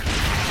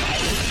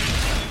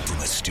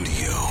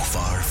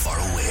far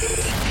away.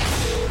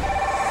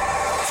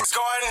 It's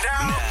going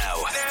down.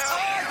 Now.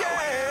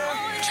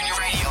 Turn your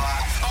radio on.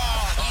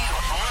 You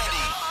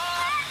ready?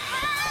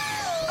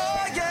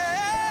 Oh,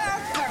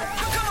 yeah.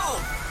 Come on.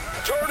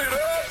 Turn it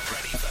up.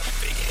 Ready for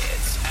big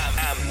hits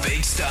and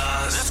big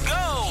stars. Let's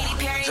go.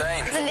 Katy Perry,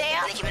 Zayn.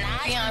 Zendaya, Nicki Minaj,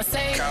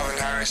 Beyonce, Calvin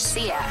Harris.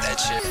 Sia, That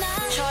shit.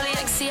 Charlie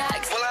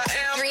XCX, Well, I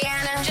am.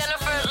 Rihanna,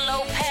 Jennifer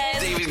Lopez,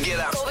 David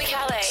Guetta. Bobby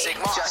Calais,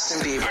 Sigma. Justin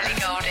Bieber. Ellie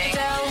Goulding,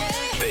 Adele.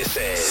 This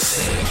is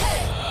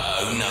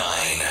 09.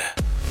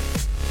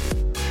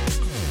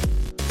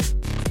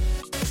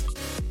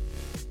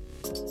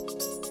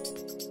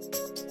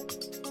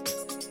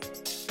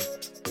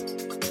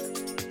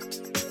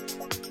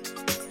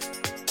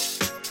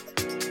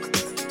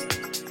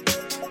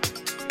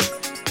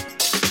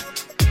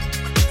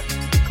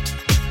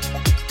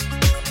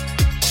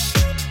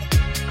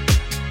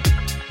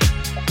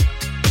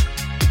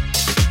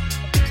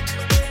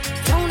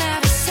 Don't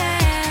have a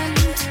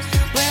cent.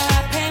 Will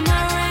I pay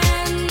my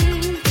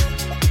rent?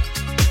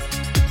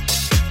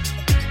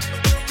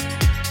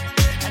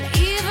 And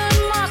even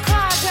my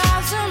car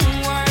doesn't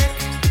work.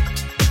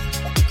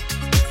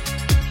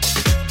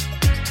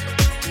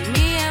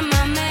 Me and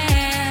my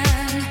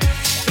man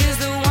is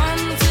the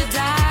one to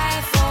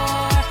die for.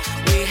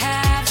 We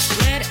have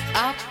split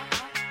up.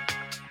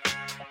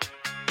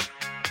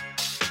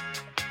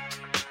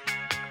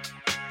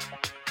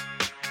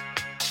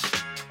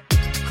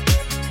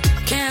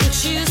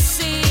 Can't you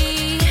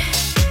see?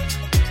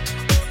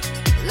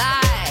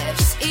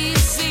 Life's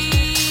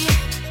easy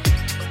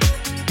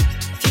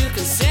if you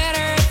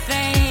consider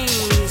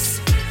things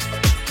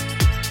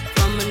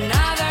from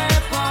another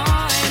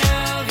point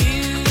of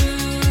view.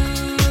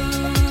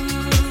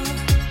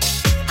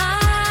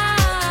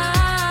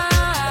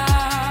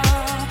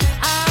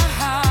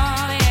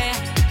 Yeah.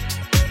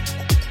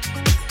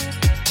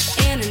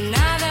 In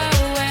another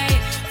way,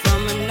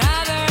 from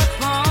another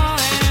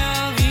point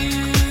of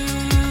view.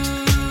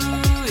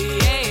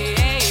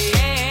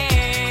 Yeah.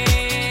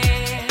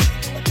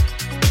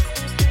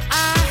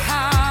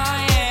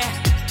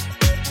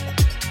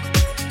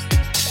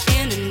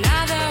 In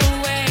another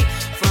way,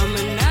 from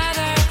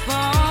another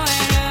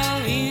point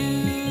of view.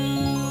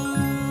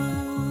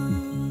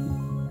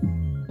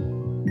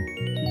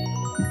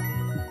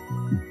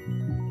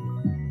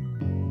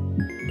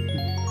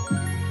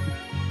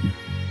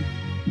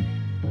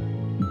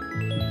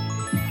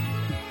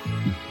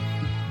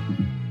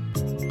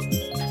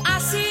 I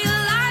see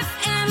life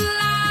and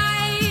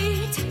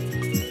light,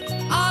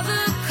 all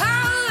the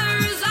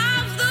colors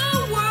of the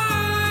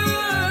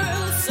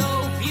world, so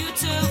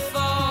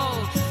beautiful.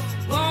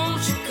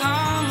 Won't you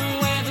come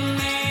with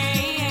me?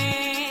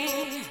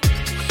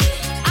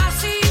 I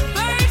see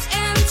birds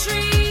and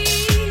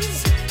trees,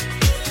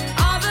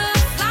 all the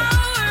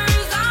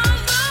flowers of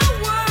the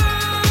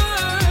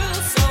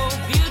world, so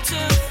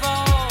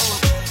beautiful.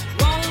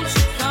 Won't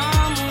you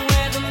come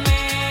with me?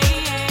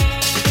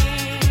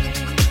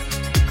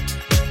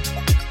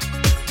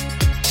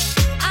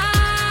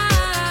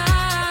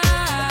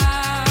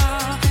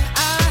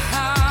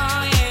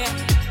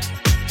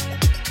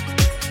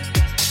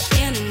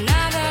 In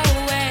another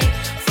way,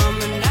 from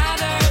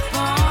another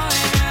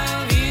point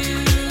of view.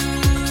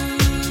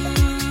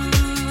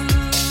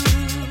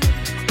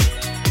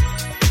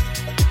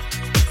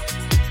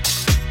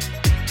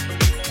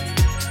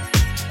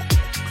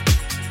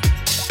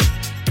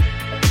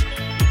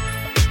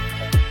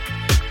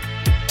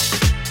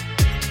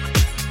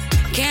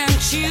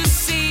 Can't you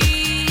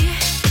see?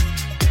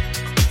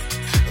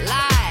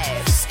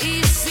 Life's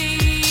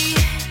easy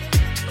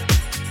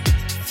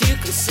if you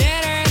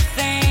consider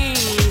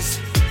things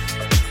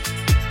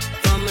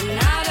from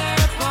another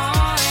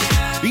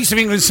point of East of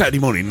England Saturday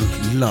morning,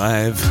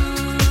 live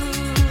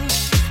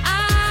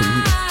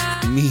from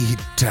Mead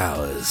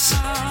Towers.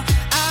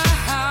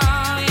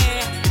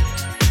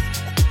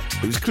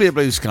 It was clear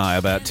blue sky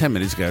about 10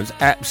 minutes ago. It was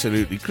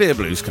absolutely clear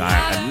blue sky,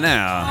 and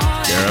now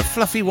there are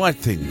fluffy white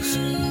things.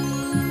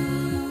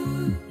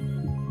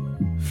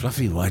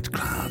 Fluffy white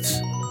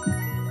clouds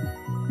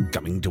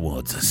coming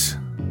towards us.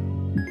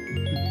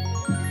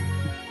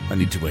 I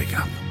need to wake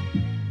up.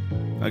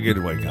 I get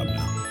to wake up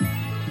now.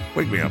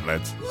 Wake me up,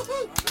 lads.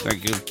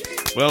 Thank you.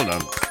 Well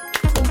done.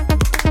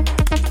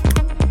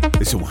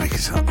 This will wake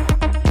us up.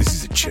 This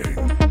is a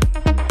tune.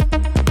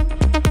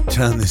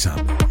 Turn this up.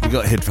 You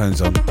got headphones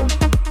on.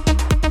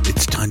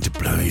 It's time to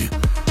blow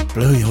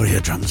your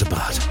eardrums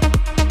apart.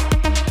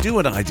 Do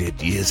what I did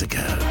years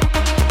ago.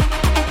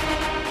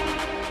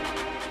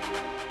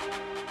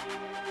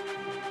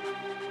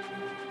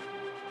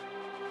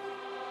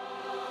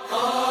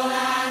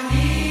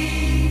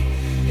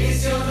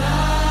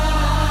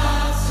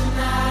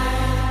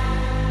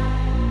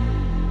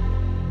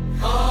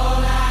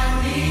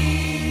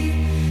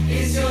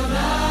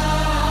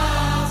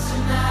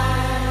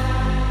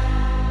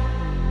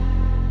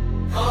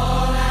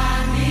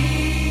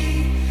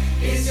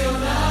 Is your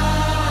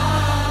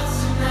love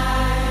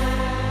tonight?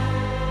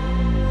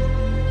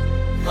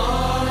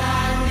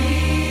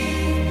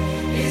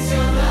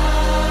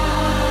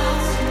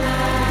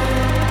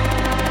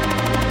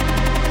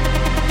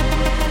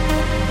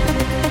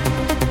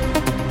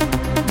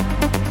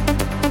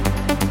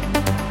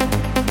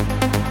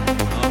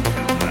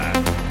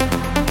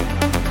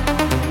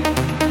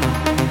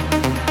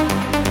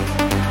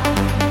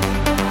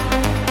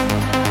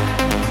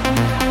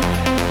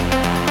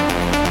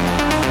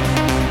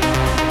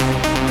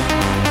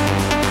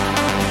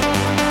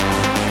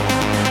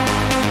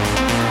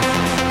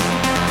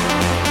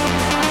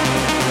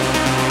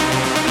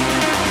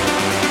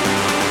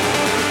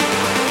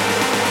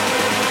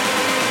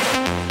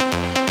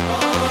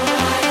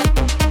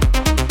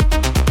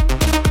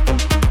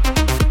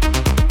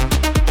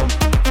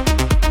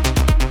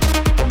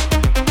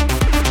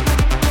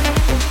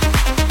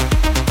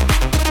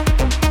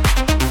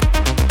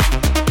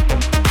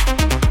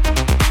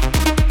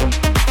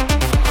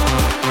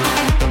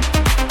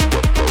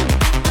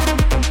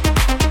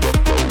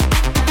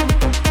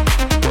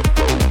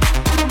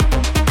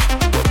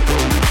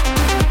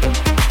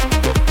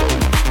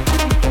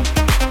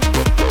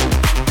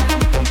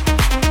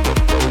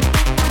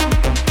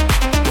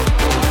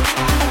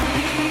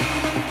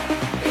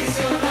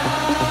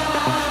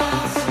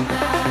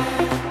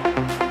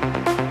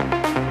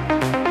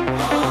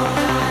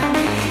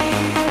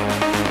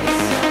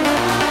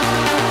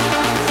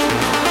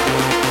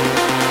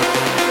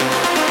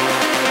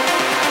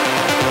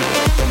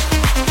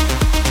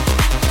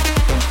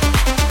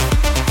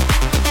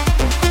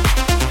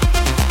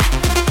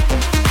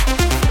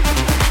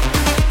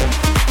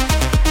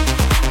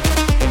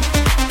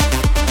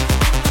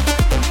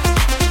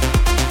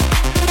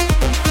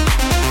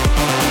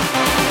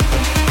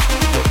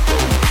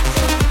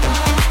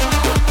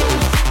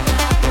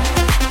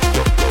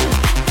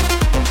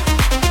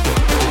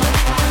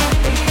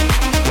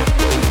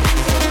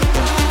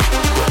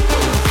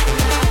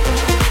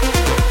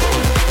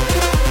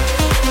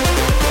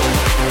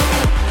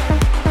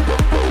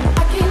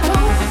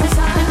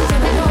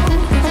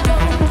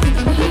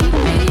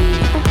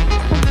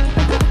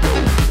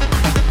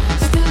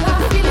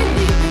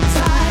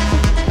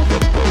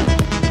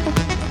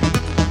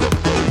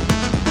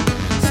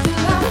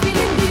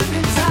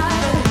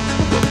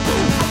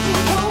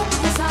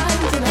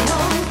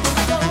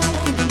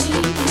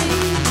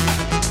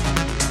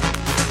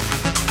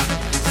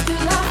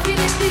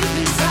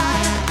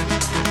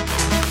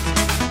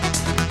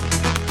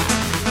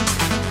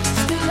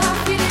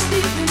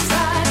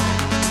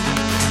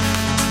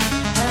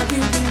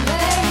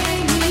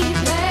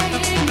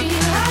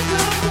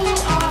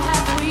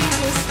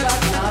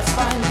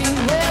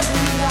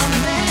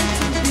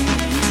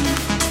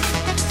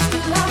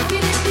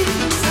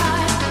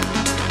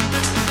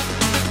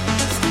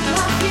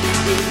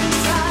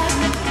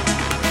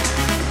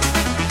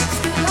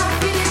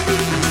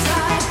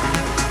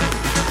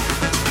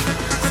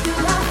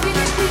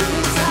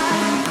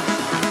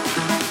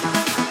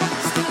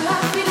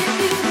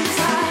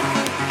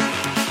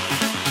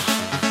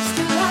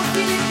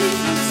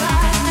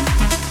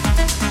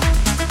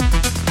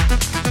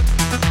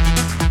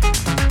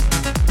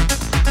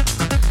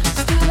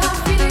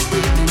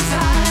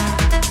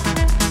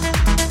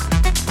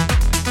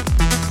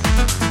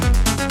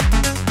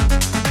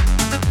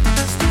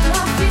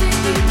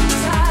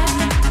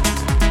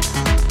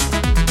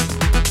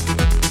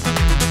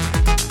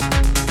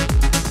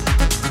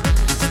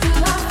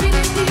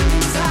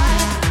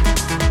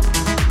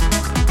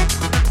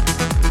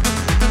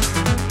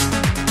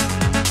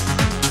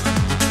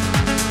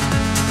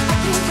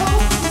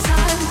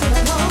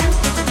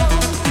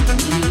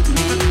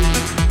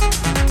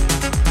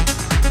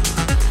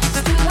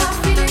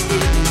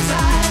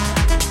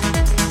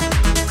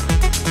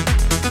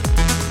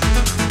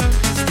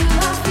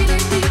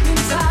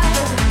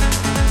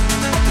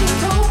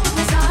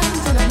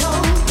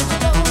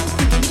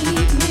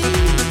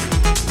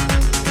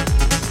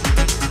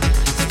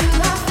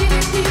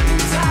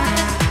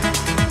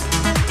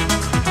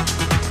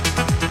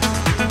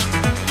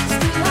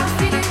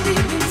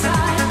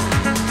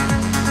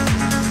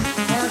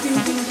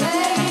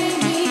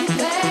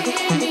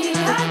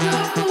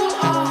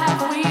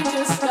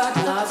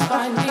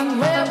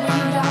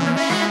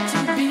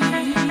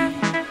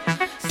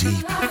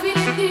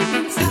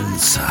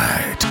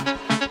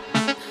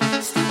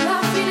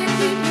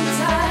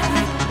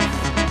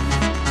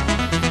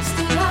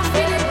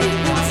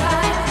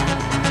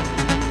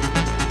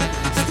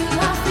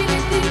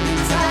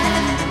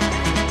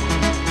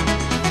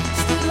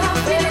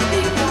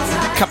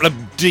 couple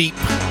of deep,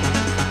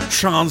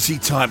 trancey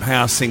type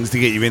house things to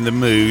get you in the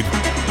mood.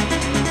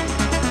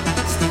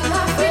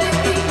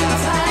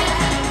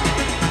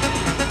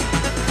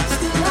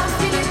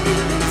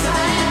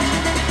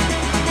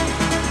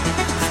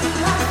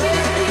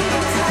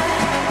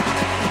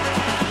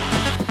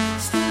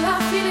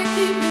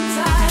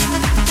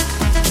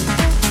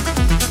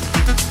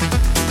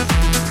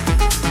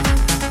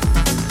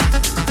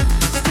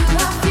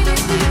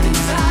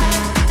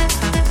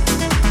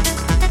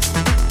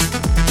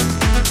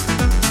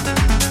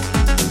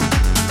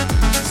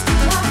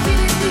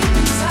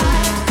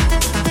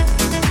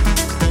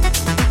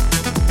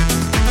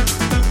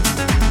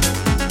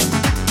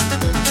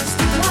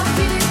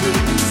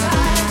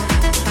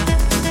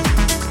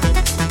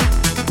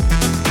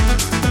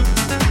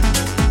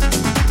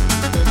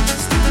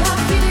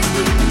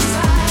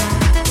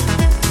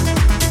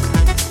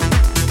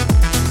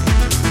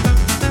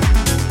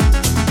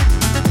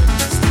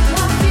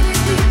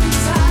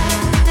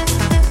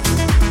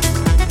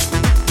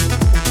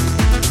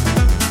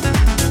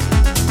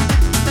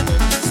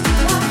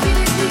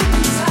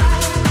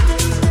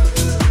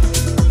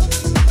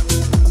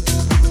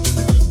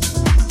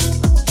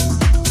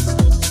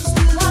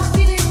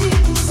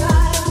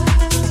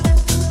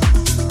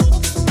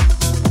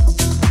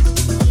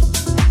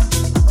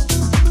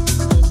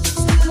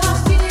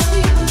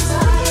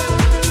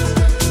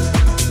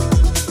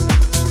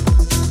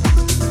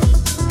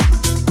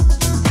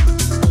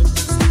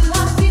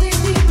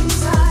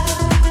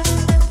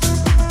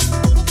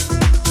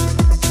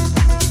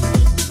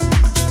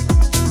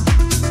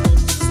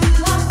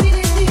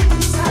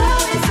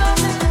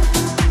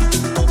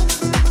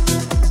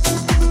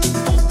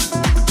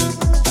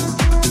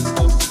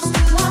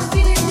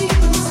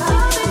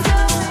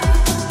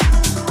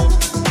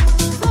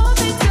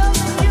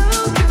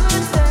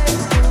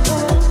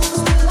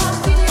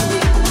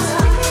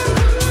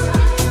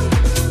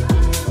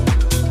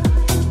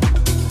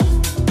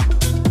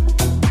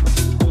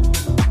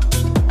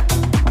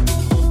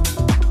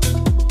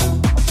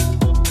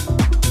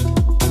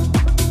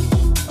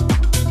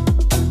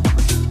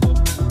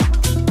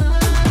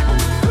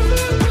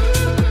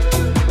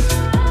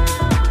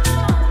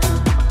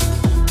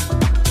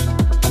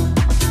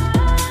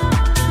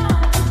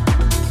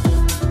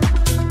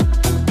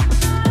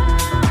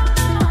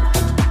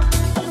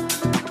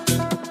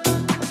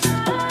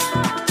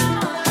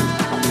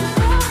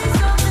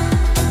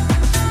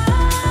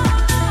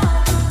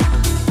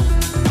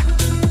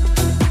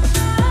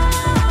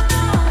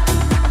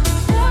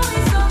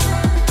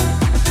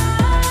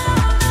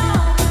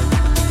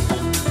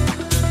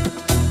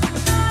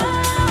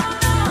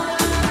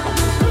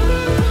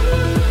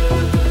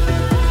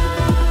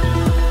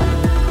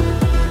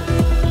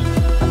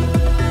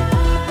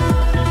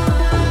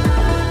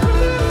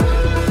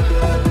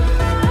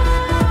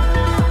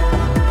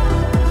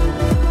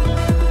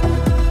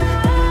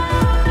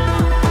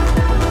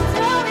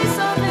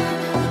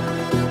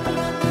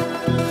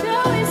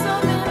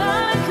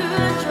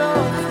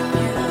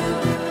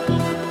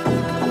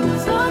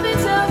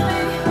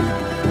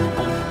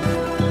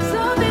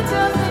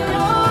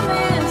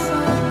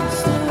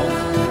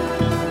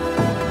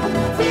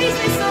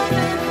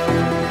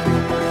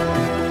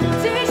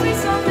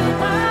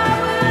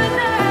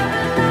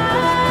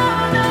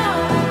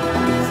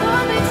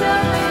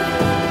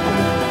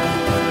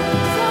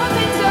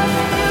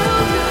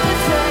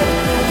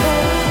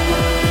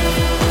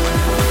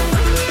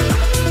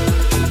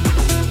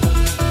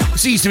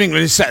 East of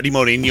England is Saturday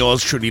morning,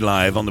 yours truly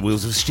live on the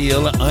Wheels of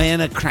Steel. In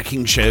a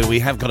cracking show, we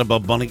have got a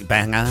Bobonic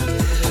banger,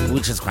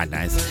 which is quite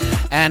nice.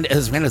 And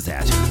as well as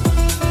that,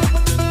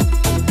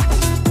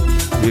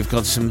 we've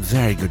got some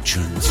very good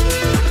tunes.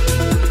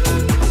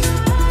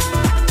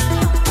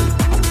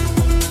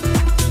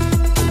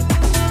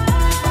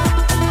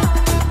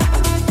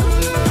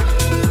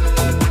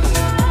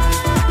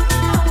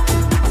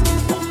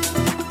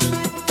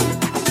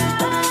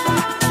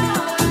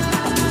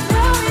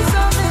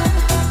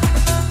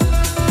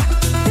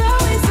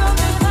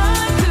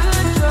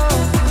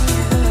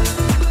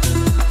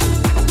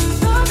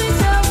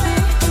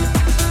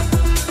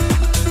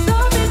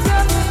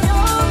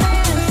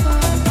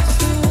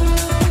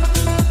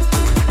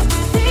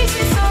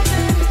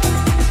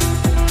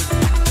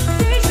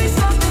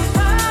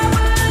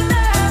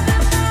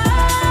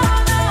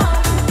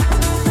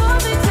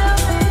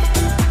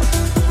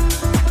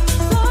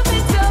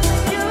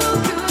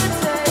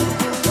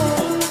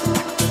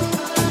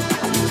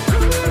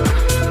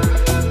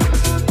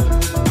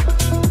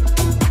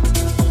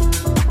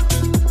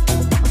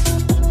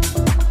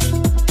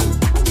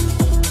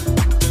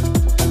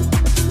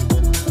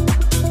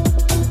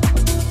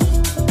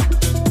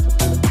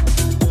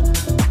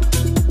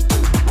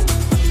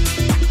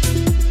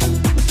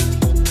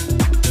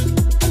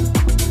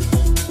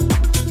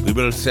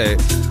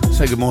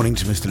 Say good morning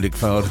to Mr.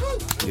 Lickford.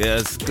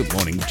 Yes, good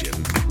morning, Jim.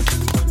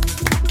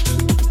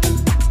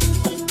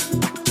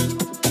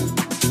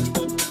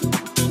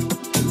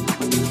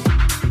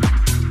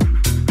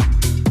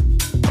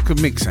 I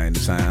could mix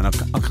it and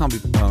I can't be...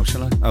 Oh,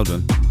 shall I? Hold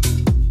on.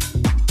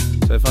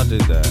 So if I do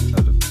that,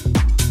 hold on.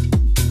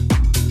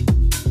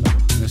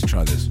 Let's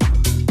try this.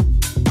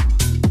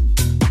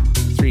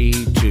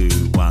 3, 2,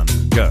 1,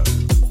 go.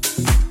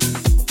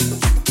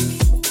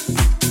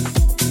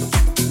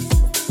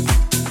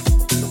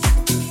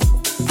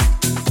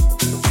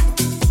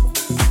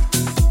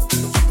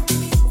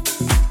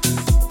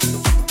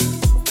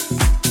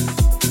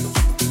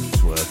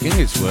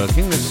 It's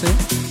working, let's see.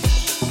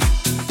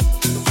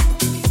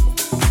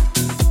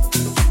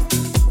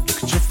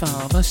 Look at your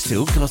father,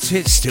 still got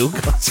it, still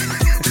got it.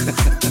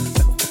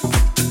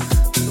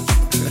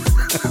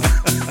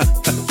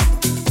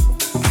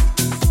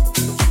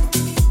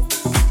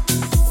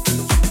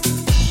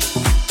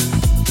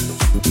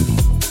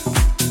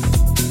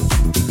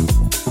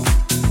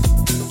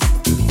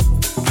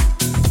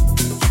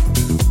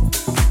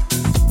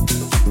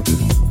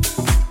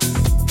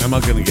 Am I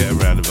going to get a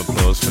round of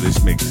applause for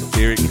this mix?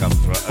 Here it comes,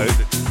 right? Oh,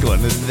 go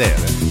on, there.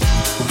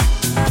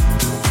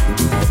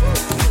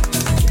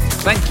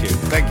 Thank you.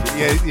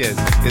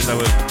 Yes, I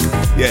will.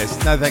 Yes,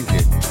 no, thank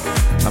you.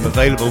 I'm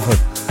available for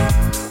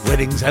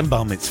weddings and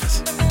bar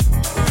mitzvahs.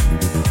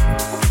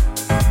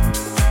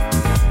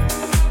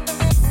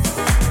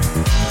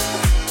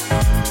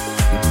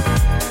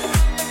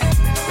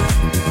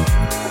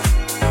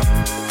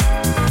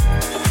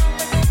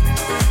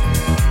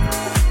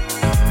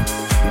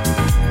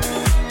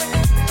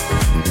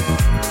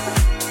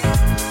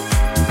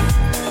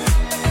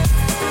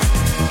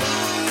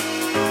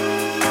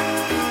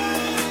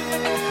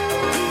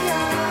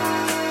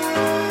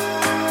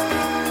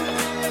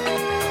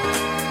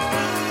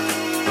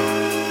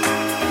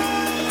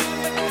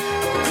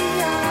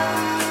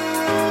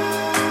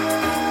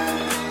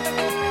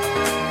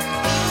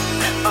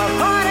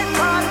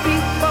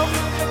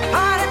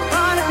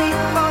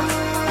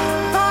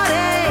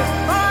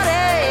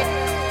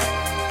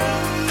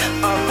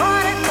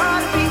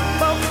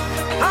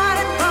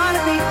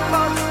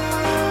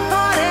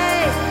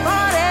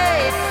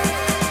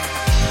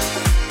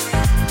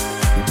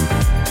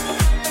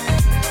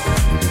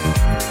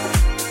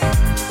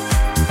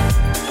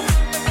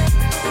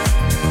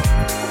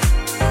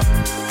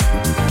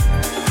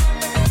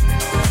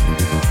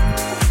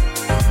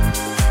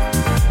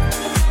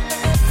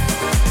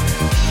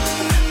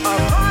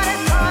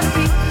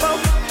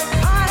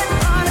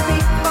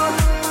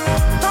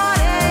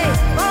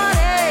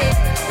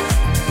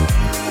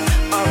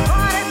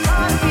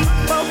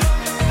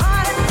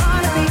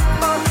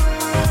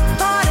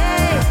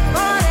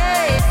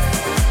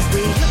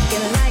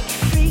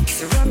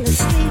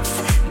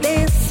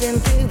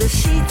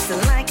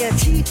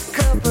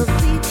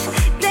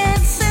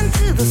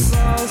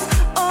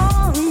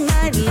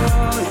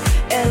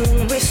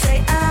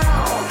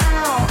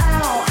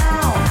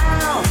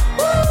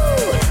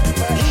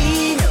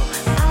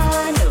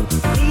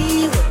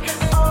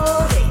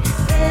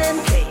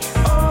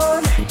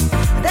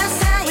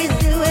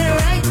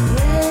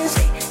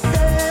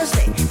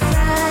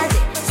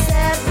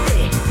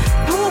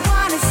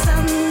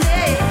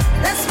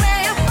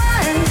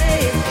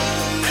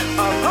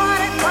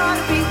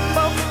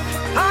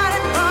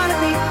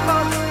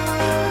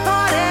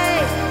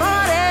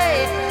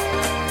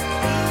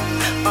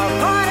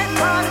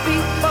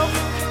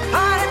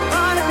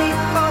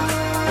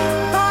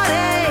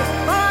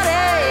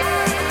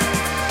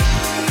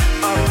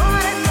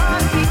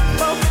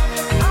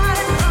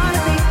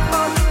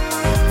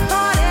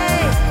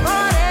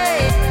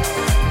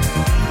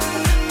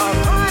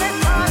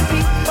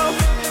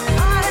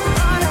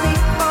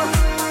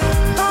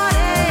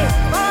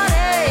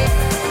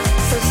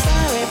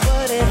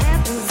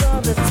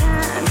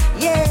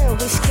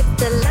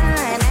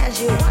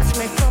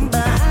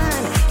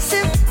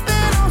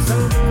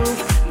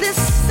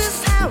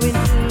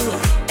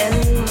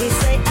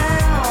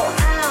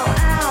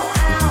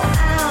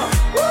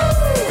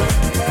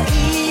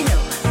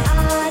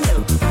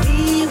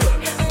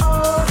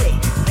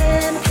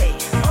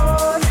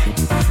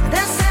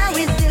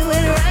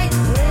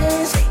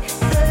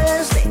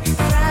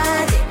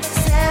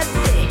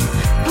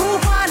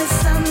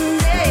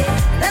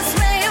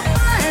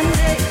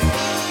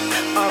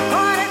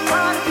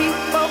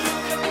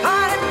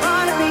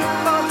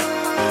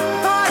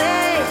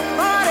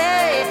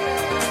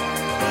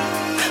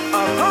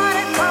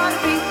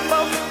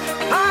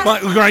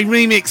 Michael Gray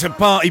remix of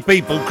Party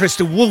People,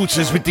 Crystal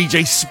Waters with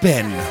DJ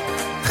Spen.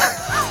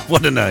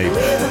 What a name.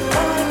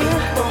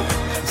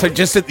 So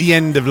just at the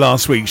end of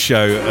last week's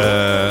show,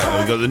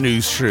 we got the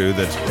news through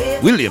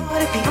that William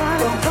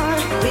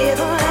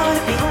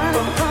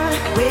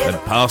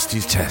had passed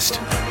his test.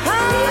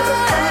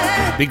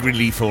 Big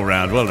relief all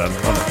round. Well done.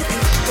 Well done.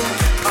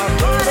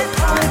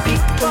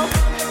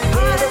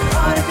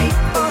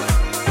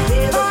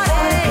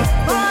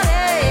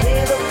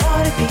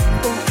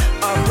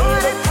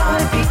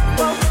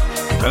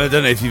 And I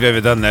don't know if you've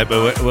ever done that,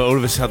 but all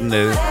of a sudden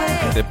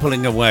they're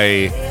pulling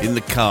away in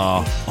the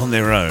car on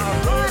their own.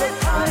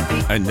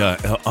 And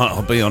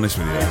I'll be honest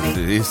with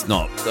you, it's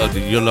not.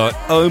 You're like,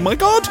 oh my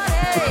God!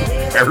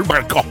 Oh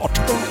my God!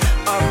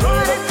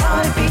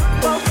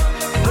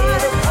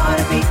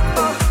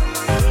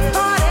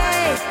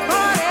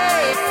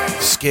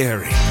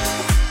 scary.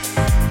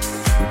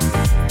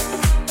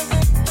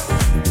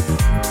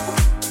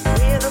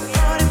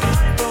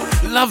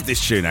 Love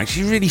this tune,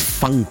 actually, really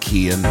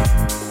funky and.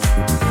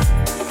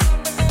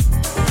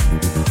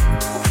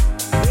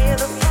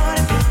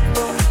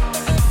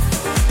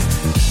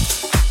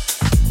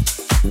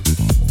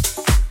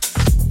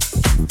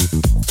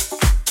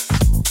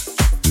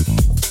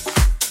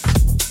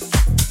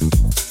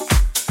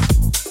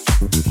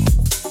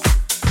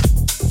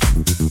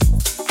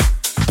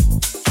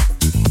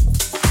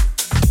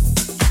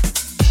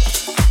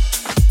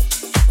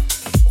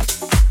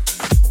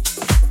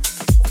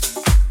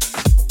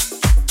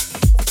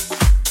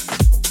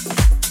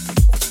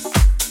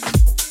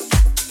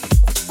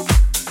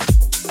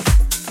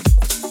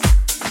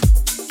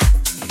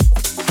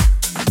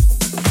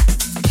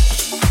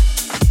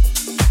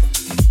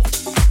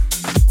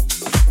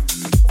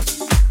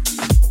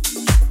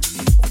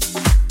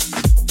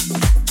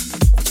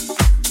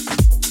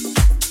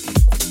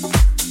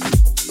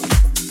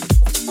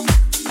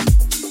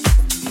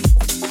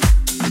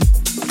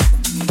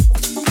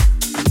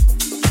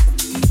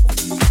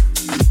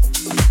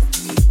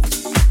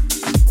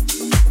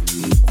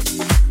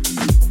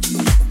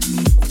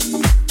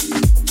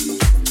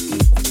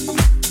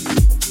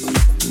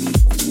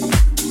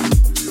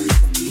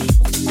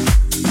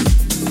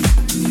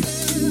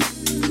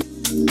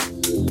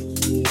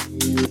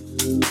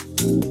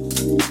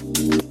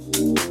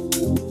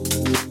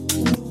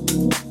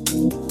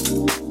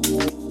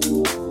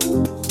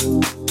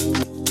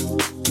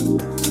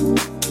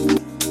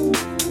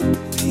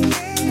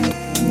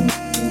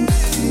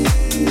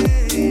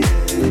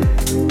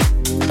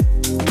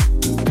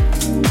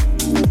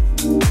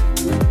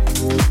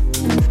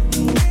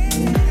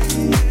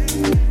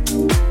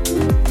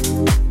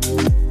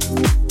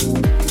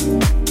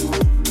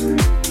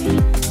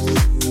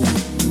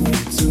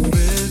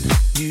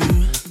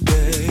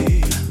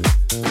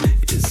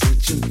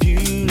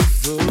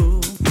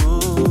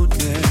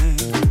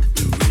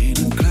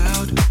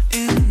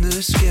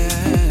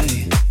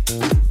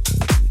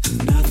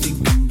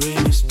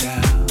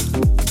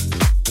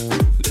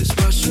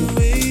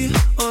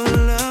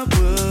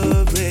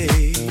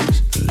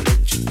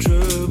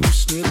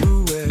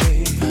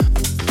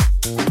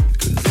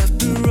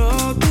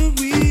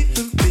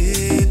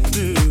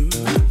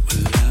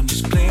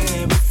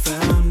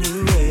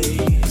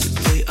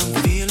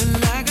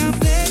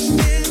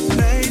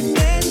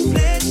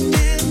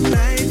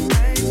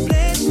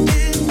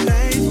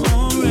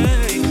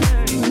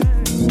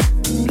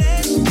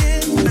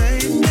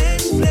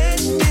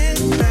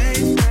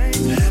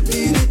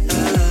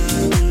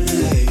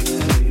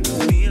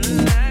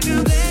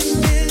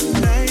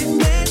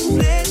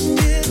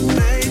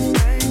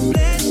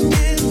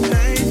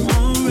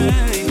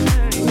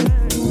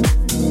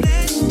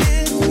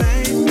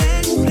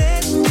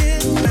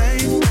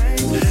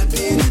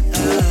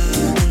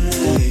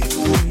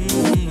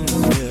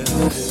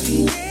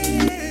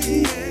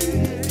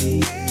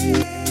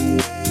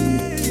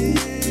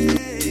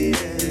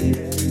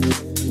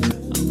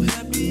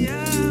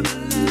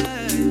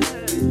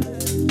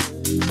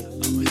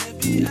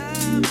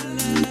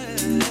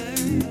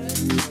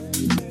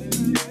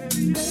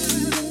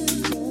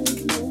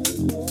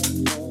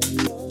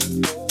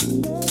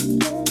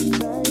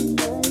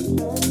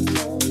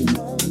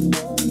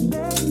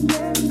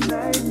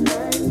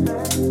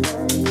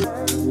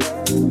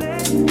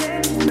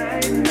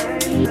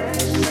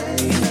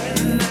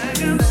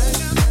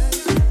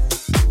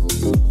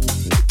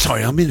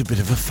 Sorry, I'm in a bit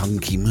of a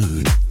funky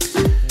mood,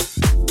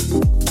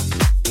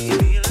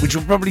 which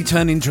will probably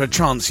turn into a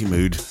trancey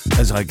mood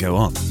as I go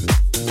on.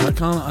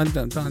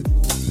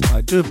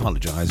 I do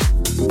apologise.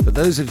 For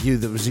those of you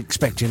that was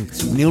expecting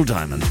Neil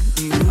Diamond,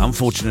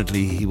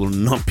 unfortunately he will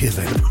not be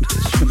available.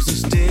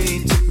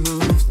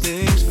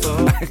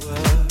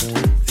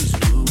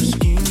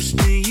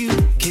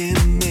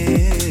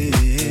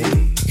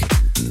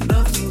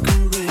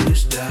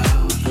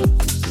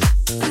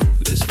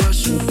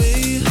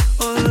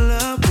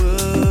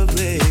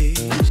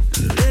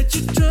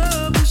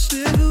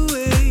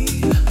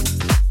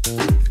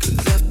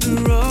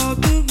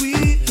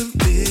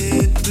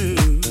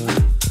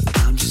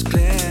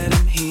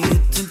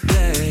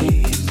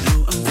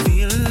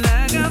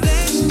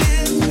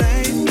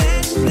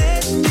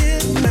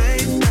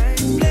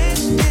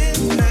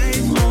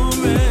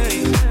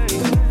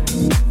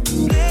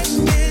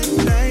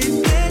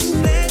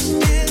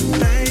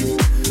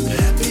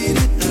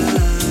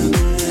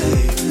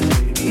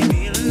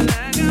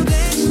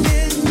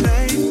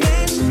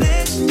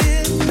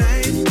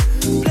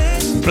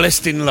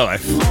 Blessed in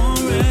life.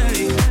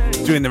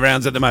 Doing the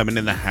rounds at the moment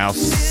in the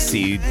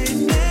housey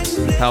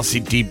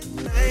deep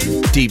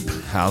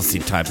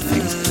housey type of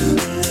things.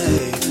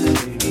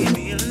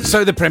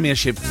 So the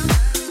Premiership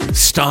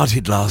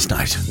started last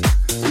night.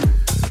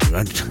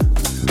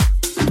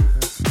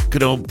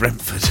 Good old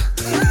Brentford.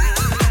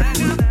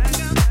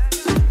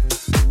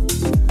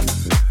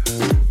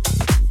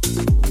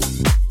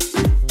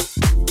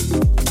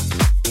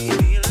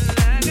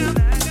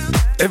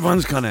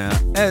 Everyone's gone out.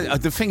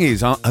 The thing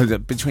is,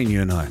 between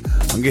you and I,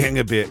 I'm getting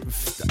a bit...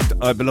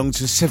 I belong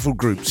to several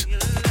groups,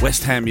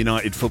 West Ham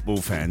United football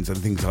fans and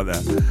things like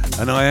that,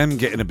 and I am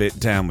getting a bit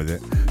down with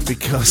it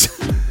because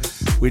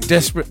we're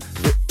desperate.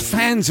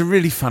 Fans are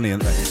really funny,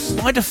 aren't they?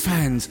 Why do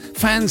fans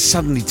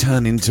suddenly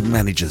turn into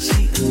managers?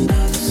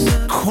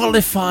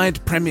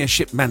 Qualified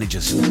Premiership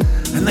managers,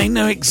 and they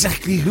know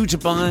exactly who to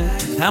buy,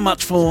 how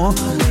much for,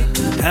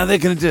 how they're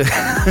going to do it.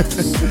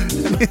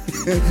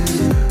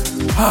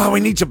 Oh, we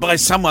need to buy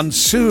someone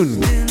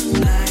soon.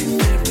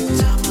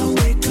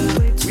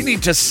 We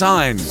need to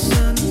sign.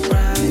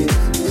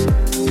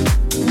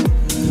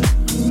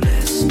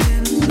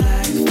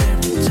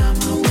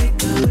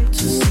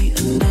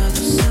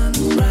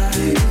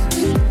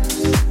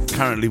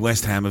 Currently,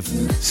 West Ham have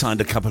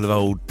signed a couple of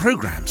old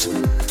programmes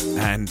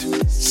and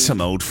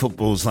some old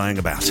footballs lying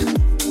about.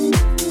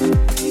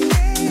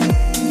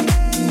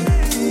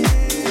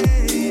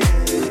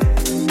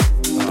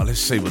 Oh, let's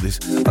see what this...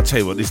 I'll tell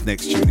you what, this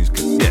next tune is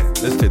good. Yeah,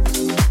 let's do this.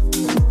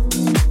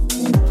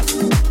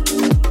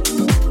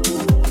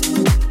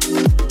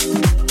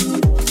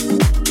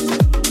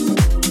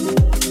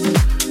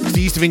 It's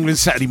the East of England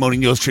Saturday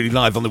morning, yours truly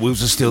live on the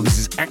Wheels of Steel. This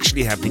is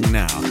actually happening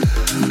now.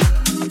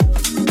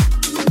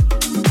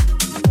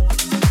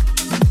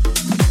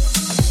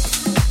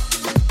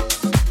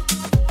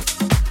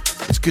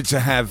 Good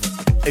to have.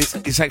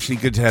 It's actually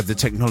good to have the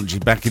technology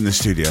back in the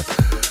studio.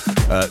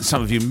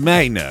 Some of you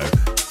may know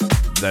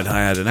that I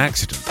had an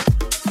accident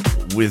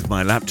with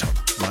my laptop,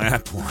 my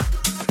Apple.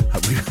 I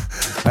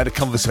had a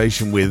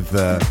conversation with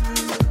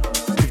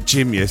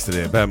Jim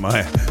yesterday about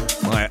my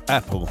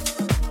Apple,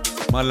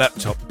 my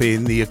laptop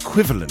being the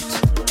equivalent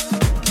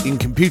in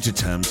computer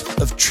terms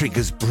of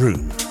Trigger's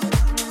broom.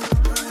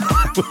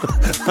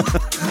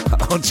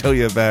 I'll tell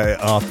you about it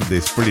after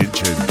this brilliant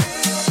tune.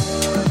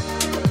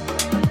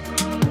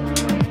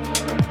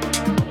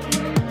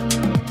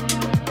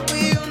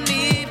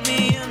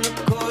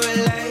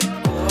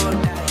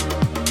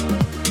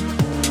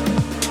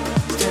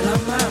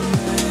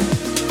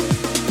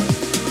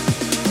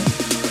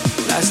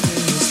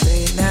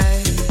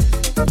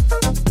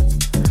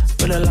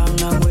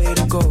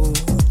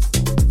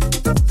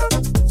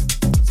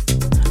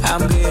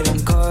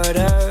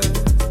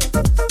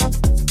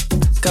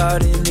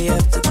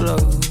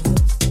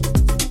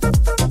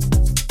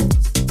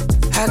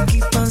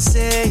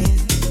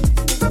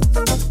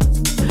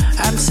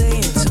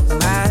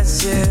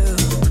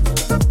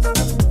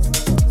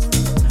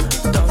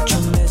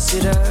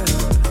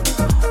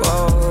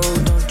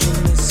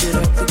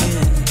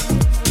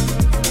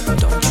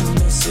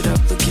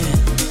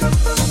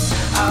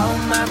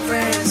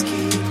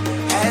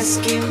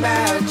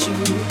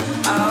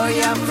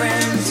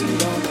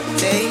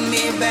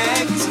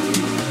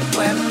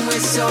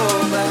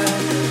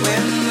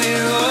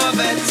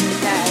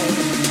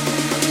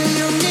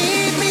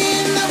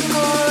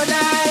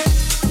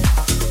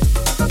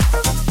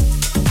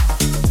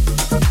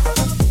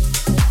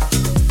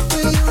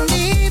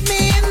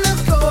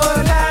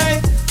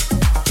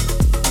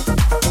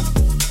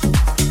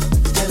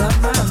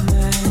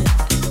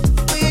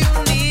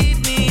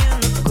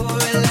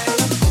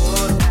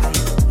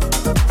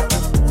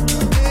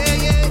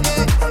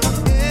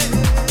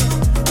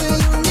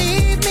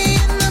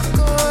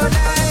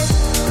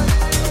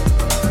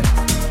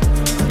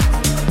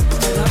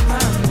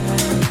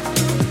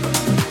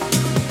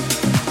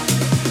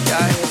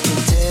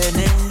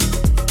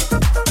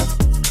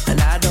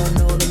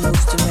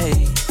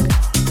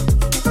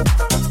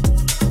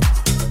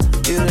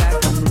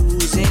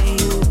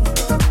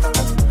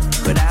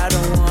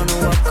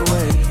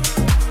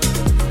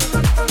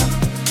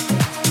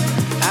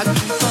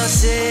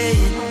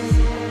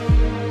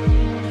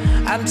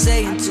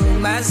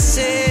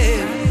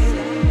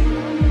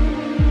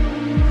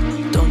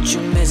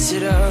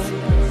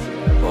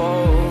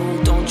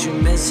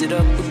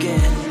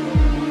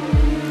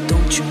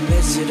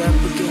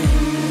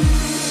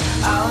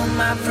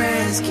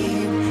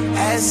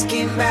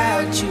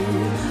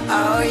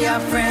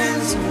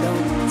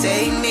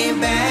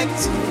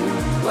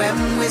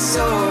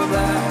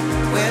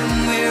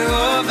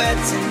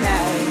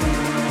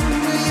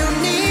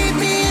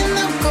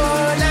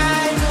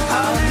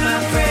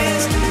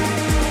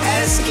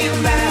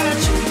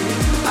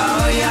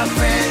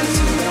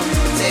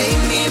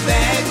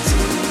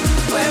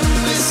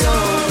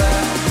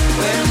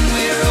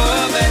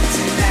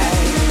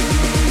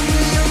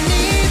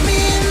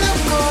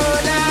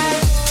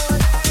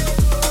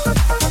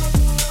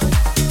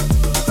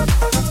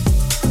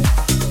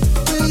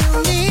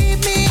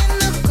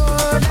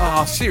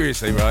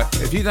 Seriously, right?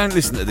 If you don't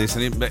listen to this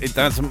and it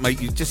doesn't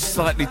make you just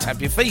slightly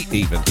tap your feet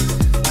even,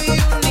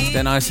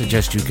 then I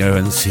suggest you go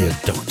and see a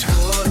doctor.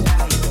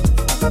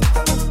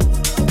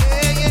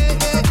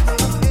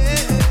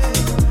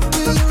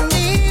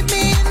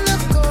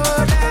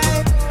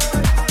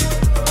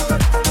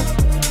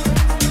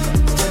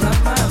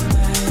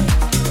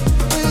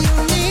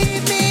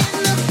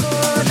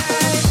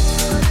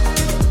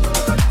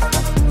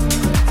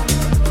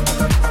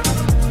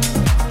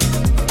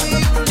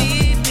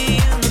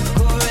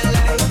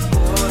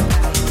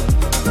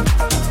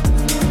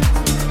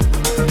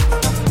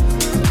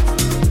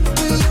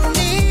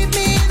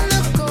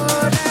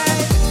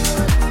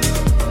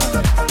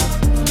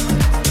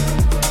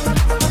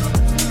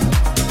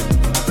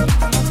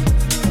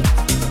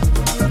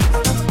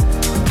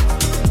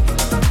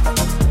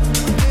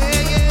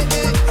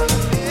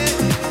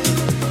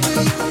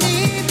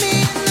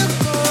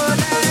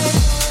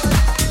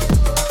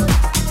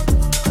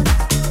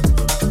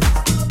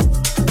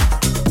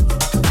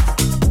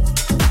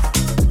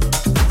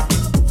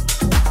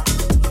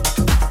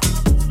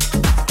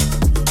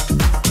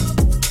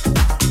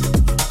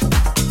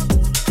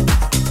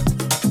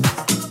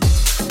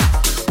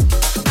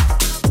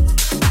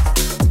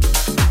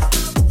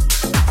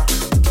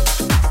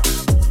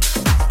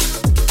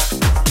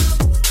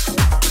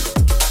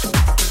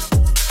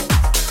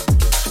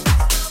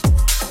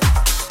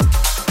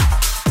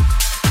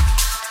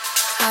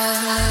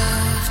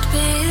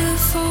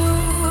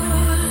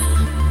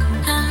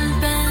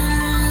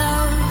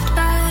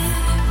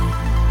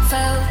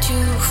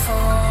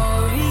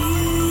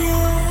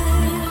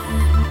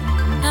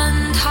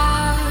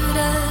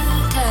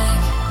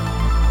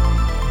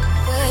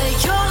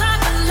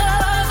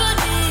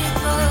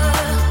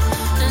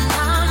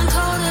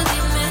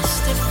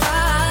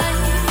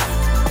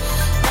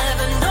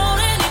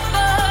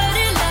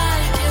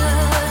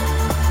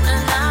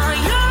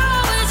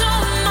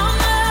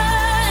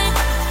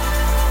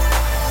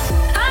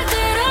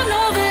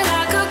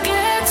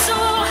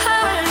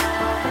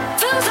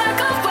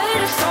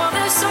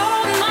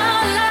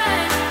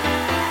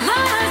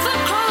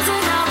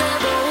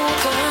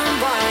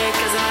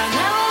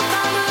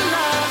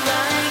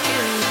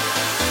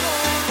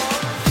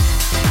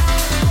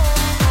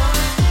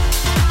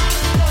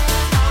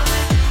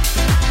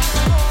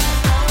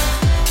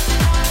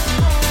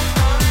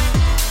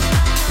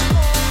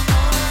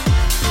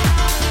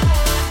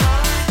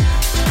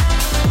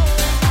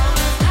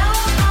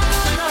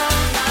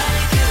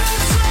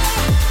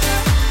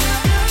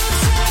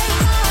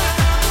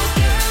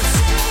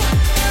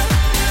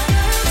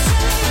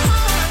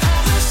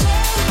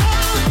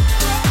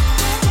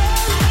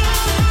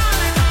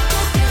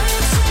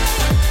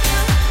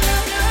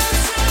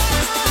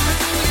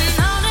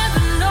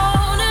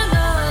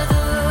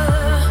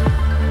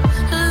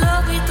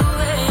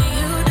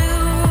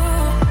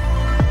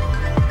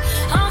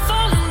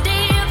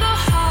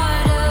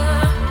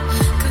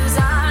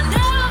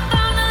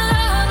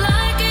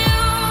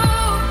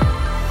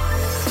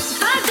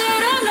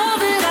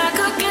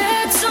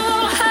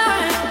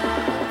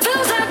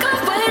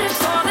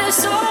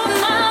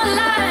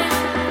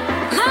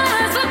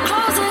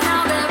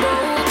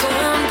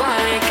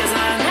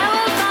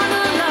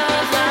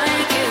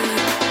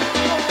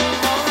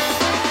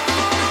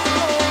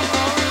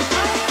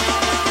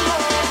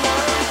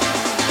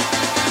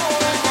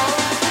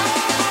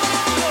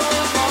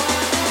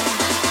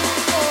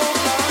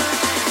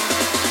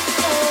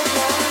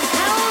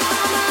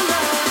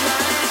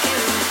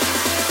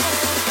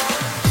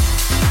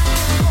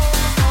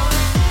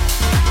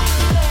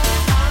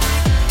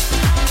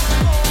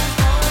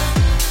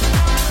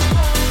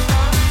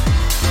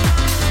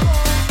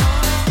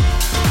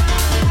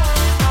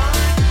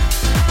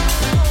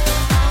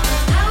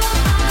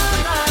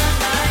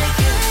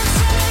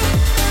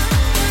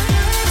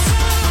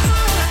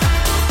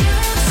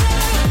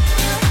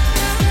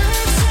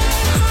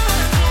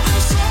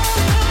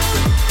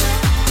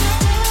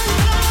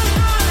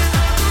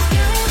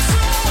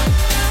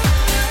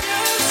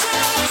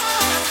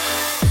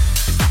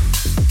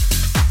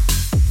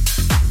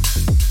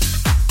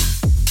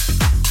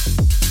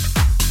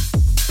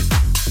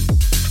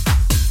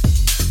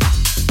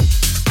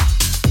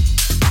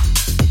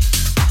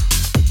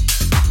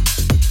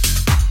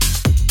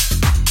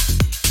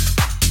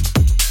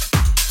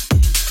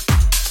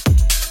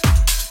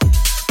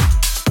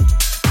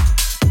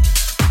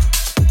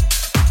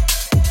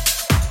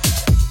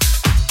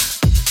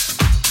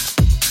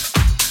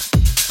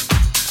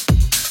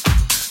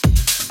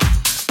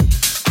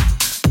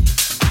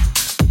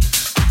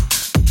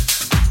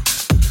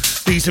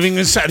 East of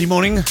England Saturday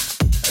morning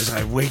as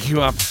I wake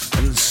you up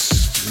and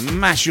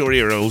smash your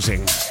ear holes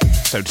in,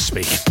 so to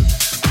speak.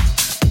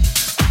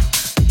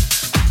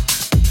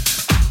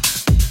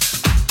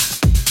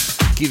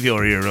 Give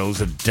your ear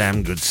holes a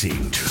damn good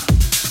seeing to.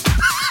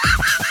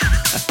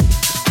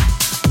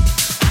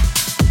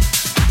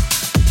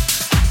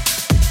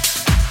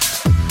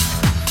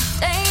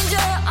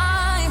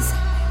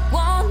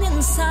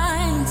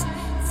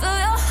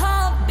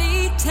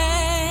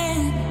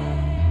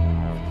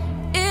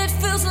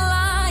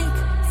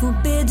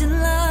 Forbidden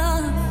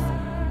love.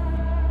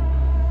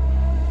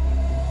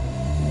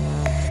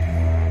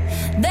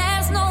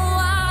 There's no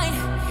why,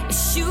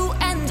 it's you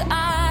and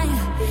I.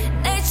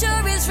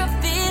 Nature is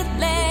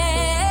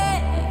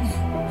revealing,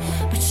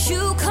 but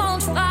you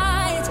can't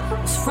fight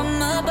what's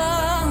from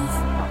above.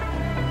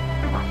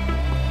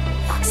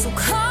 So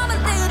come a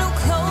little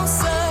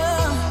closer.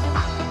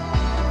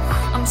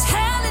 I'm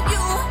telling you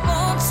I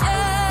want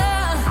you.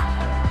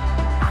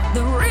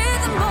 The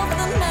rhythm of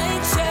the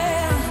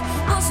nature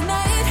was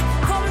made.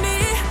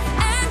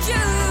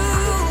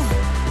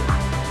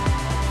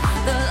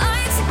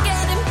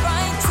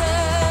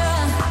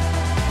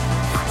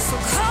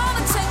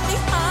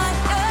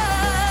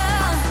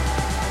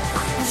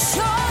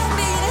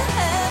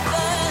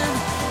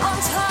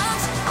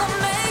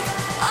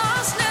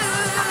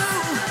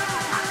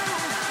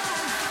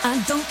 I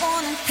don't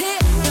wanna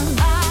hit your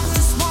life,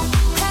 just want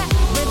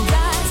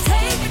paradise.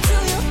 Take me to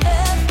your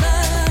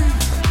heaven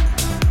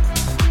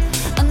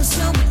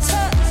until we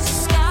touch the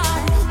sky.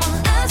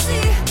 Wanna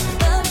see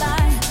the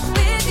light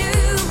with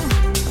you.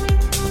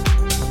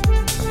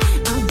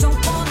 I don't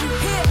wanna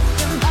hit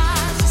your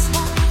life, just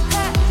want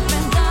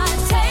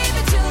paradise. Take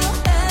me to your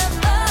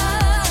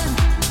heaven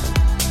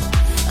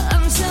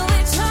until we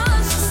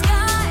touch the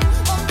sky.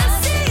 Wanna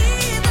see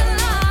the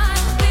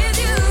light with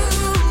you.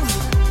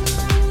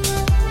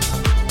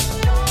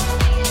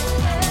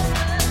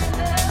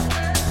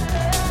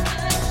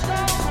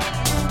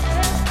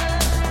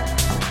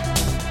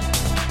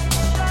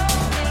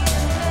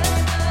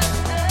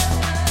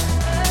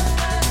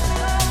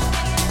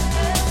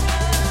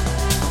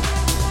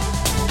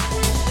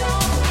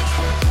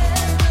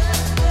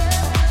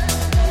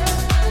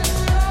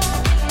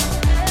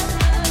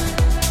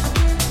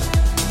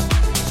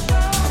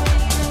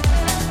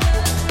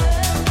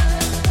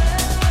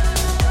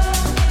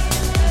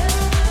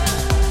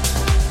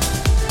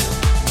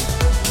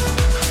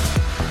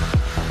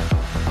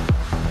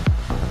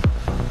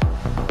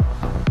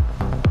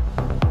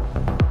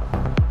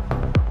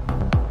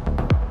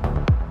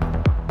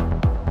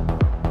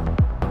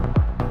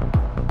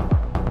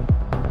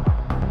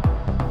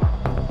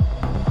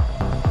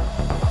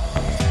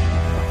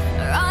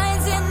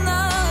 Rising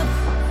up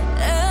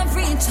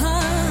every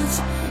touch,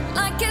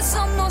 like it's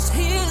almost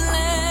healing.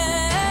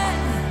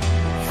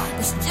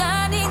 This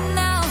journey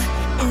now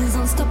is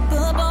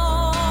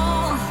unstoppable.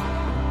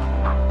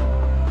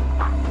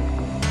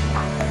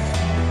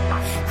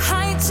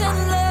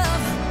 Heightened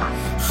love,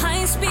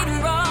 high speed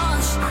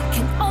rush,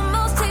 can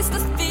almost taste the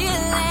feeling.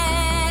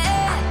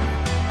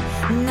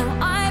 Now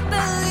I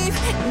believe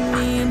in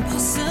the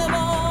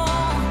impossible.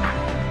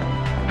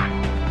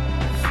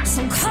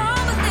 So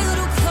come a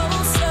little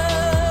closer.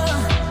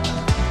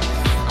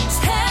 I'm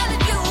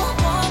telling you I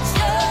want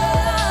you.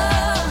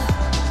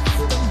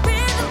 The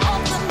rhythm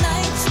of the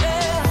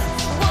nature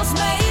was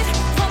made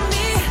for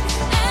me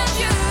and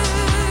you.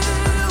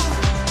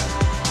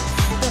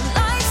 The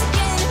lights are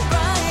getting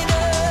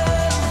brighter,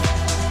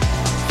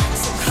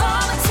 so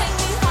come and take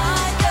me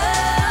higher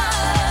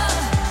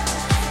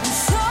and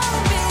show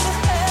me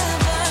the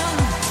heaven.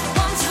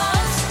 One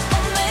touch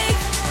will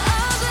make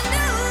us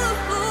anew.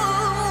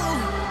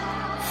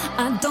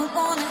 I don't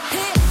wanna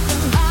hit the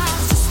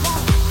lights, just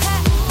want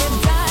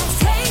paradise.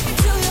 Take me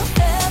to your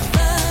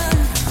heaven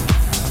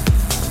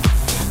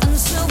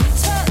until we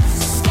touch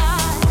the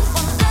sky.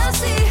 Wanna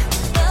see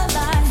the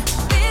light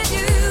with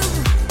you.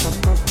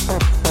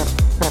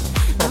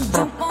 I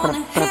don't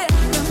wanna hit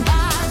the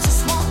lights,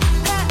 just want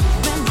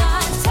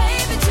paradise.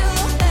 Take me to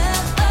your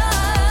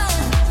heaven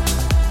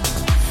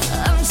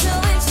until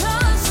we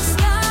touch the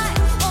sky.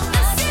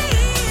 Wanna see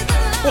the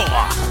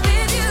light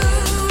with you.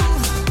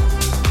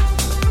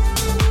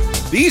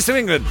 The East of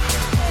England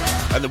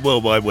and the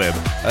World Wide Web.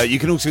 You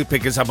can also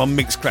pick us up on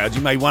Mixcloud.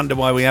 You may wonder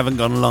why we haven't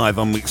gone live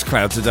on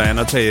Mixcloud today, and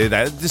I'll tell you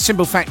that. The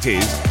simple fact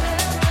is,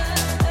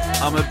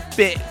 I'm a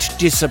bit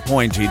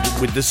disappointed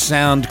with the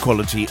sound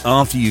quality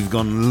after you've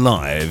gone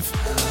live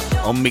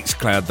on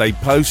Mixcloud. They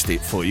post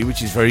it for you,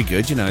 which is very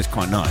good. You know, it's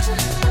quite nice.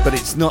 But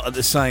it's not at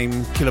the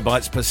same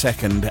kilobytes per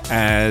second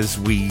as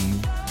we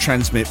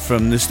transmit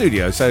from the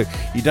studio. So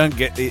you don't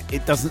get it.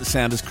 It doesn't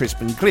sound as crisp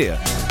and clear.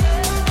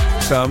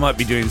 So I might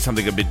be doing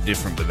something a bit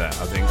different with that,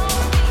 I think.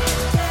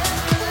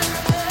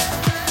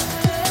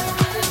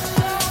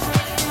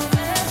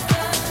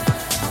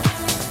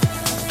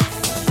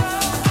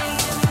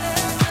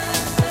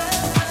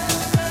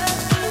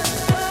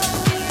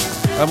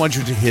 I want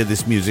you to hear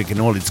this music in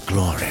all its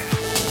glory.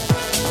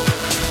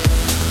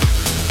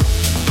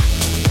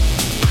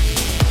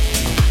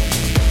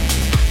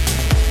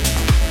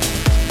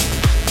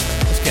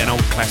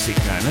 old classic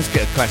going. Let's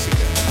get a classic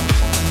going.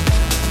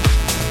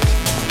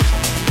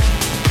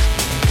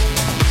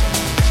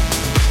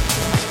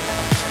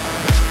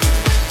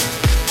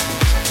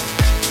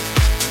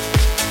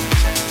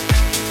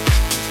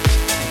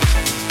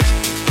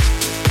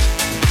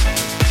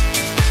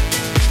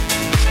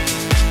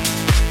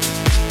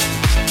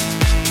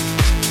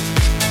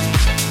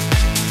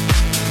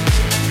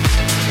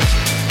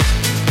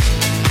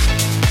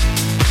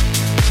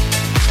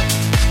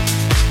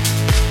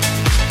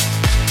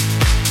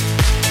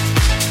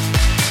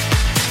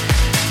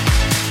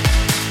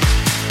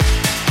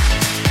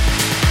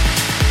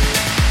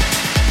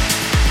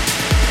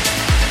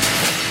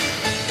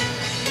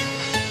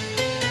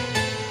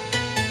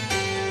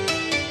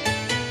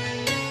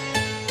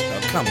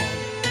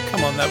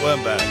 Come on, that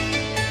weren't bad.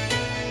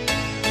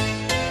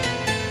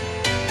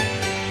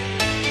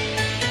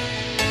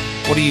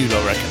 What do you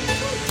lot reckon?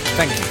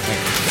 Thank you.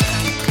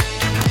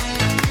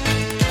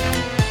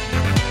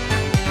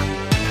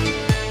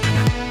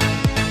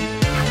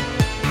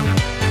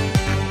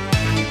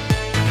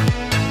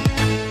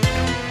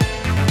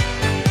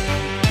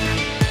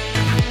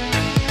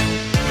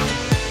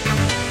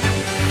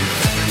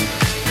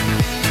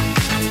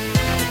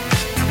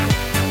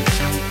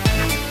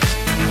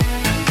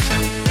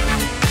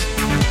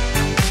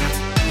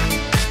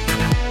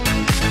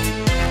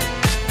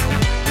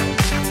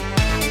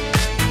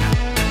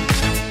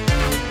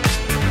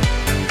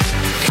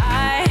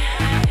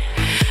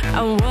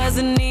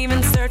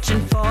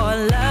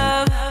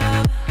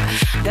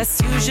 That's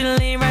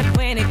usually right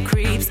when it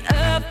creeps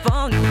up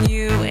on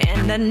you,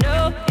 and I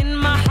know in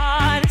my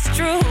heart it's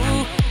true.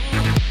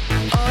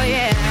 Oh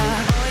yeah,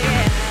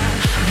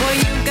 boy,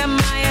 you got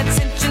my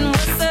attention.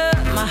 What's up?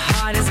 My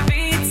heart is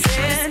beating.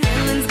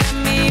 Feelings got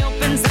me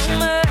open so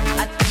much.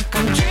 I think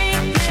I'm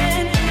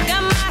dreaming.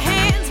 Got my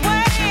hands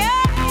way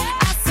up.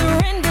 I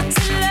surrender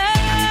to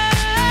love.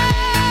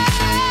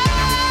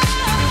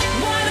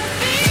 What a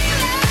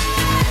feeling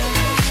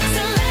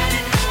to let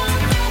it all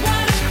go.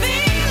 What a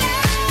feeling.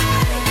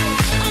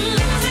 I'm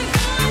losing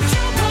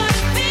control. What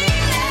a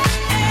feeling.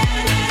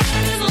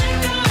 Feels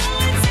like I'm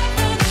on top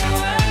of the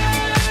world.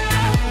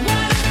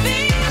 What a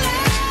feeling.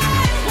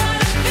 What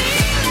a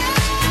feeling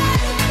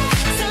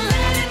to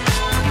let it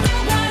all go.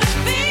 What a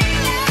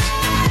feeling.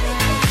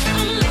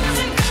 I'm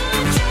losing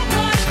control.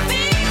 What a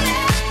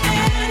feeling.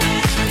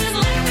 Feels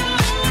like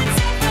I'm on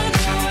top of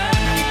the world.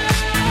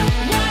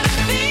 What a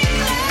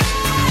feeling.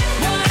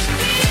 What a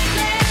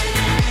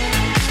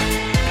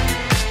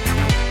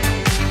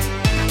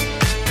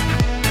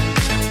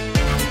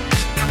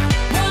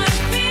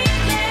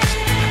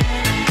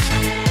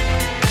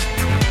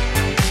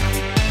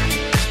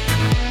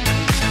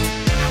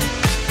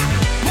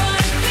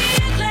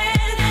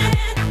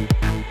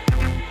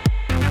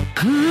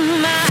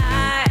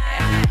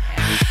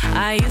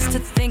I used to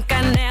think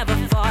I'd never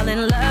fall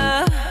in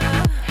love.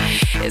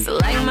 It's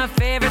like my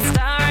favorite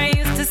star I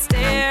used to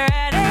stare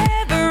at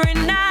every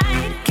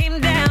night. Came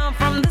down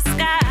from the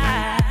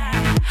sky.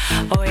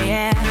 Oh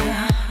yeah.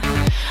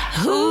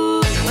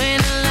 Ooh,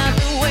 when I love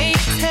the way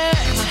you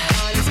touch, my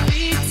heart is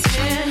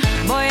beating.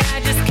 Boy,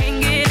 I just can't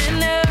get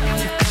enough.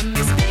 You got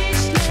me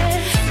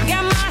speechless.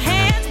 Got my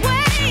hands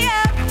way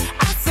up.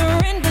 I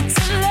surrender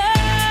to love.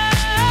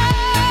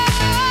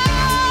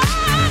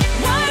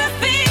 What a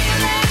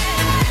feeling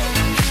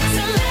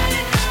to let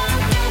it all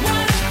go.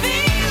 What a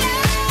feeling.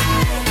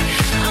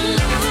 I'm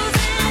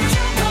losing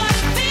control. What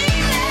a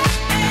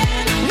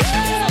feeling.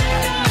 Feels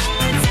like I'm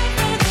on top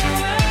of the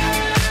world.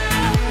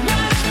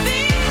 What a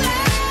feeling.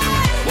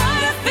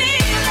 What a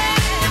feeling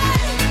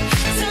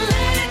to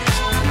let it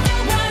all go.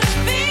 What a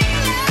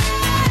feeling.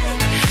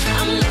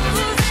 I'm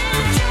losing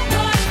control.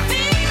 What a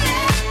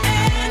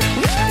feeling.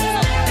 Feels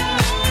like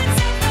I'm on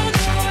top of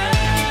the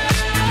world.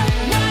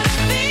 What a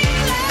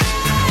feeling.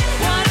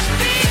 What a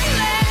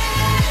feeling.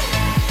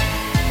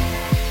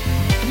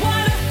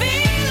 What a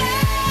feeling.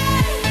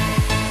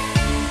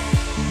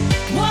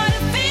 What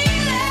a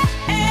feeling.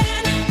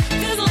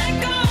 Feels like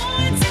I'm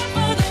on top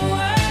of the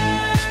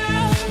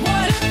world.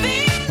 What a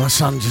feeling. My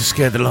son just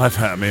scared the life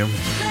out of me and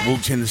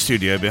walked in the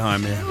studio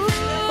behind me.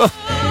 What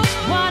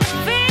a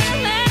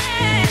feeling.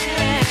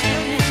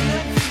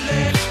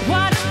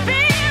 What a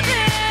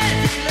feeling.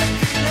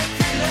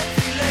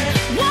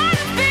 What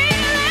a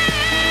feeling.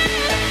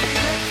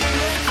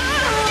 Oh,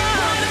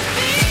 what a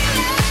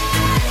feeling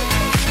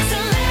to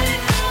let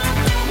it all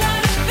go.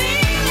 What a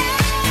feeling.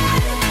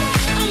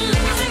 I'm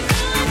losing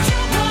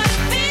control. What a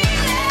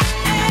feeling.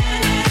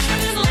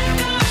 Feels like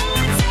I'm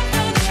on top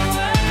of the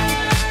world.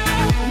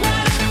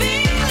 What a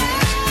feeling.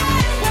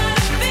 What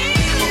a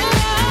feeling.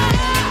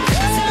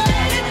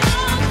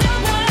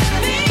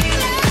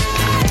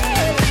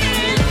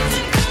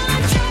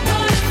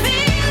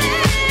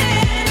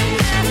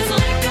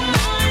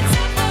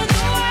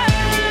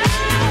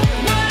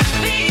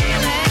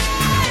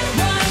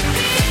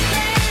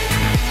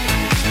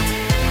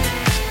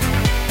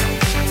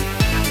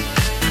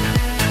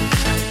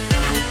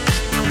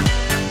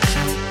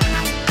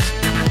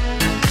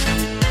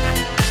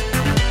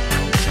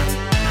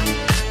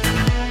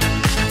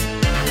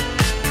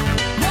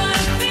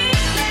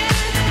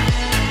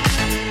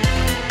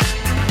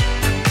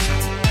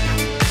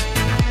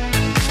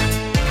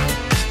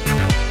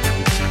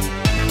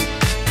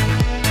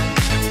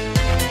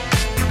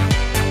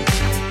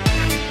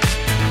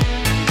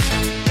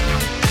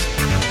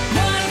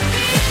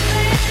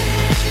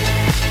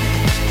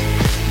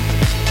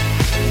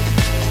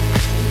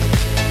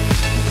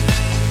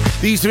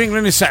 The East of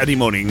England is Saturday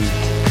morning.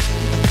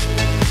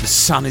 The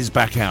sun is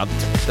back out.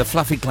 The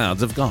fluffy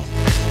clouds have gone.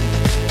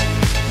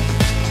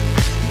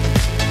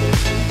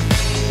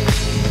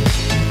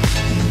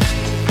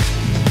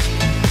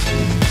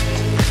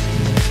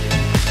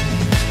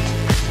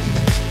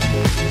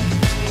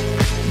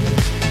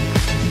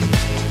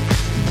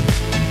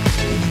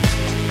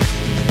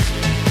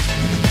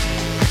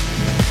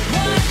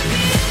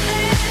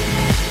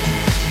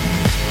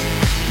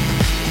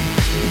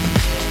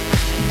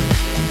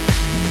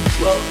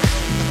 Well,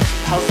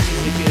 house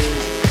music is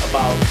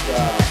about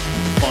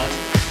fun,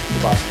 it's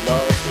about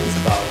love, it's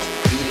about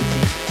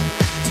unity,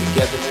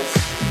 togetherness.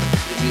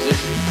 The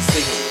musicians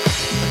sing,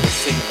 they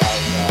sing about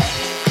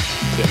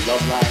their love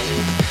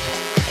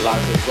life. A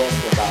lot of it is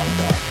also about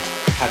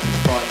having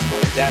fun,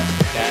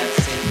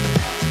 dancing,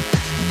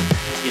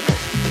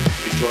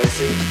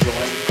 rejoicing,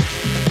 enjoying,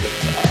 with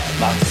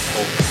lots of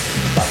hope,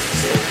 lots of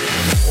soul.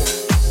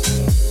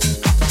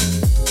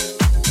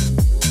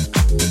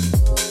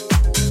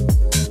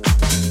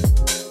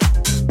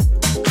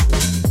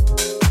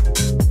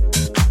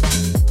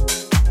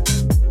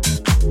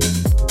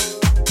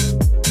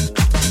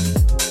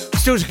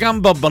 Still to come,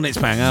 Bob Bonnet's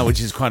banger,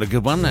 which is quite a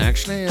good one,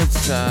 actually.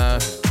 It's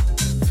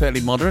fairly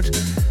moderate.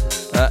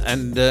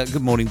 And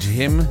good morning to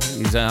him.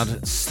 He's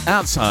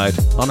outside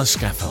on a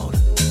scaffold.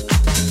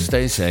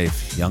 Stay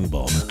safe, young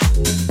Bob.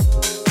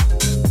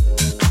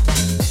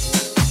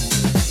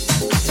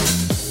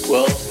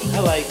 Well, I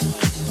like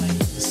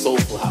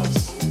soulful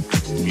house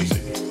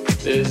music.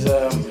 There's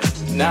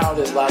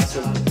lots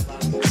of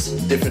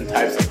different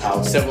types of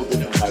house, several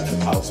different types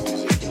of house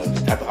music.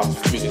 The type of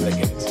house music that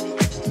gets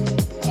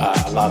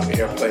a lot of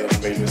airplay on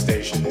radio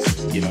stations.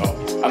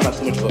 I'm not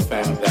too much of a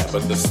fan of that,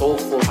 but the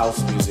soulful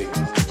house music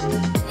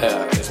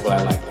is what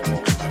I like the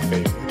most, my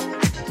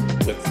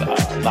favorite. With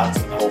lots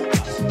of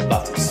vocals,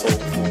 lots of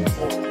soulful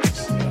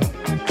vocals,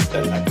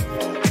 that I can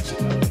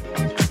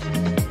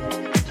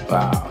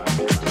Wow.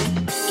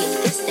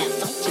 If this that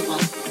funk you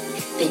want,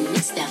 then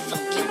it's that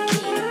funk you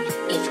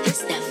get. If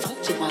this that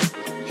funk you want,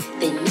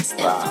 then it's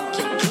that funk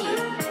you get.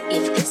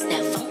 If this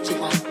that funk you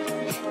want,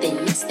 then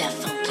it's that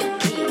funk you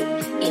get.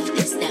 If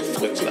this that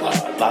funk you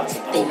want, lots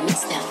of then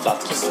it's that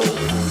funk you soul. get.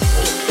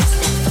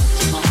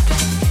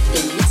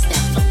 If this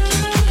that funk you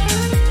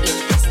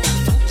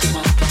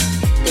want,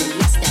 then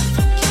it's that funk you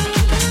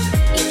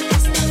get. If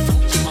this that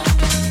funk you want,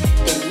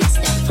 then it's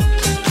that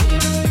funk you get.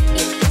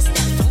 If this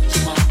that funk you want, then it's that funk you get. If this that funk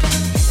you want,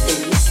 then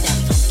it's that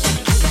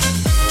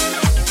funk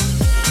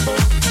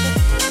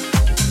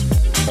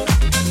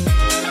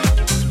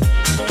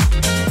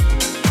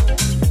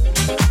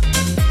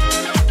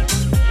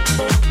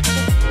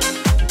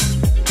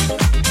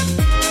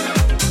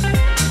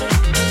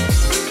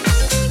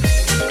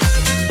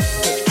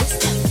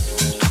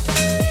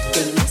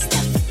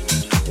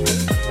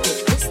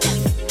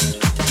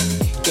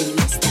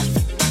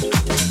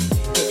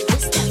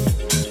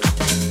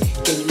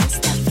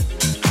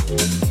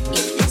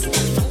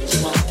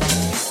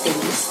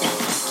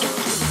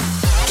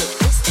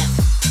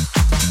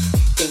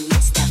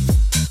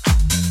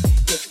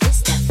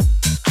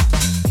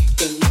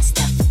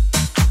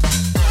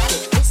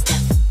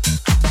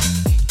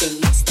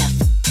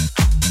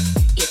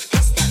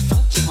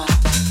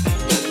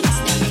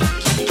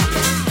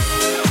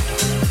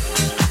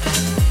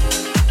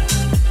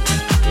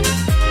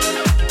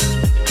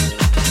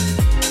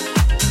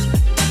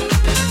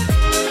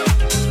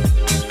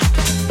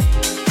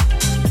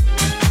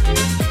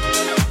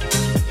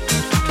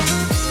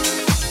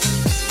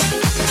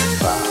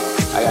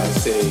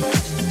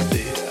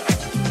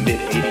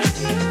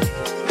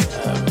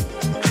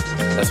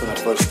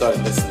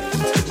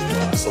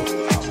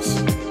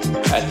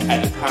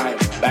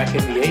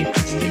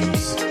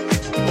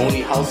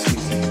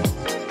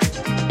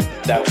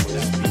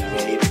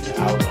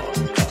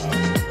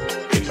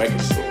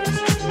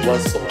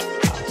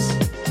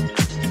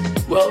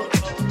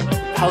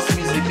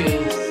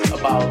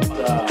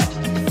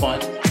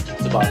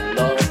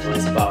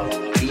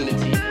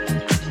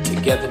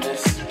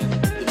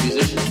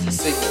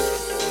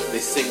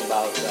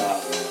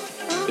get.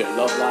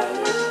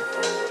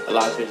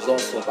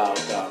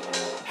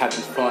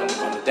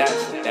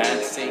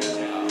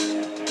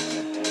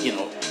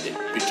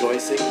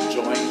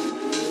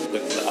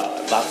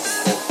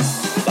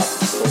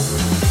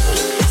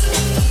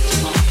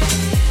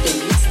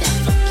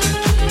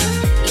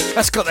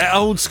 That's got that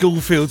old school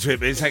feel to it,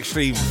 but it's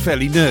actually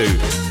fairly new.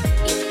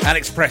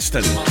 Alex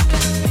Preston.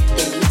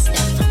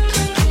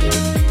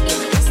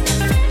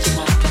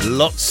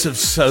 Lots of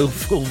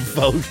soulful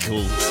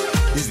vocals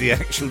is the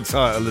actual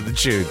title of the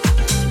tune.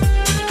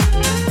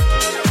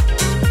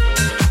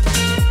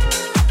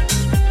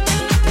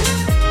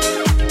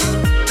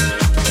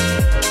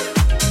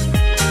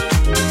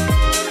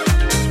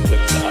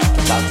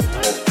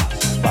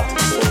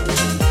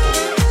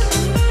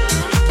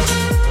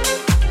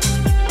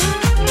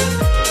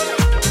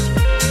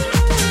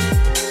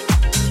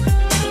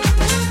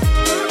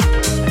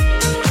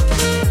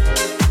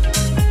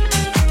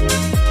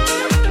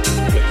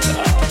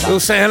 We'll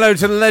say hello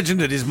to the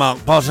legend that is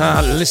Mark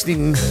Potter,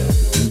 listening in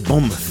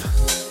Bournemouth.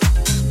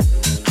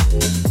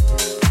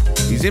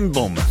 He's in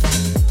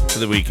Bournemouth for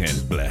the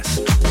weekend,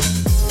 bless.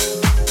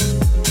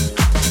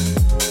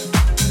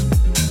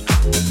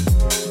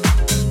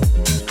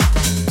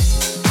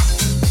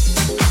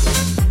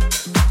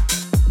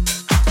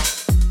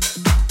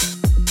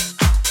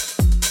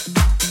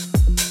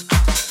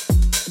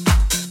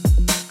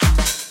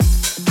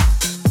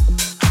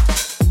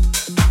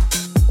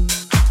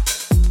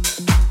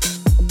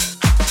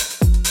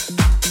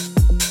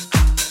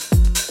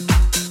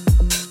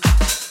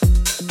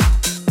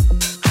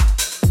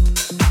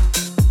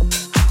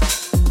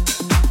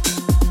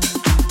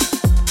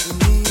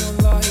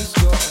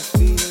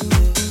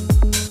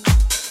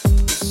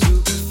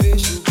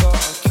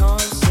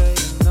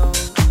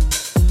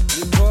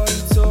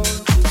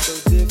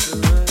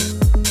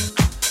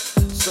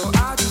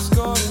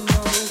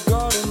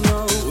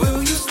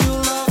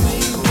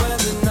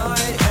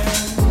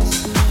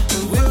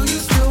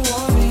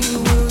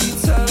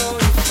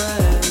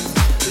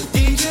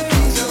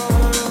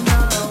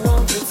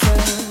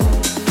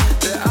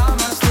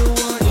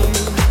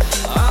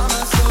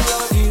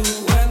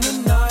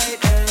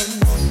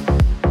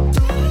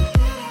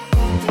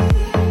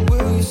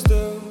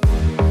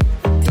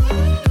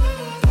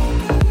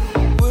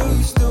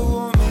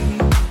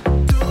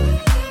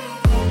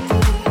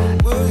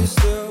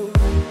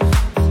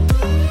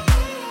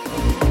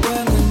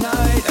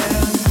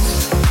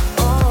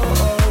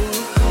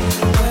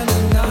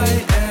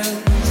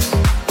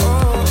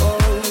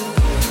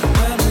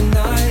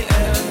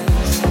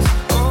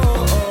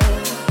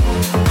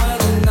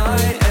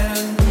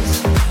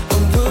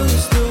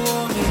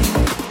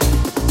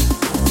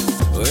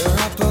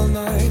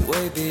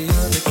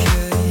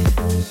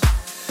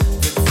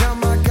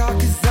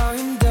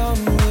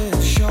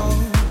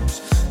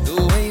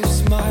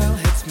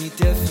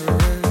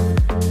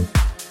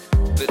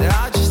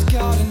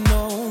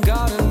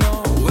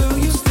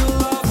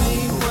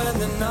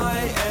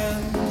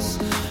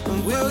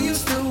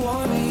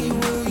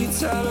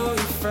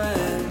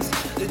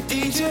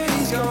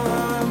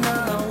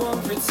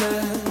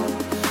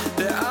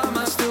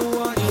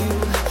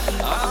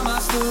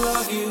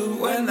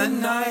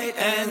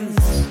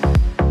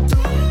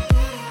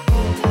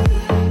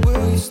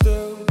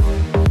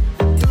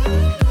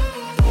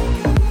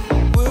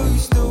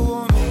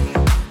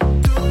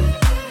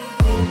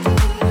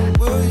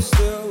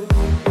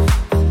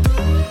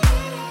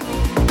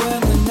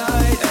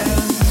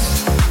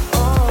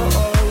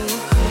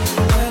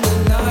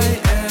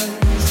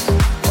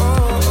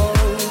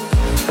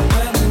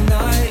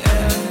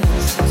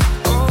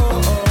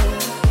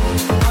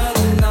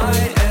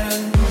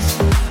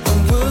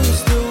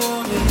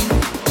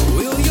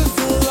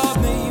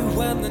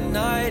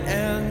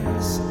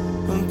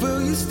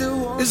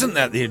 Isn't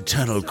that the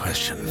eternal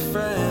question?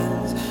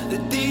 The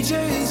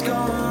DJ's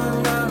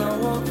gone and I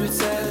won't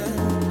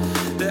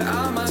pretend that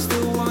I might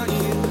still want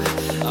you.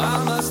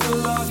 I might still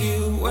love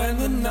you when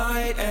the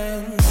night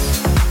ends.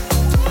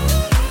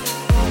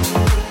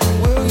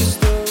 Will you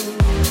still?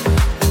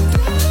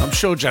 I'm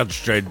sure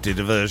Judge Dredd did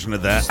a version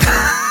of that.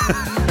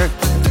 I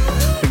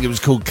think it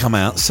was called Come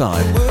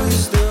Outside. Will you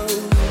still?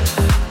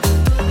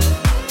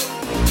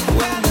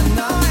 When the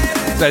night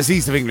ends. So it's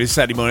East of English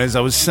Saturday morning, as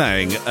I was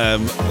saying.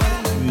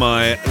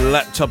 My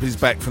laptop is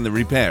back from the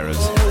repairers.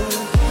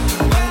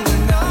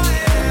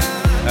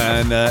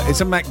 And it's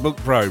a MacBook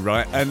Pro,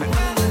 right? And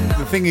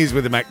the thing is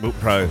with the MacBook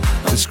Pro,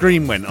 the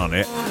screen went on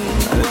it.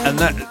 And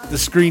that the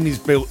screen is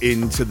built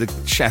into the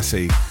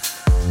chassis.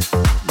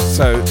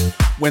 So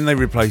when they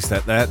replaced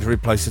that, they had to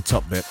replace the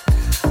top bit.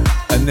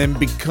 And then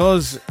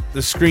because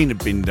the screen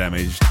had been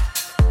damaged,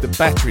 the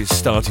batteries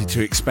started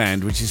to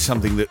expand, which is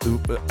something that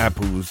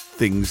Apple's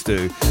things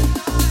do.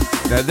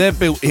 Now, they're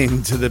built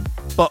into the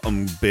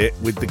bottom bit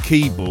with the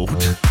keyboard.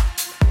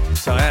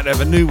 So I had to have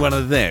a new one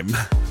of them.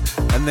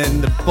 And then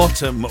the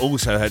bottom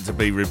also had to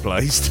be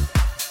replaced.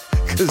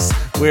 Because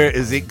where it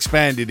has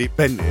expanded, it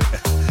bent it.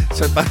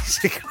 So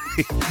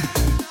basically,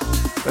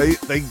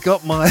 they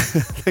got my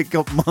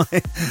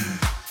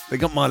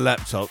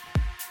laptop,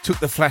 took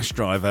the flash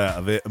drive out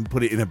of it and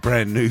put it in a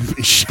brand new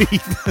machine.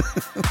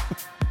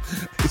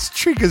 It's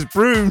Trigger's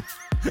Broom.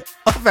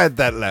 I've had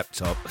that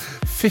laptop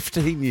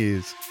 15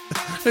 years.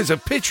 There's a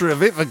picture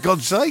of it, for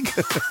God's sake.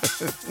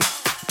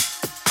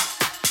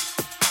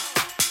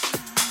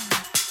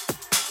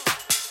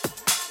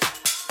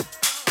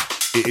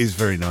 It is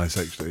very nice,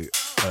 actually,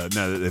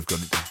 now that they've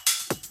got it done.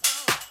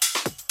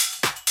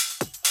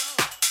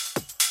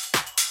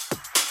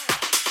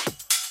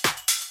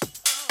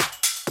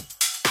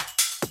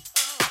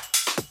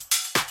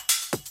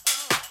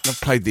 I've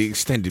played the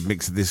extended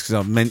mix of this because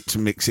I meant to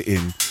mix it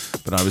in,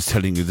 but I was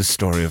telling you the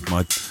story of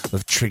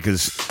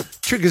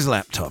Trigger's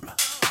laptop.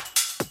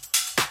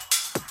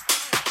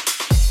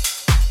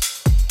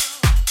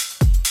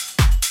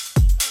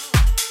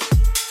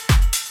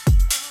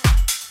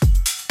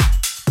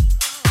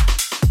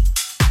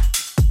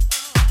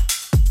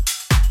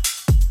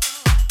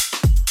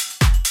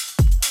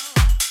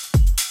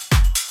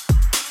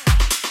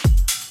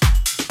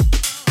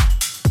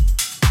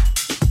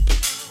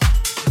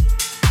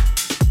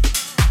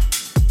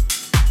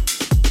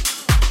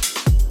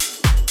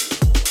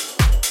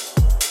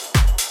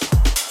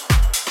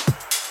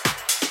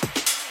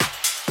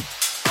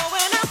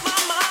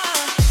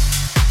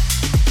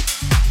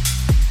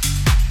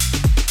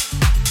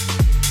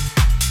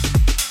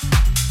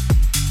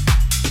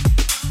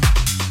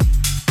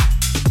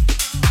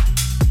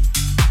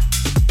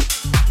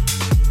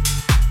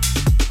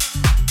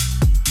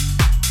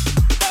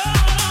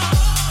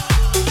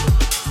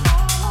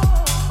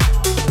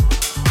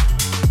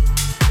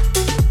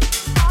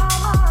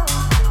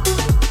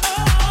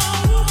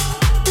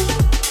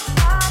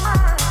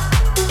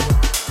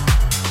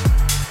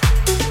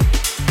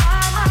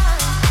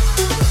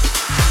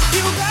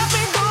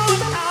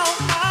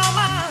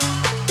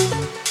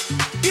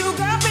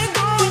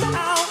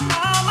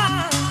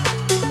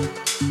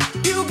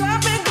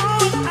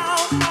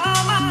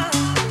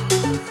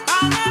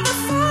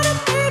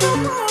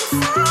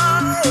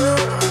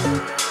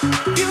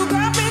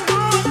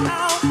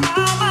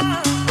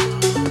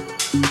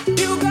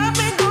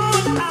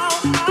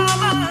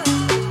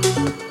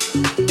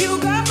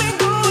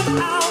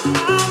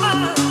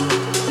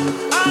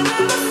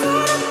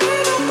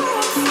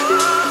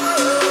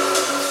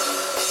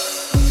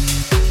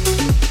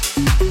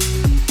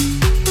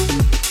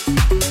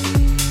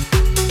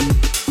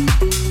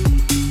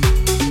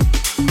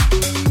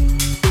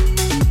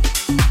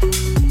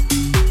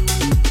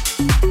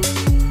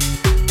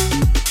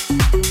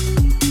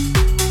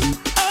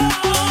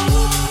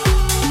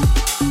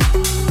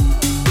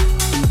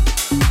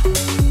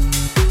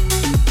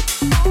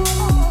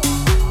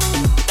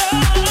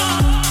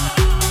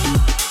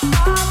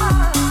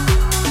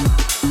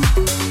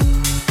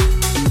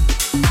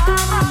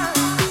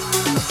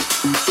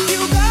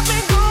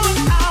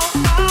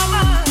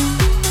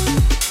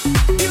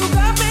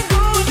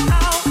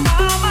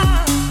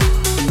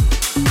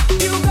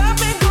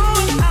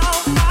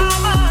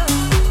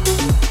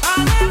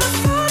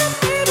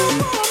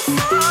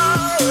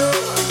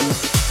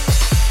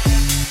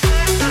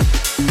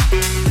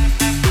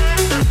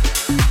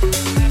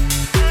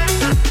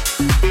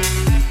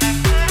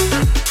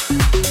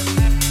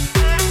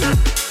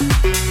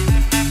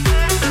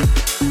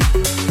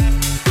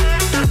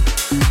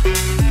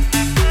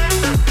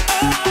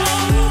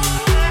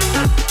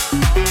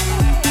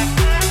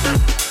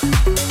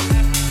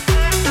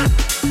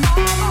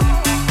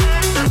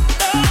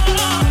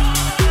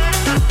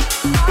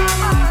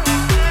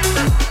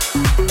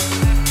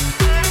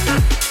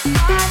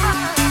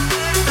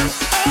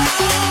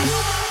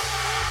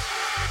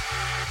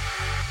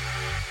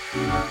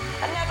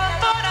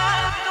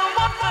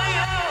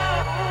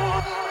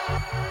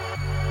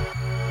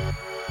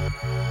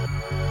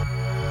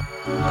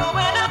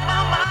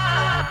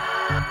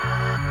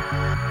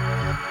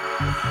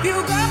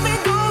 You got me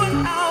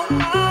going out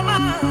my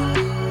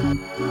mind.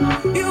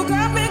 You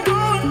got me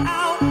going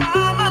out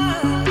my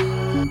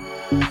mind.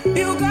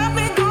 You got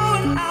me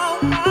going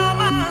out my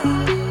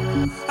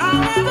mind.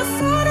 I never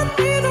thought I'd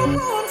be the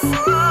one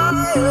for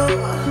you.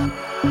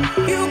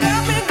 You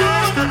got me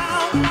going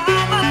out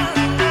my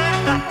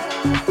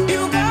mind.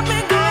 You got me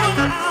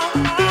going out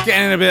my mind.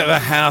 Getting in a bit of a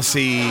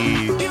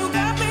housey You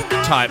got me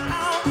going type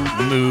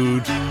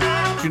mood.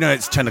 Do you know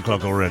it's 10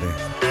 o'clock already?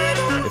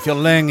 If you're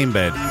laying in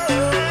bed,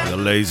 you're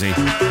lazy. You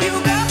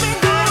got me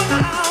going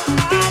out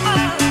my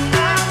mind.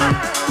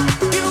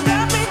 You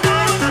got me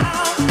going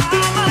out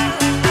my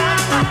mind.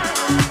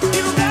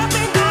 You got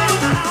me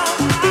going out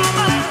my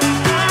mind.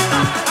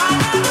 I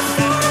never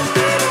thought I'd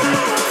be the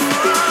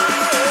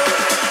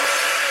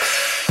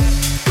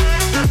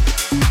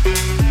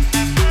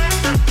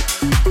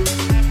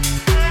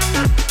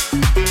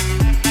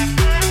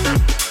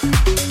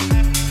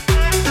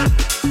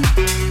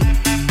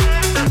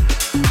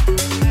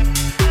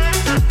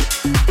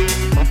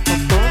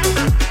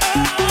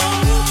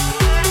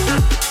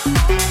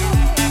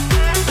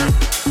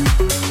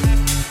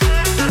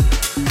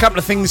Couple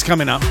of things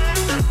coming up,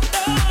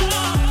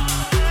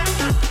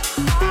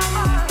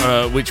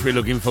 which we're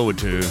looking forward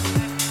to,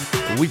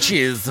 which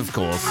is, of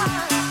course,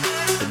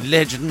 the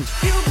legend.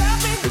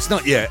 It's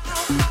not yet,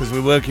 because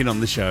we're working on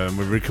the show and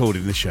we're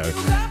recording the show,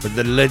 but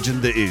the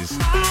legend that is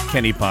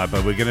Kenny Piper.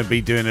 We're going to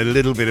be doing a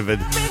little bit of a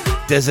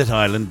Desert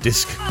Island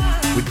disc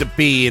with the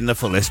B in the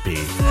full SP,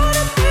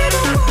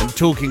 and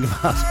talking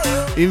about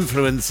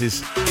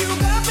influences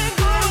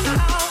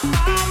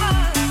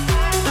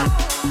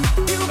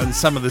and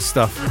some of the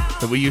stuff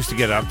that we used to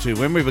get up to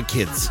when we were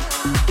kids.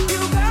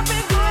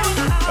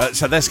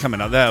 So that's coming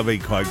up. That'll be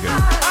quite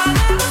good.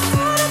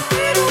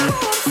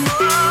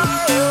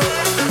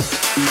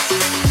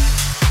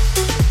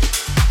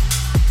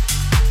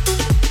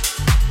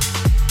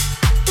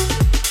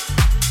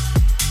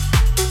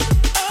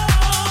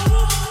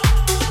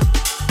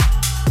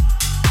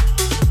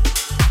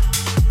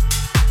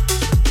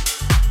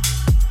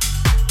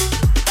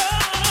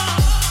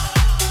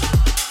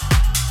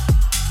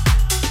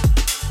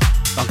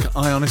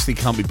 I honestly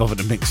can't be bothered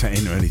to mix that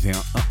in or anything.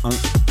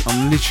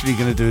 I'm literally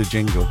going to do a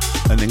jingle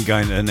and then go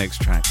into the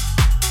next track.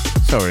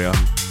 Sorry,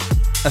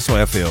 that's the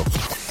way I feel.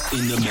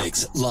 In the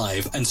mix,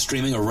 live and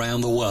streaming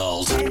around the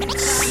world.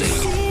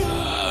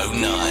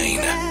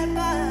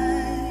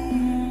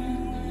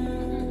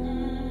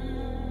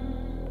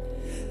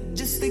 609.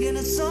 Just thinking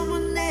of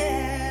someone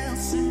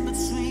else in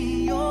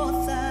between your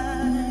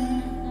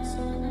thighs.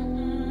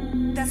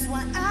 That's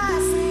why I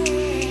say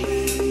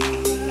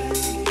we're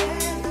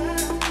together.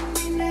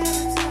 We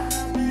never turn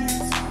our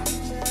backs on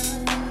each other.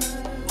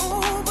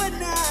 Oh, but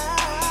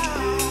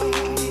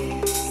now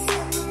we're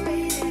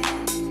separated.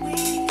 We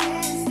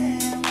can't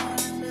stand one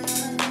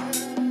another.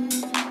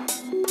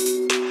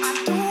 I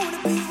don't wanna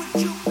be with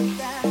you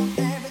without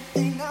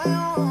everything I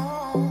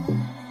own.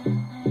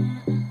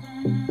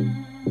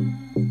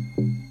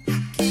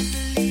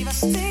 Can't believe I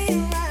stayed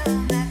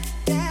around that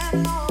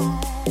damn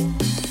long.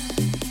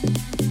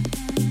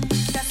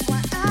 That's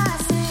why I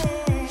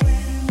said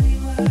when we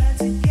were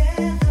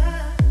together,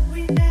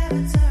 we never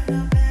turned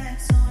our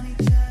backs on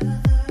each other.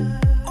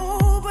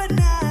 Oh, but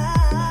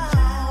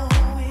now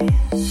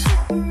we're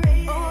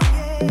separated. Oh,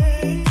 yeah,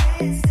 we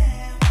can't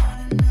stand one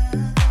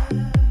another.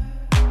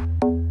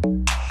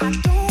 I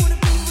don't wanna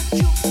be with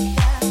you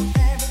without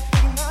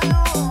everything I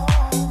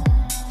own.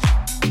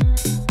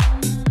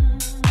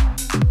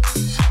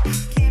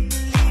 Can't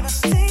believe I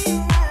stayed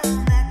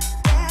around that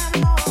damn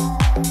long.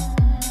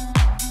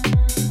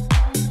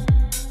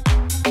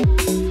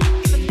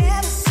 If I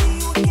never see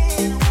you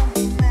again, I won't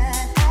be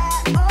mad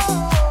at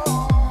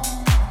all.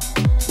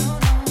 No,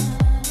 no.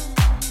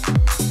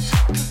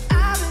 'Cause I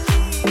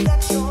believe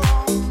that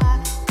you're my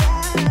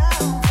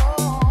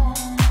downfall.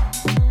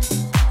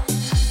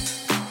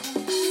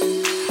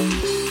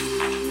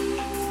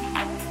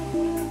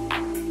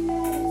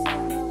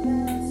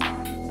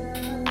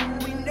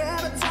 We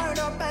never turned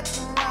our backs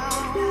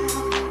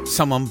around.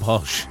 Someone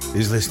posh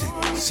is listening.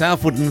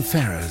 Southwood and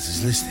Ferrers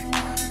is listening.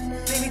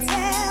 Baby,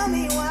 tell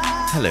me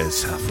why. Hello,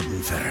 Southwood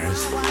and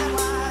Ferrers.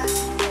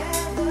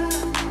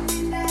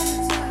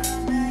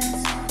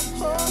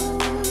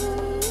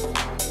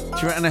 Do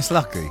you reckon that's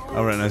lucky?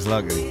 I reckon that's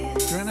lucky. Do you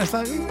reckon that's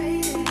lucky?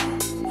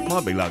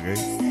 Might be lucky.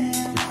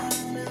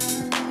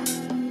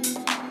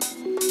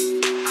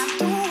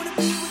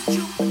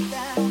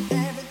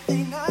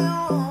 No.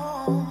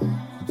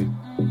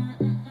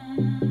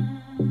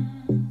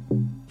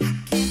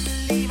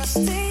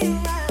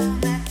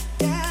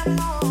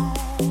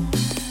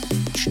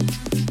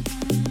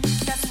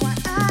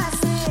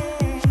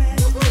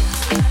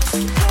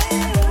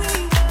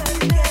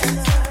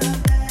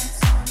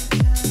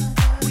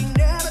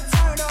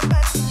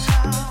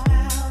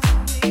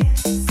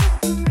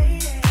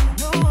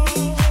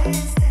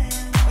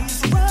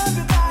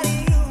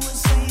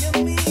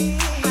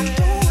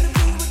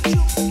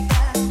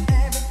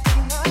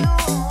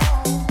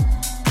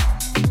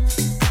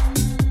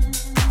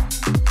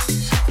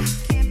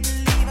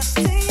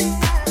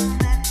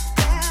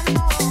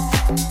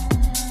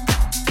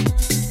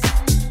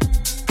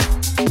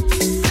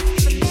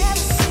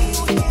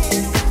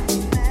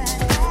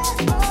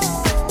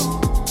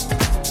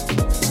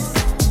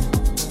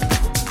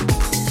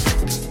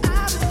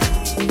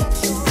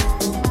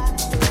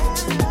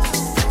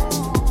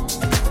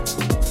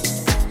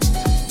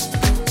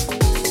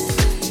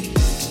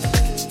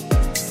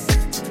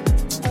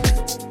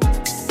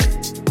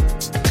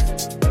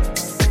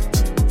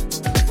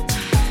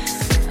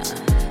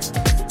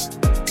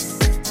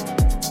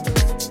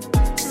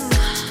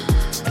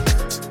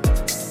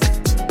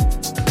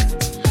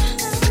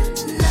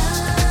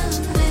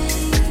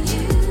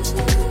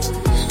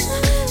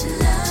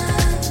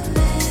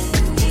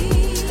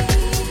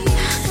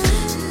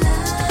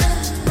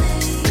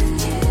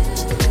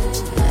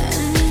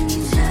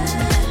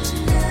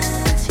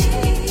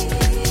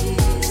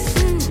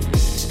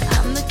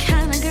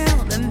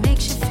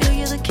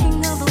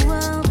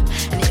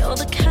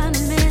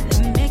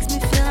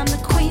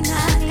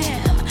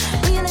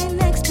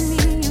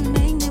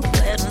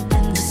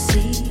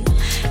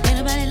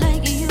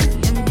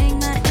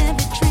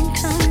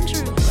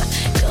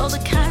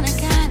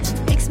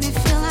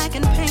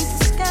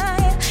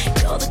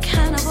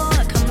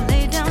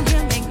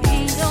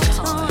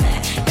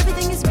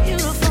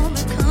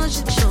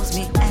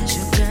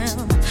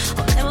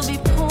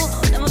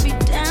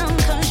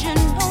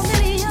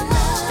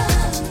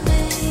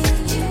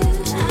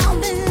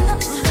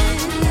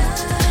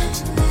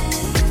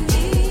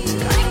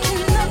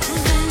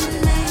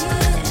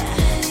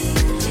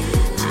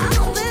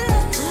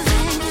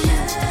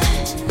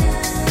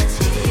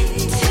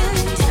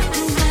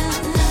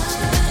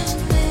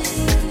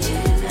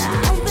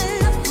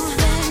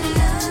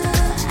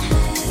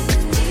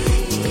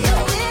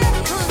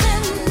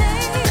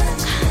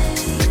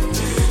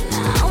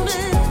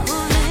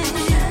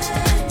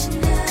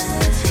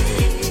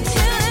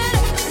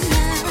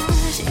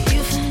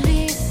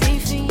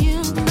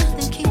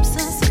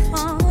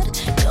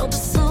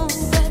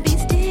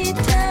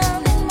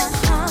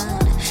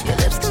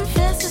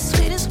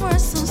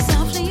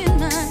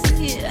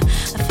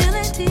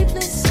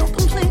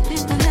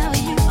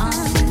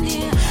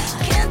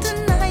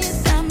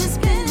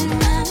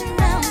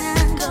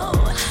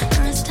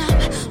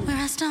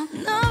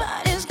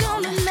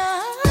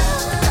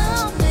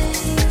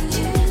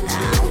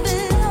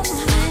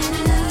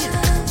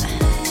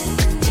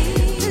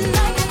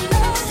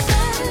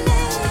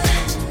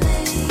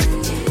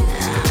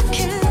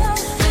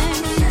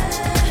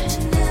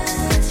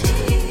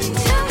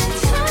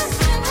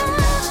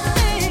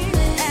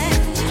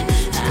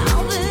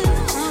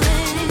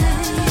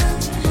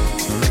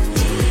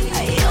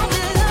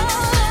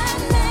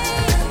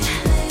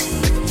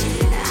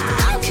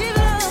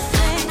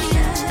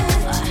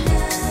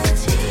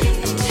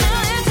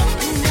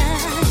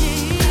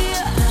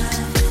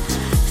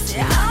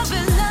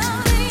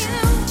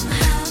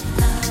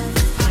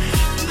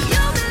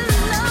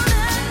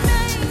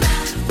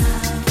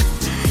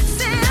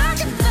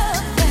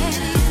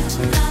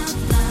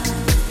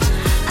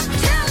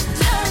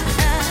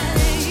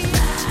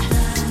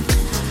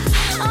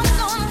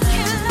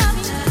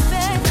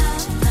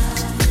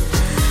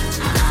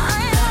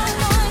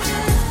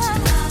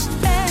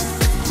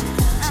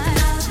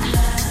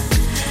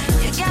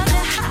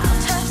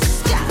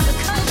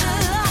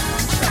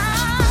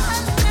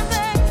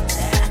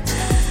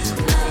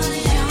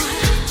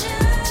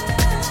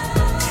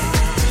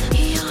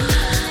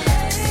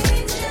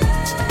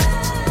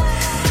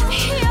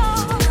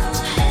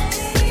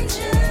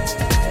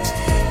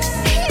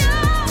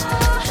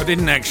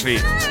 didn't actually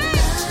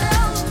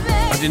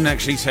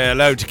say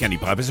hello to Kenny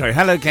Piper. Sorry,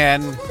 hello,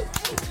 Ken.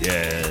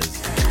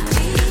 Yes.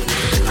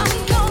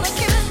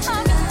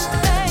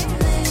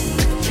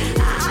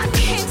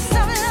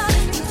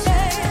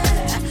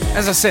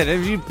 As I said,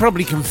 you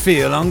probably can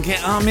feel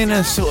I'm in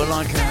a sort of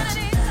like a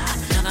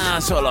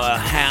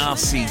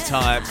housey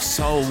type,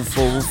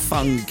 soulful,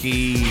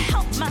 funky.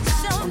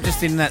 I'm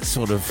just in that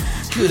sort of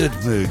good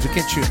mood to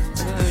get you.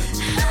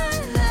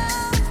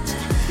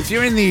 If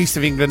you're in the east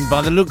of England,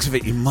 by the looks of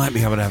it, you might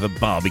be able to have a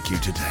barbecue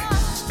today.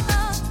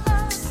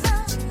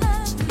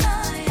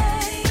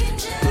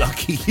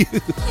 Lucky you.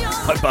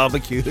 My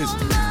barbecue is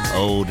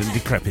old and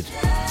decrepit,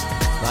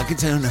 like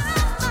its owner.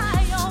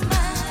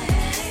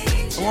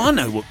 Oh, I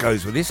know what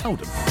goes with this.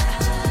 Hold on.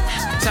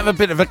 Let's have a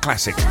bit of a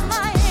classic.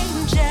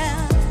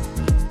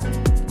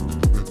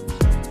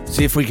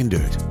 See if we can do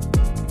it.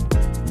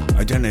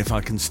 I don't know if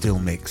I can still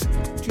mix.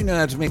 Do you know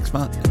how to mix,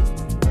 Mark?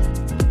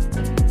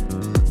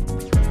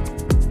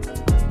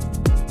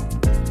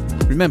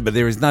 Remember,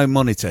 there is no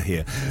monitor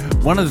here.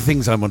 One of the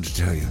things I want to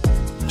tell you,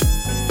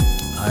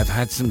 I've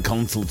had some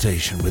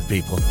consultation with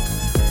people,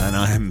 and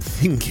I am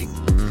thinking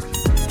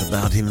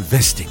about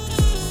investing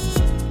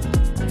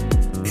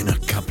in a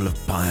couple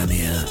of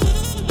Pioneer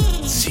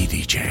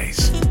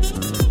CDJs.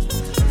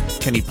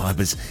 Kenny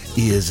Piper's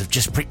ears have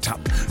just pricked up.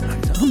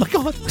 Oh my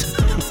God.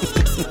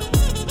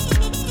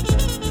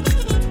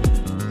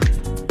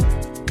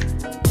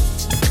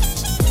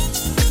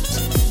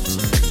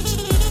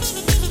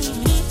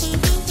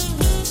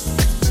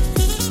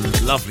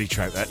 Lovely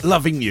track that.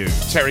 Loving You,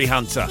 Terry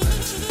Hunter.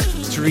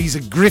 Teresa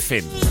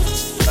Griffin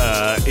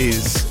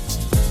is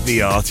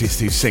the artist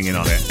who's singing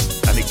on it,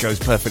 and it goes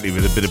perfectly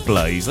with a bit of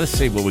Blaze. Let's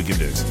see what we can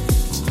do.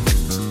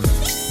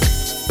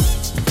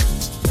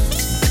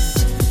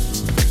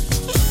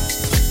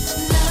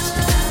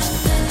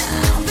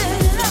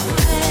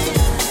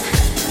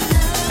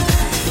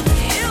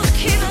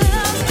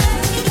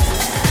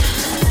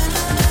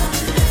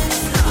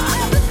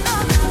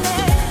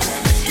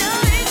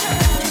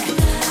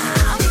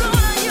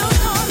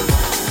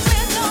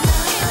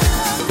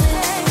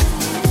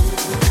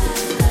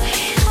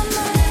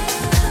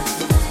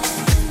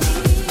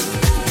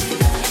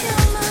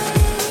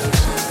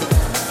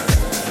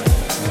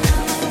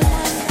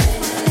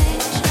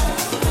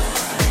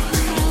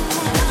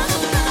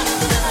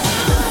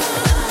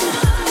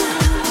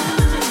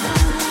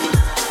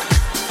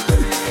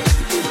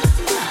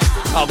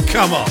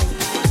 Come on.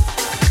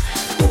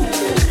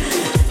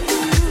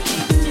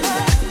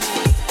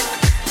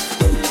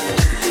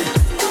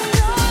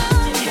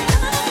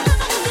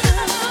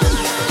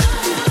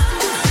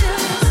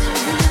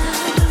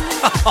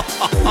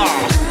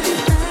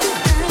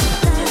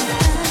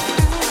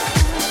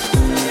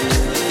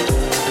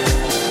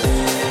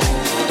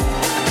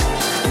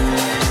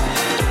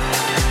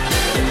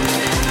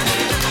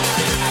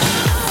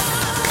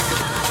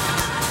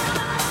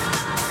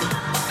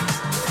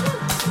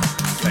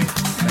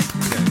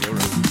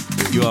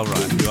 You are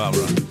right.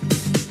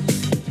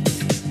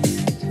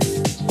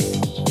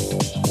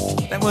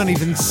 They weren't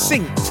even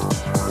synced.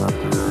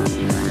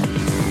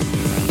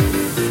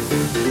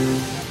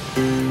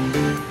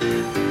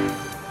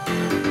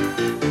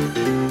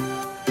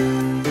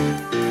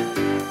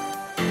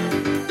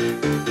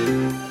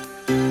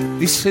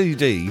 This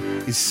CD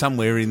is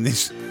somewhere in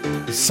this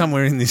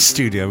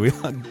studio.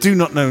 I do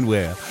not know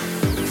where.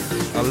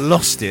 I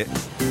lost it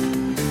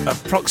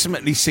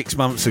approximately 6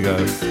 months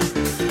ago.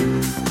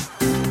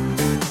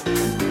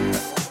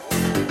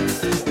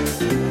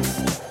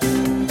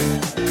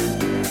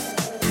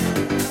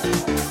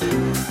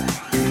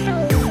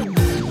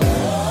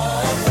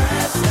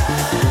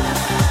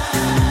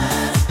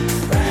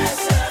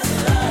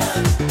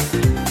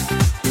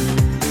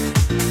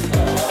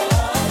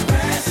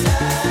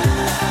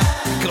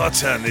 Gotta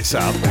turn this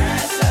up.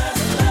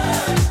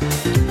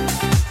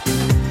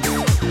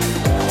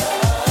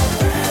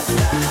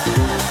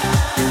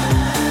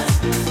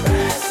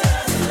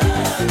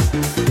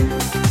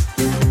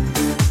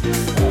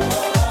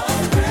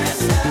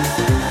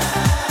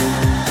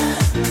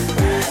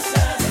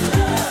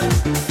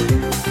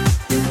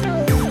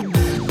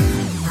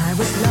 I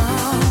was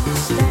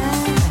lost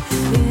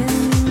and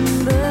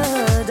in the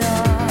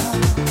dark,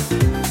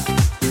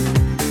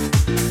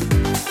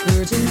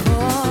 searching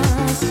for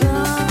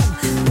something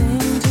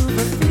to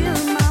fulfill.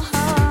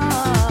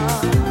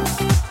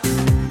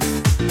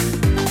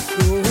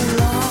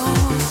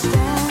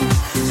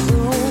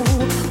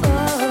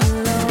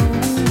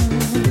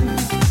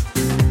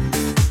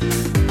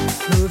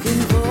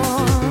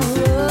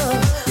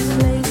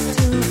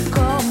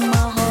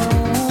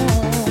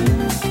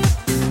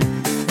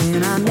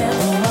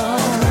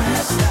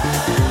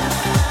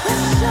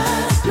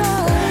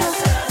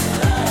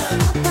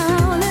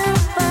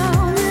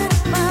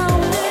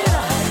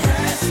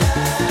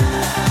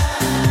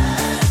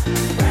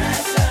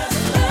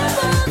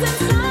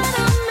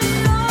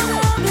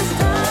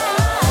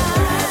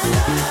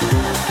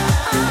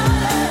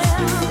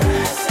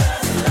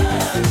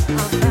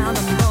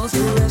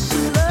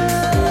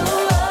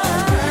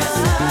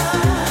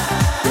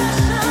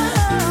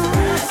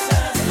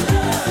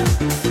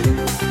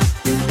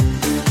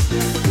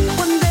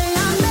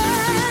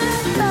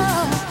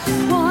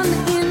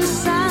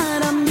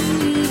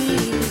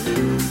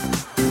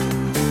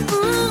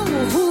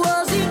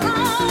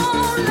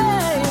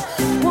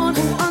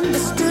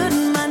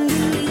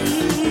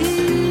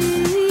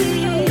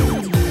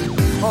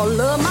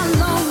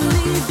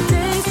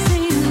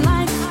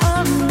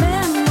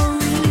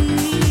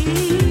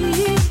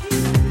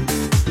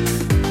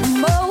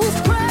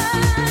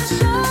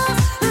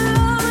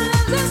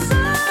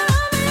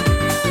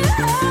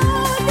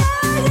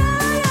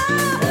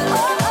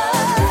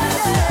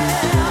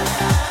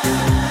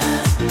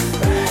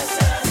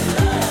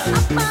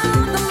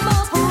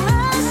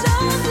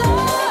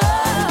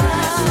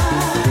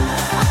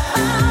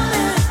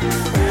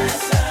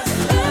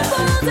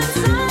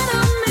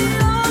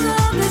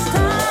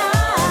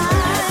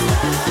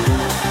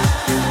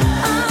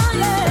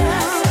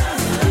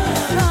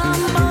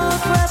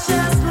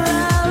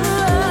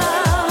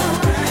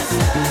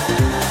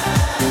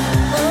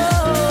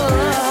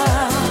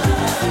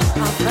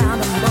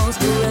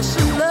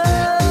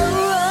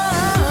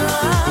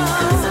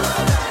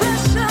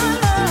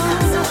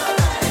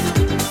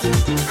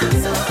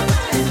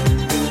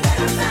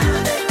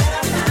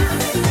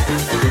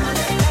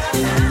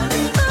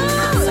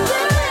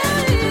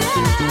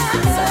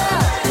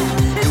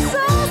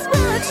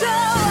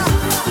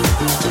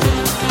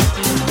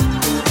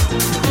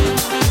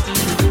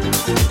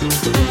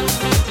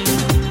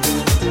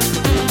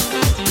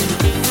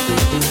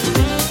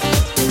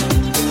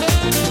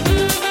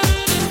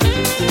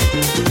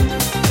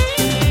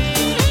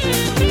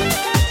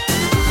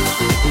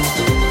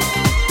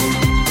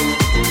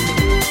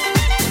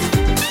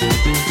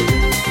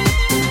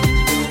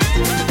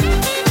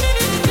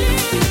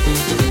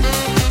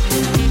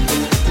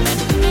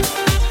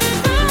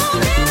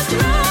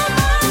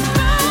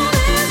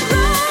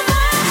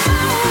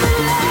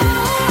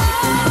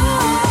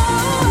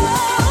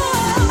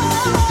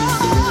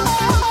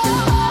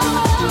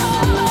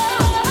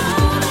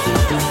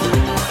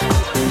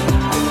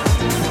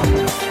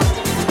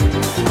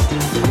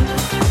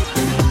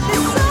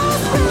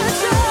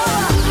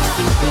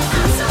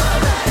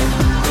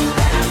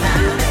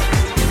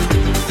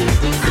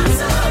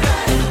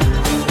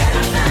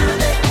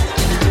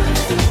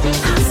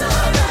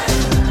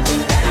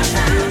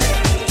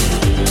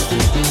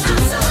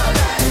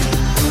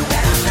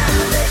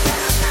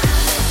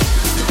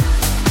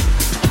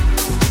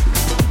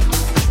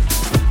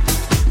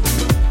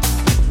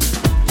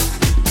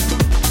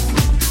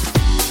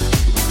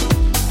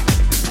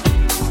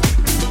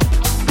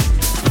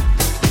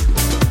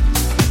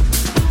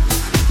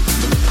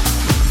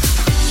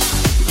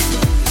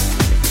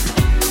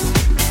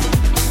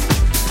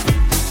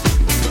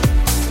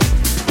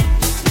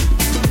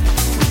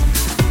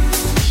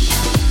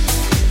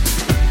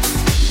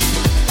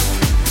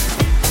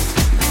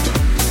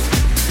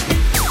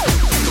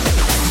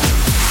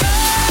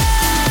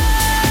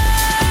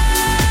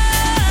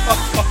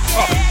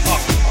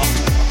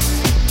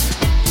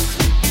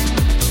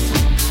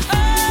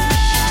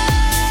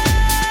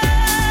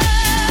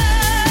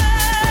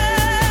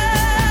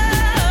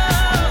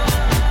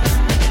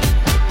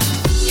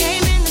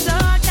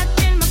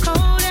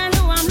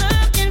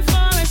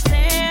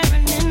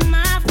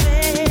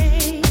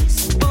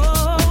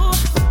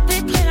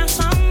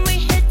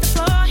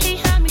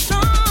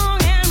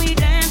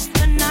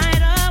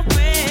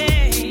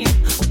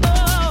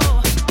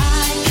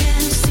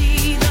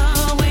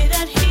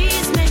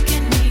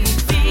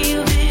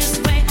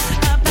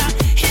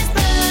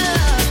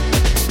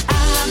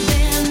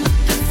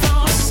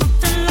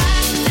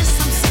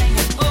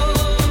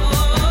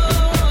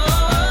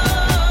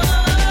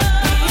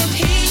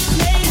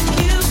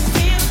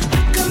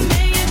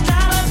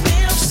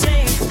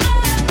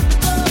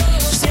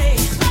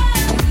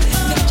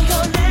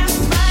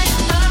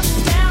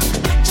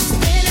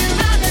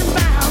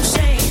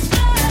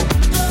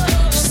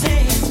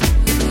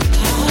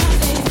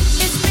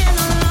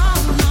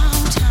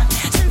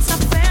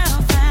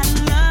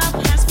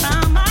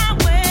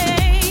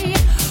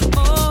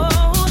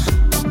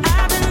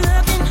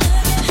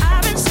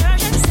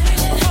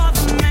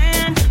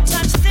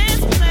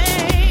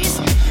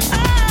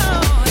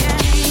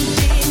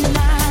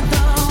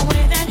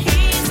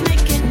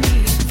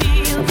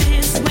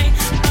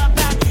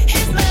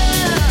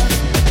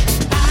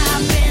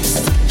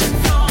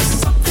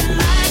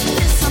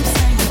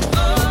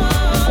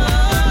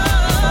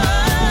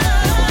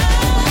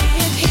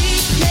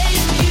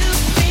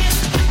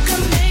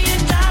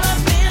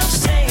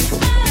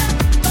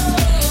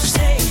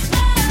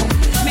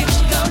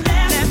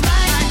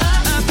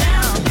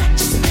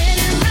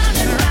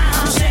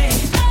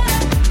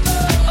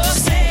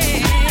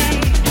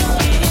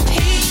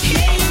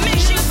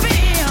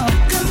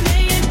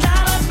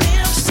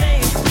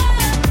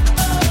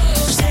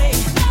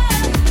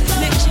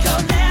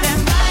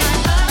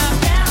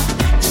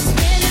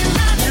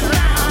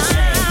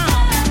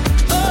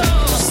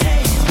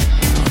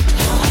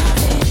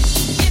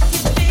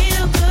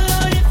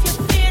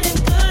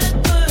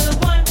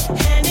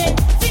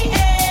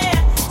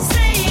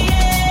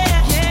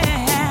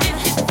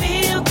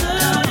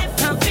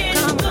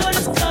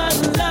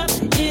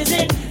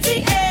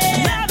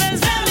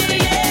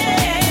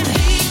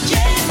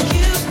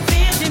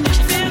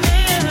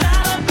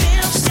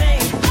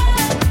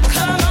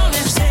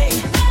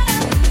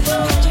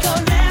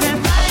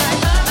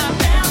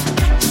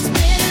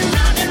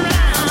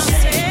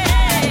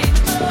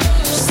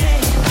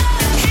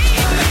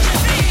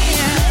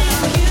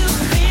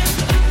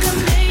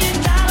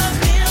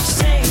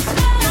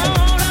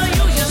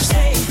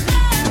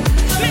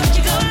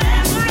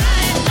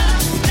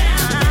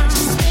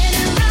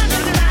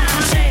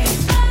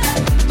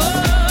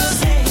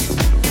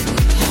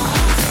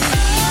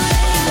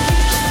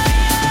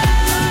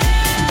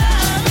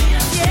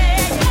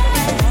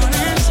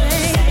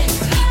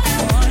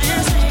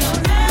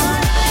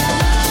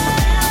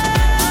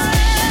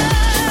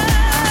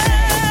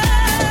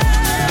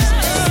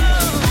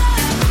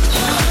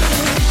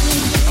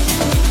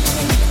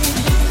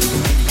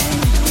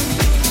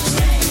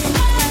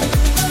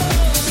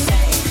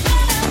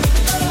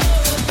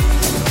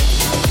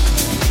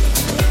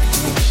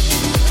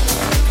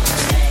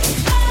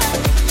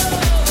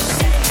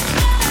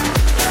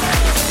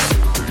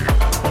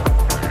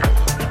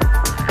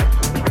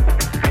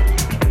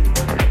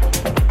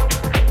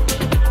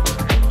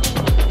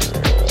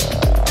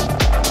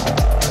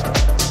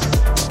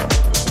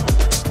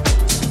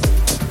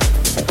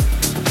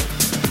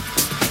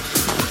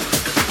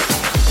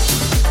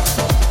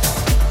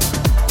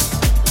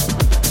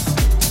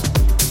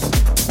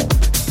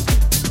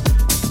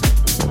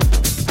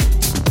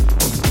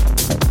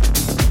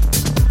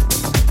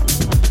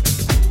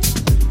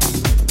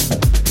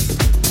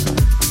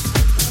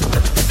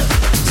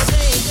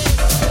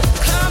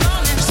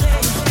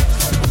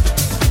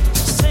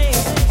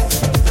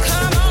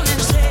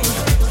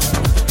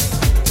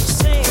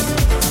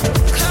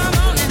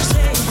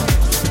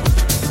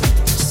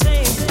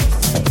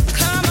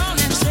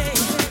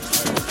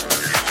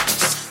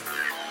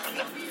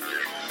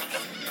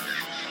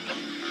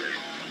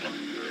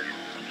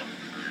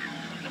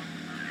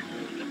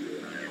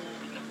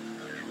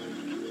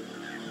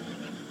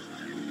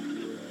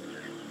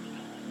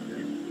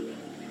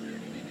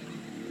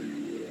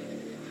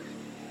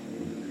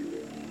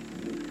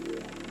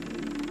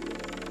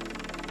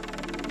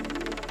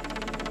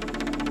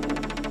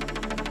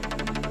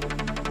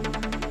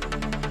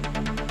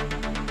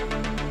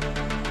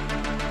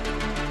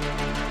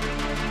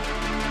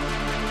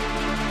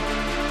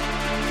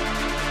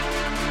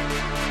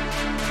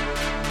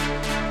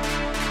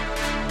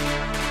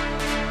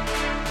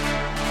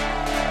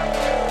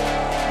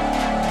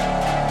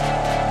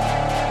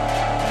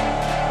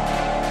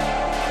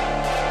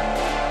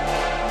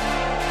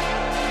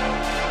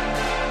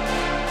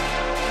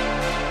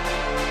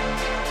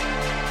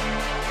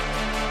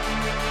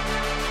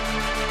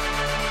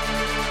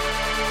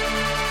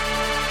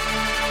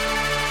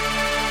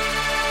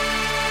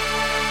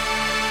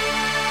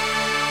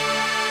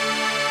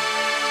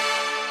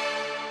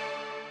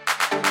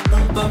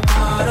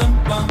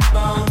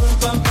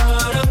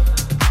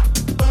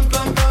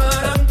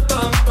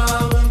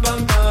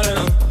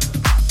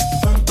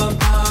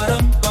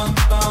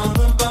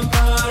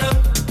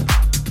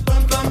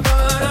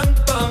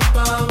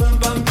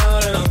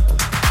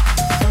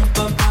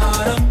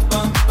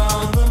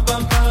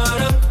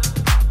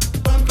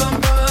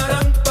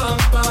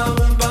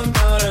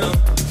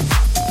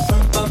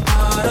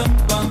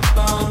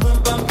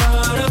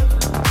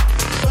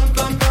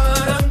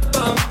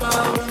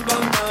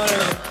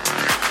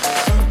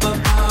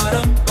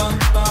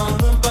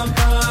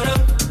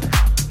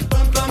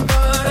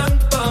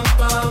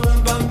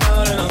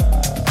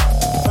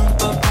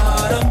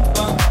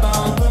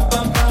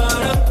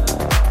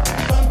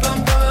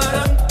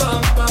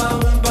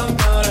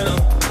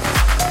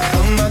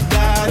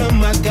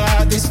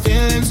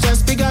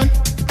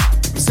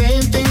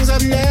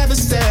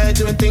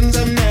 doing things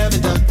I've never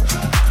done.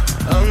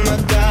 Oh my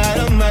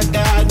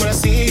God, when I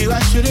see you I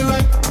should it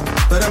right.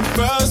 But I'm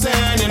frozen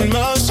in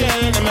motion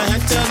and my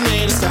head tells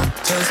me to stop.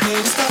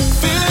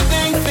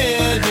 Feeling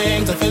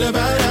things I feel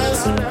about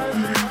us.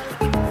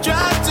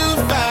 Try to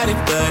fight it,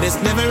 but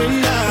it's never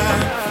enough.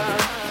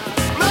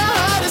 My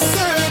heart is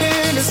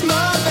hurting, it's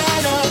more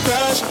than a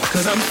crush.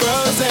 Cause I'm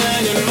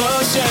frozen in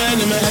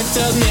motion and my head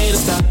tells me to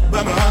stop.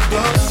 But my heart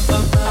goes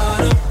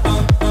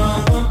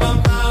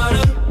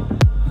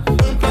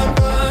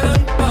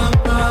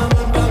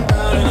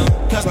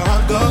cause my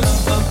heart goes.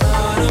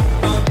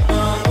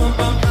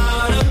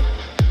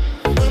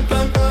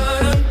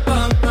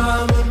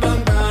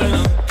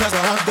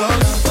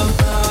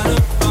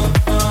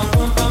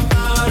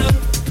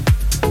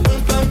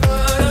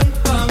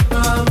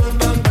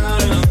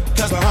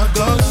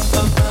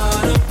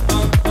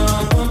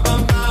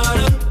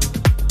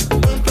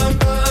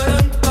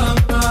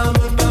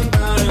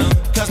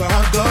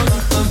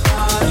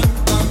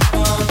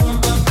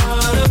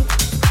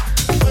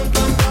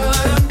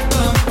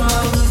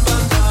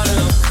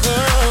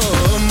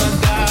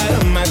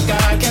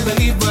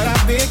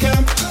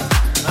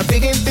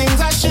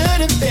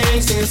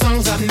 Singing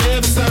songs I've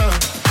never sung.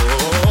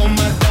 Oh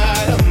my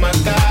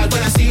God,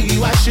 when I see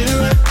you I should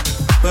run.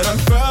 But I'm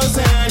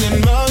frozen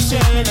in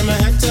motion and my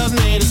head tells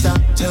me to stop.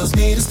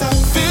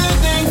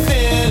 Feeling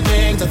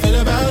things I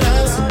feel about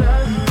us.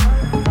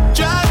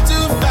 Try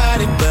to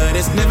fight it, but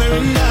it's never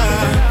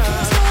enough.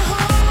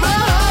 My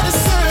heart is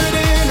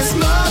hurting, it's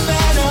more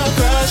than a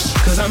crush.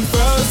 Cause I'm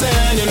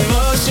frozen in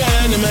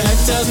motion and my head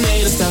tells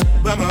me to stop.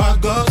 But my heart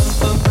goes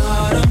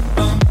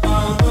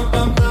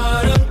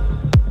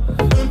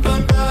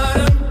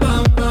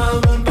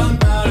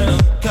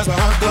cause my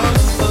heart goes.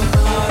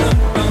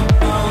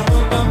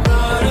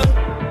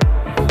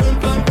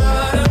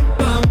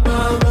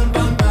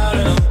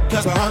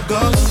 Cause my heart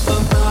goes.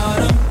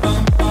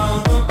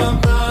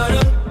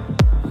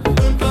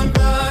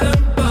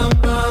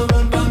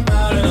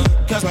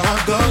 Cause my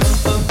heart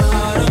goes.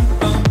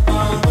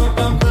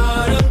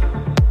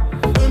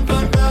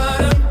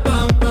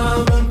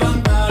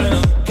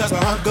 Cause my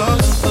heart goes. Cause my heart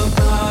goes.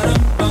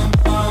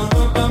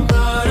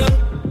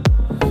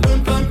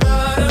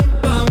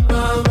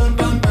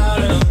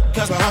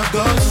 Cause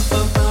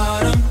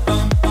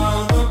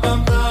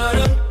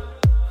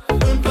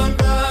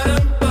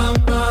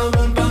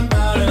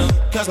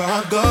my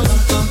heart goes.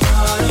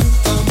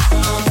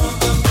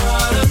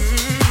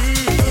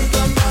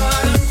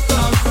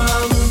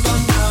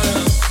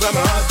 Where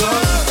my heart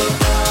goes.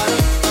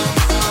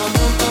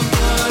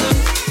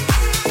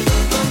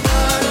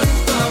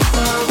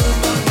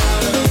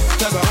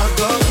 Cause my heart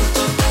goes.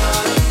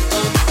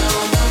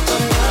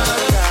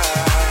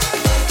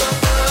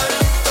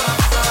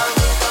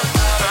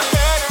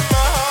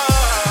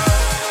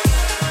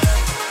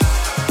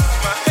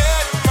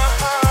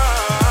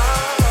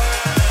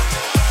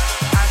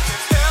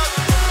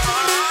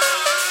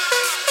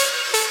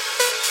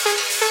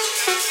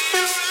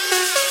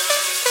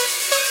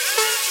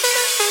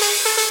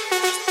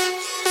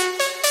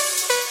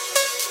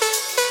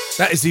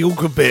 That is the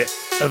awkward bit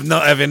of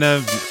not having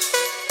a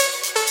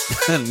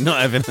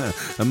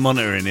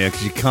monitor in here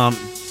because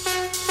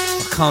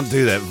I can't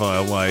do that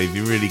via Wave.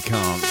 You really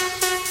can't.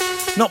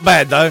 Not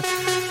bad though.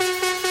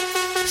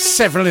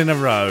 Several in a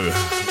row.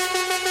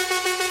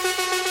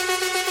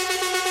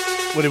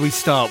 What did we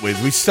start with?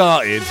 We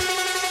started.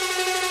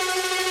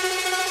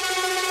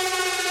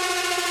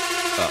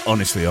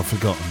 Honestly, I've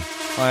forgotten.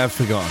 I have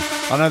forgotten.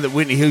 I know that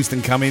Whitney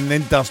Houston come in,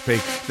 then Dust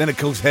Pig, then of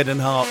course Head and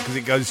Heart because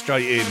it goes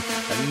straight in,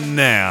 and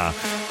now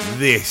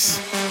this.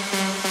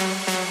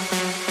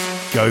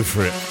 Go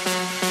for it.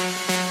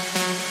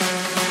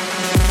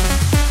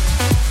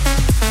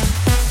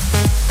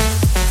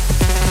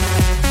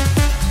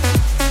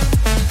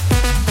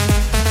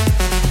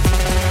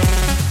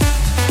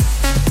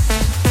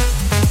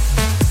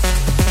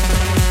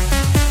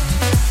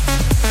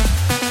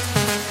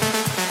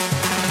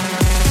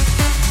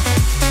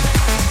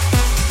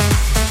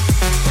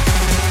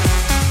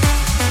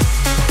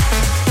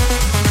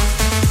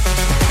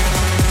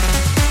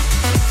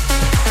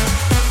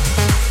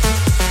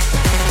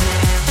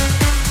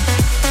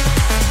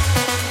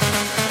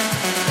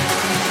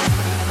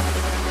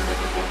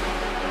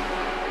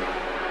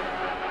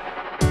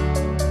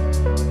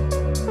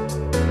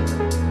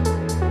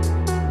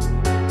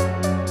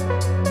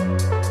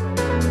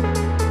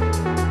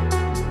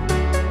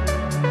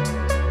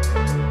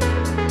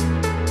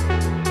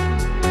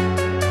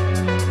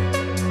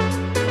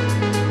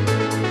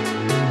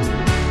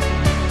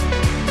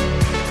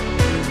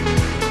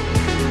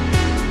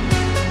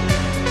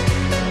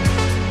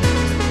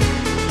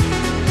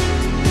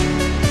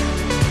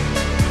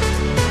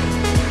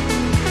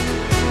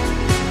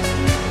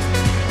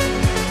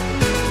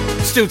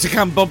 Still to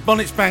come, Bob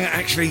Bonnet's banger.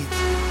 Actually,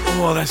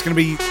 that's going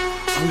to be.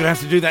 I'm going to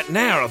have to do that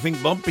now, I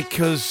think, Bob,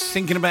 because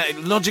thinking about it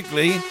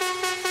logically,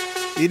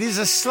 it is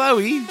a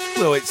slowie.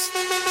 Well, it's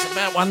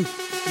about one.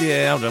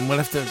 Yeah, hold on.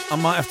 I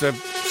might have to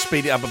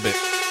speed it up a bit.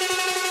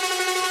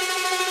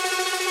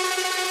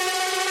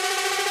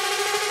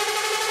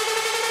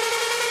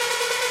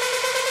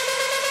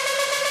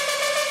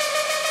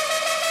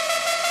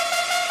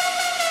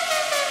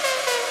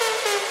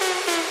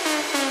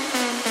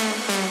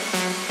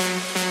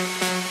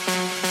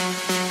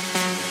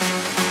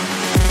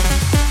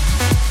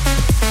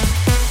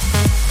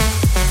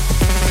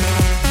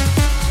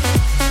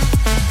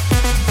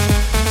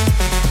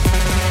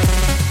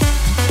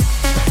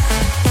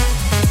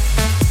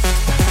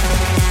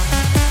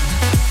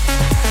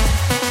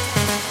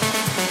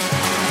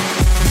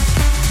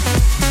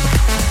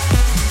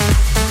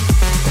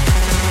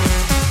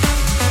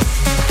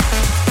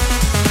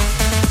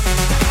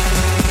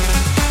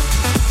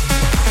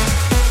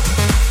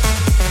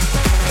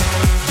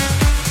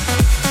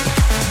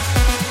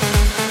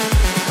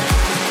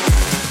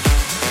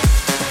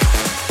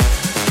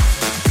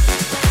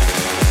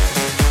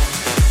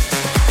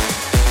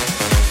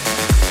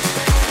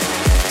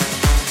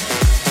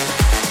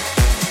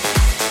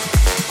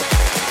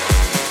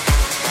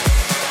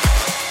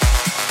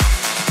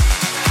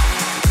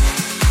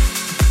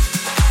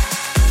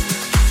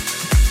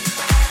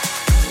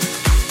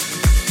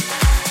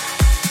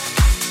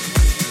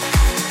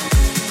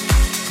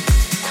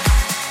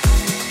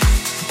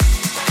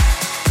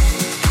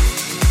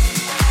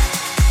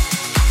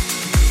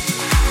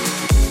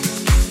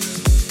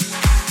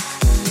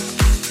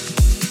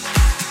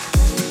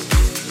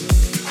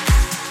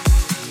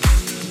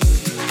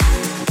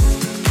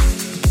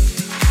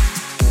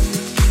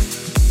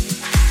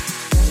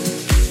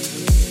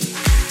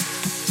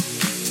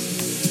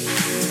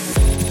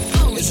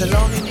 It's a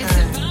lonely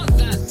night. About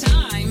that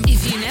time.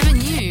 If you never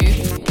knew,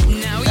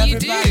 now you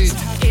do.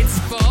 It's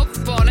Bob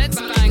Bonnet's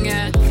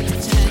banger.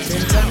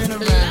 Been turning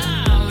around,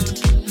 Loud.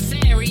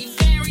 Very,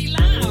 very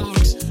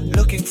loud.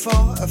 looking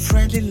for a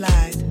friendly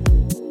light.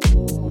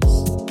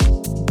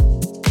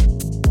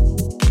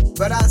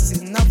 But I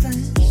see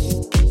nothing.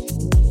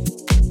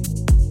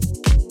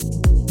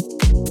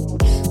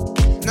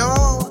 No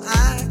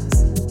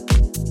eyes.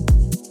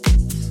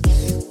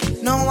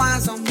 No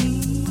eyes on me.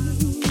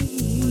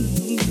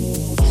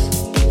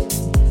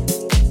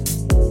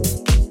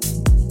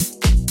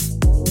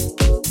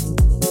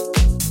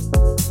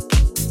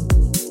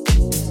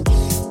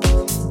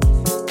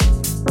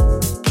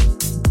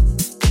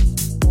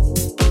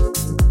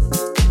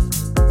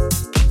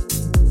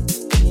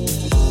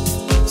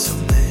 So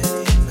many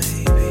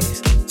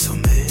maybes, so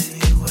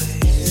many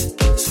ways,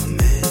 so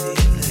many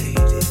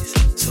ladies,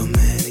 so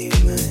many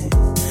men,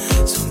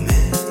 so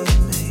many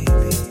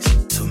maybes,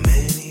 so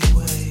many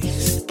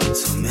ways,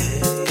 so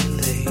many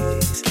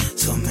ladies,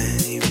 so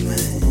many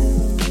men.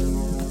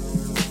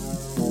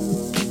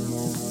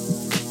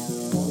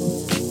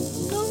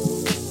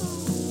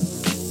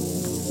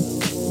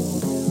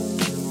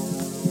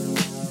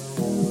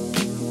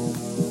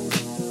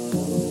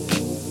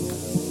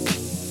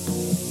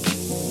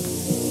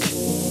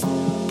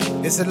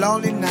 It's a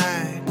lonely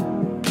night.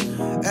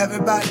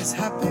 Everybody's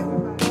happy.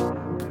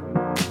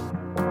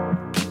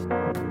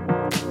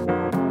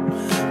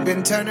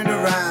 Been turning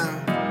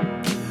around,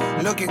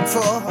 looking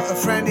for a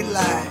friendly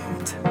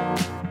light.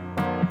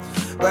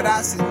 But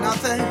I see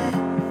nothing.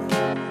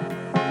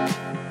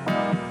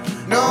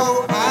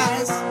 No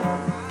eyes.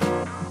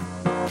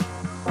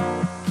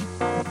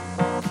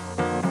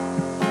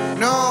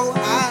 No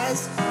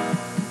eyes.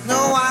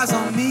 No eyes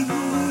on me.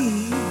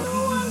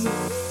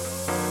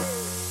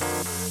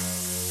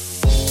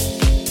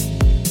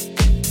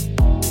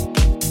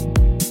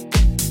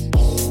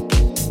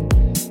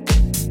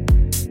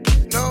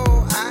 No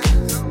eyes.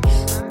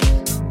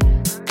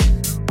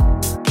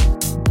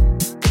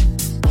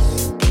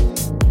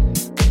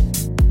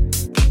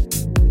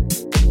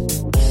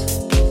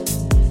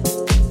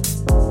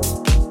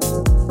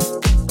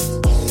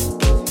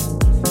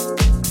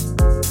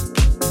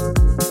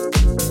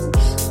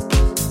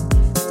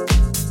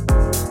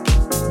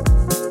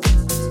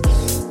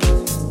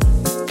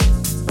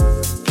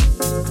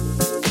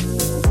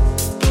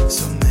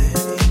 So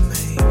many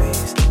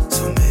maybes,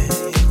 so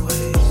many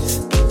ways,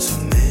 so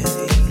many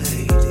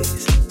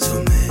ladies, so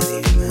many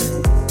men,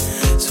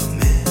 so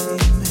many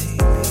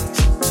maybes,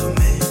 so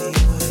many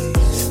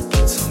ways,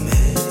 so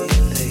many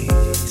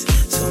ladies,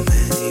 so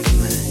many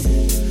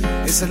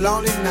men. It's a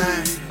lonely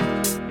night.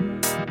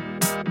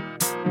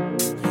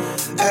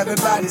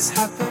 Everybody's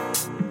happy.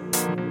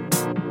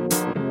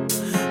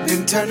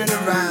 Been turning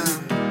around,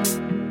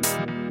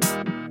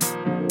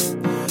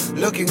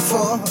 looking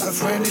for a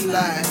friendly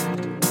light.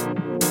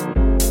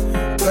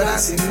 But I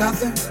see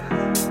nothing.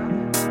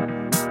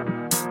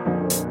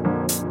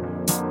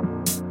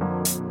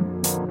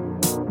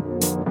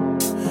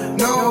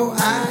 No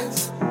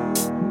eyes.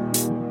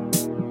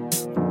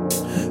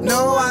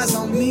 No eyes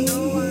on me.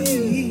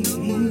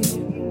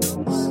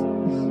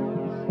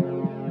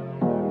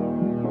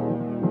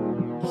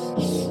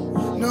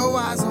 No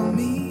eyes on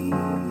me.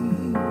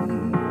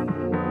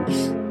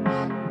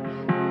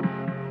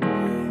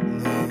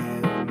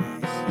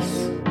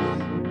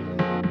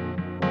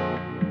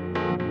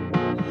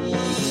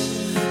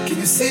 Can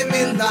you see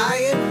me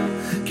lying?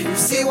 Can you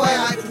see why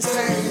I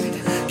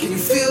pretend? Can you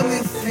feel me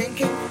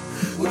thinking?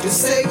 Would you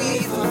save me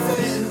if I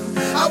fail?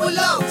 I would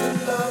love to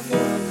love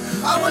you.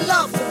 I would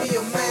love to be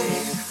your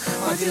man.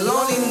 My dear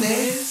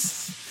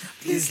loneliness,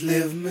 please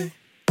live me.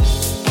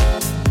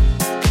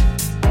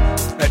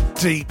 That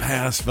deep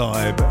house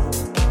vibe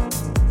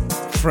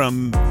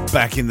from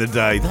back in the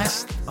day.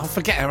 That's, I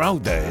forget how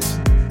old that is.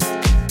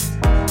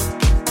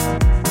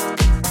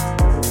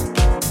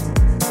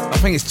 I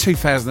think it's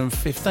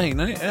 2015.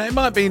 It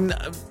might have been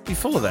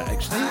before that,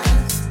 actually.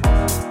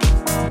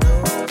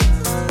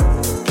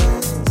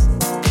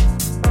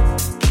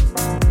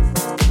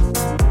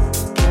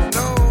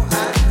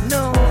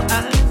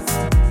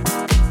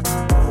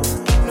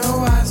 No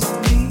eyes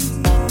on me.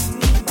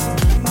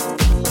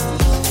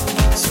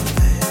 So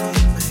many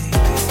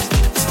maybes,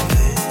 so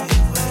many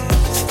ways,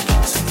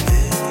 so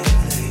many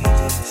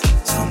ladies,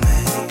 so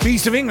many.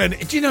 Beast of England.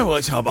 Do you know what?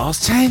 It's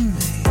 10:30.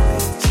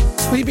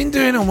 What have you been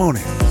doing all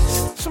morning?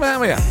 What's the matter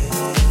with you?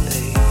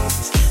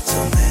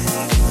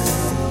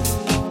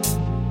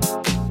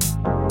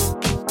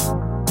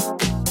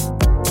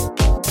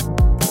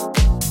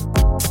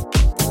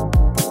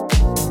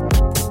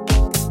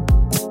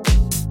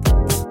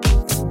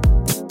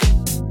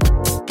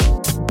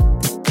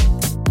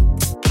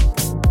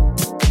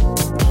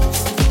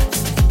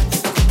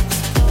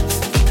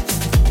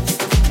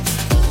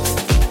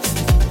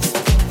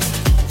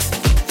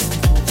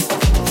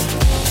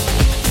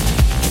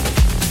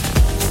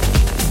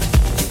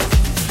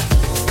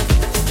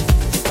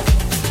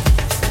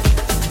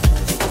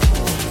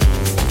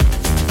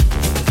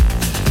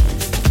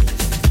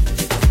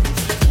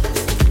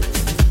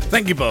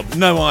 Thank you, Bob.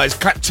 No Eyes,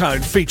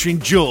 Claptone featuring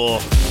Jaw.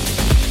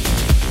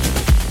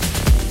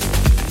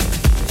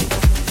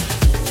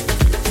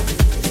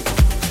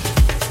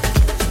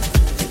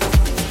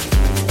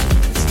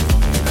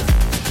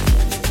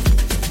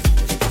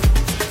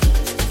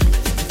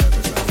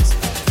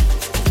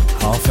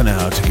 Half an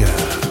hour to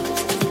go.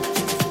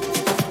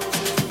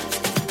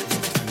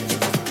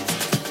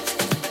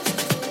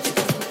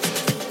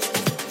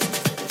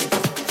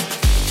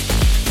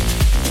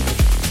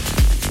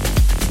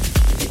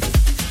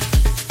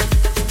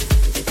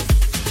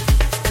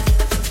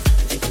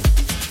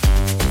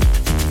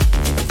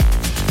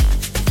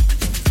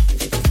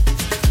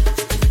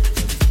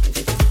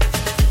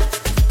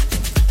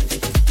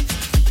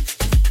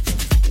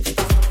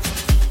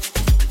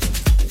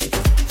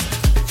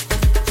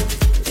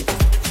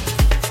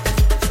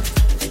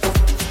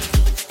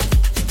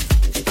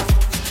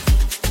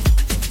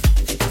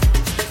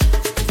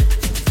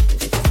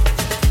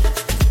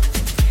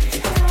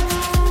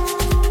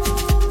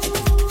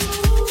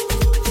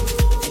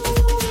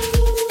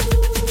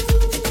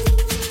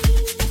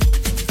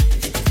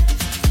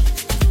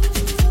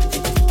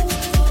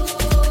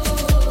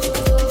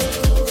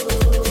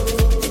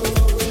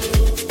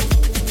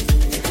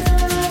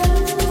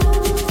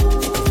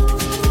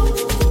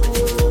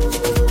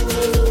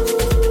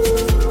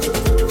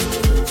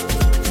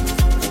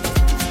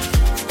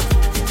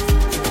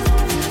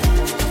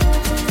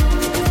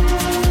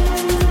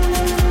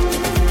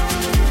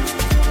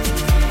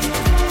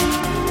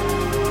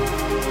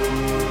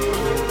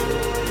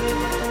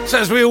 So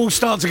as we all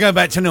start to go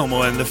back to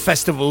normal and the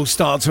festivals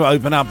start to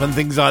open up and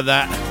things like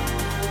that,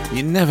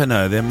 you never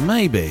know, there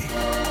may be,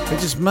 there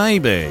just may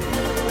be,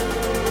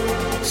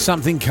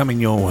 something coming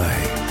your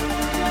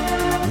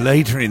way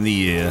later in the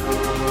year.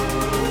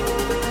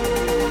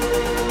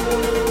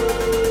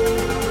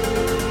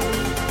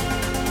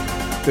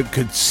 That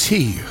could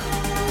see you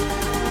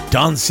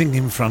dancing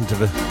in front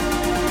of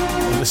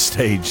a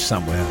stage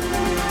somewhere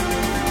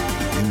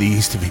in the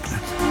east of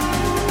England.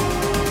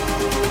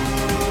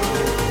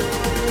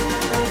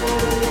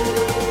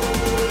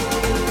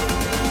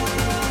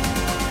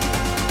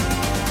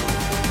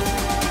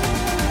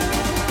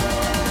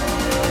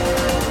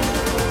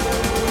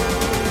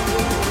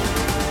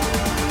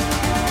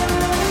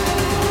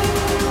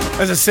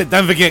 As I said,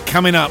 don't forget,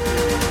 coming up,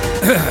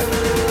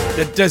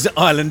 the Desert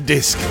Island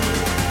Disc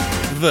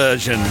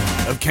version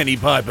of Kenny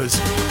Piper's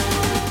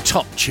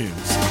top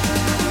tunes,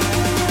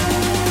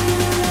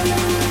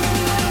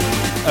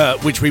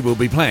 which we will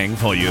be playing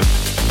for you.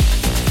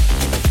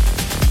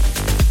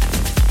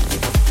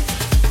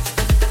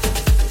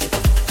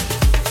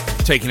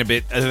 Taking a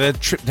bit of a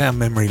trip down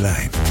memory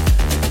lane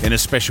in a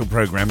special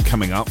program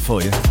coming up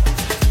for you,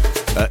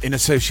 in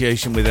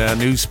association with our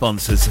new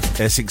sponsors,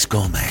 Essex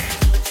Gourmet.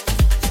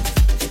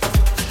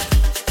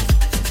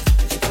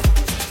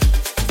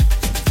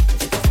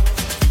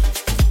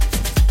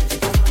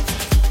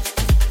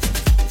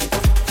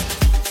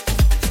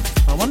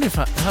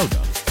 Hold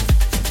on.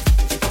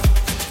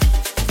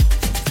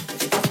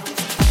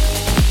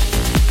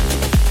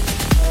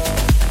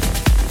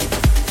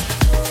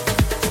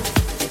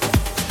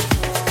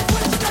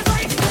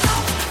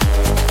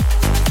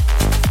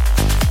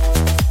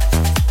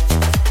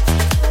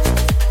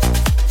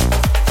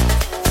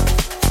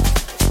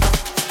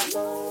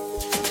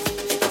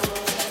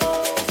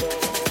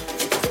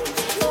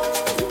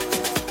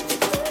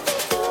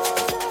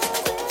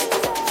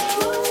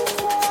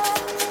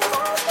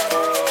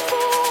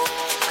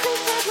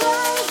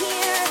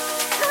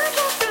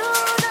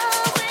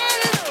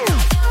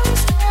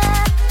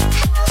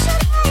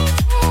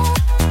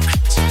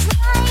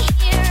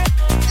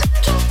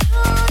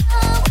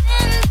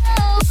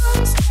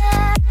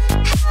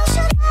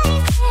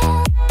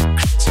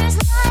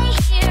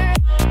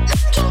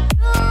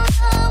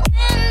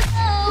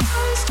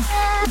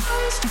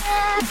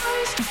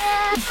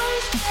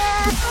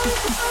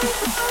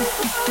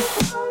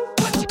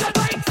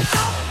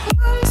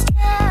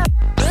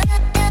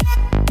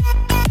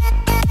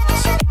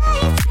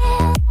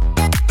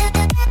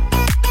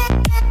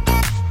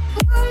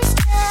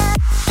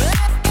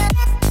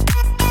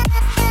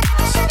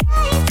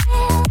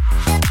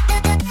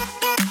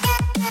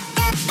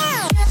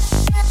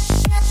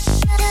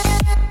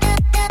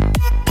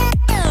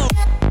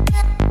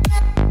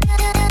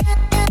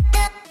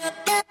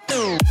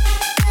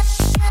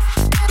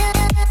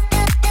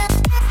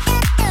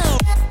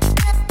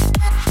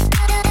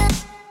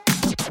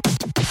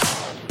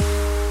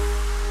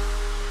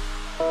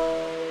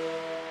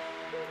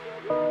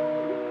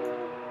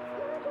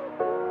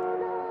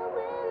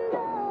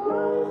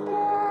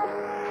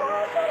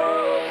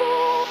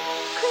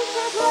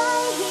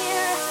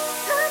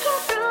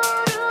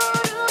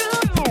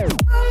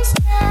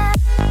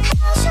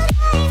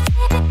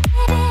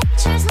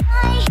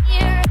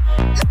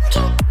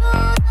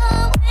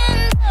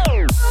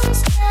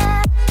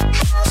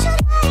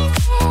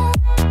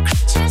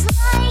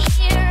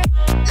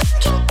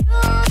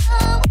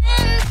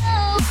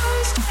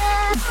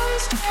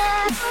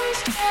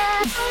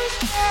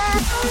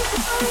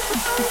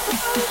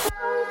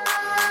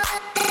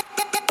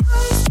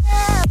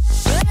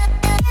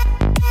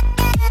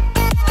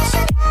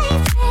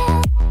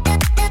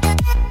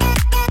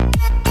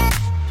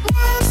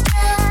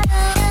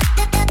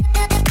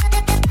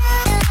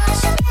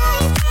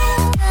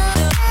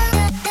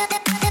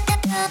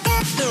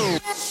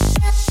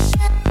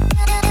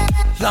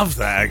 love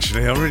that,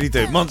 actually. I really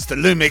do. Monster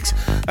Lumix.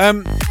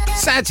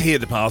 Sad to hear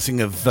the passing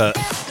of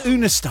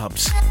Una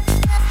Stubbs.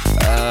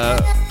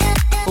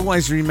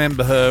 Always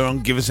remember her on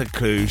Give Us a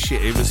Clue.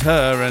 It was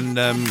her and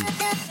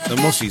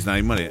what's his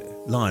name, wasn't it?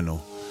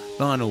 Lionel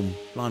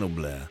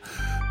Blair.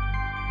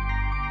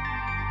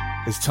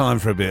 It's time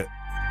for a bit.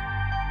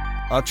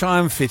 I'll try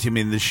and fit him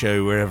in the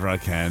show wherever I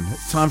can.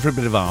 It's time for a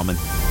bit of Armin.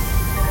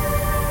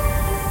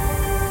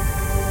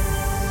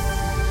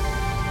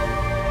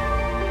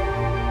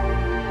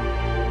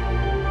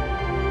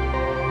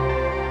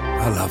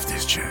 I love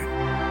this tune.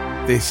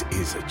 This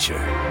is a tune.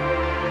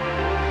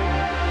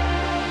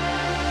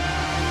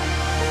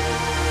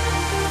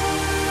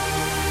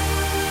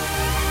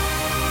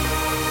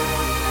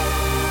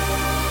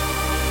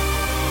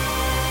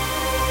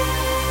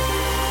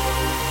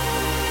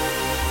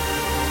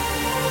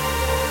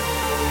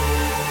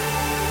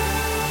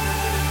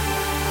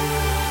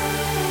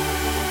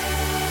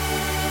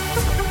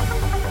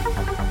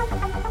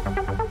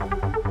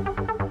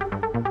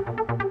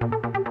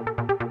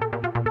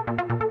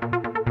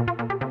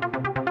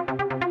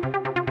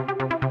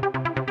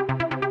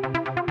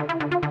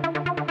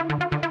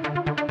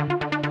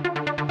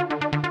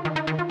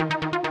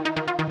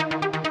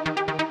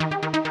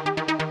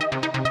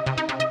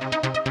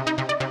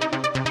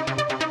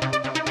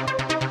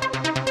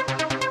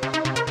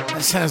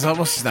 Sounds like,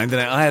 what's his name,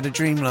 doesn't it? I had a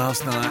dream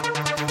last night.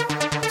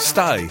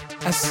 Stay.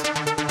 That's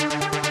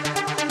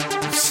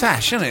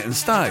Sash, isn't it? And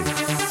Stay.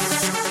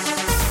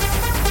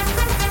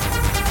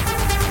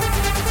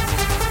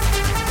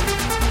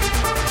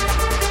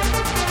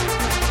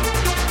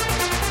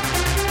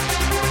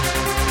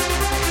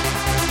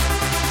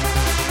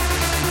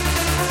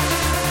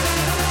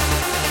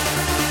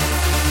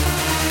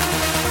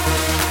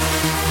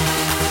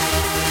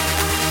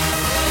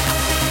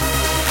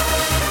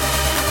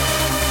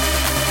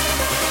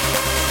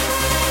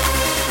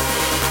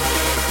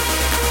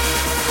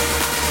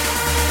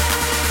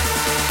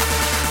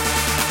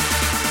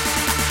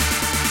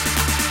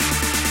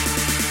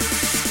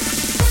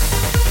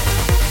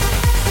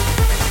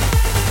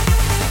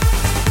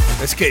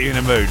 Let's get you in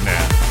a mood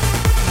now.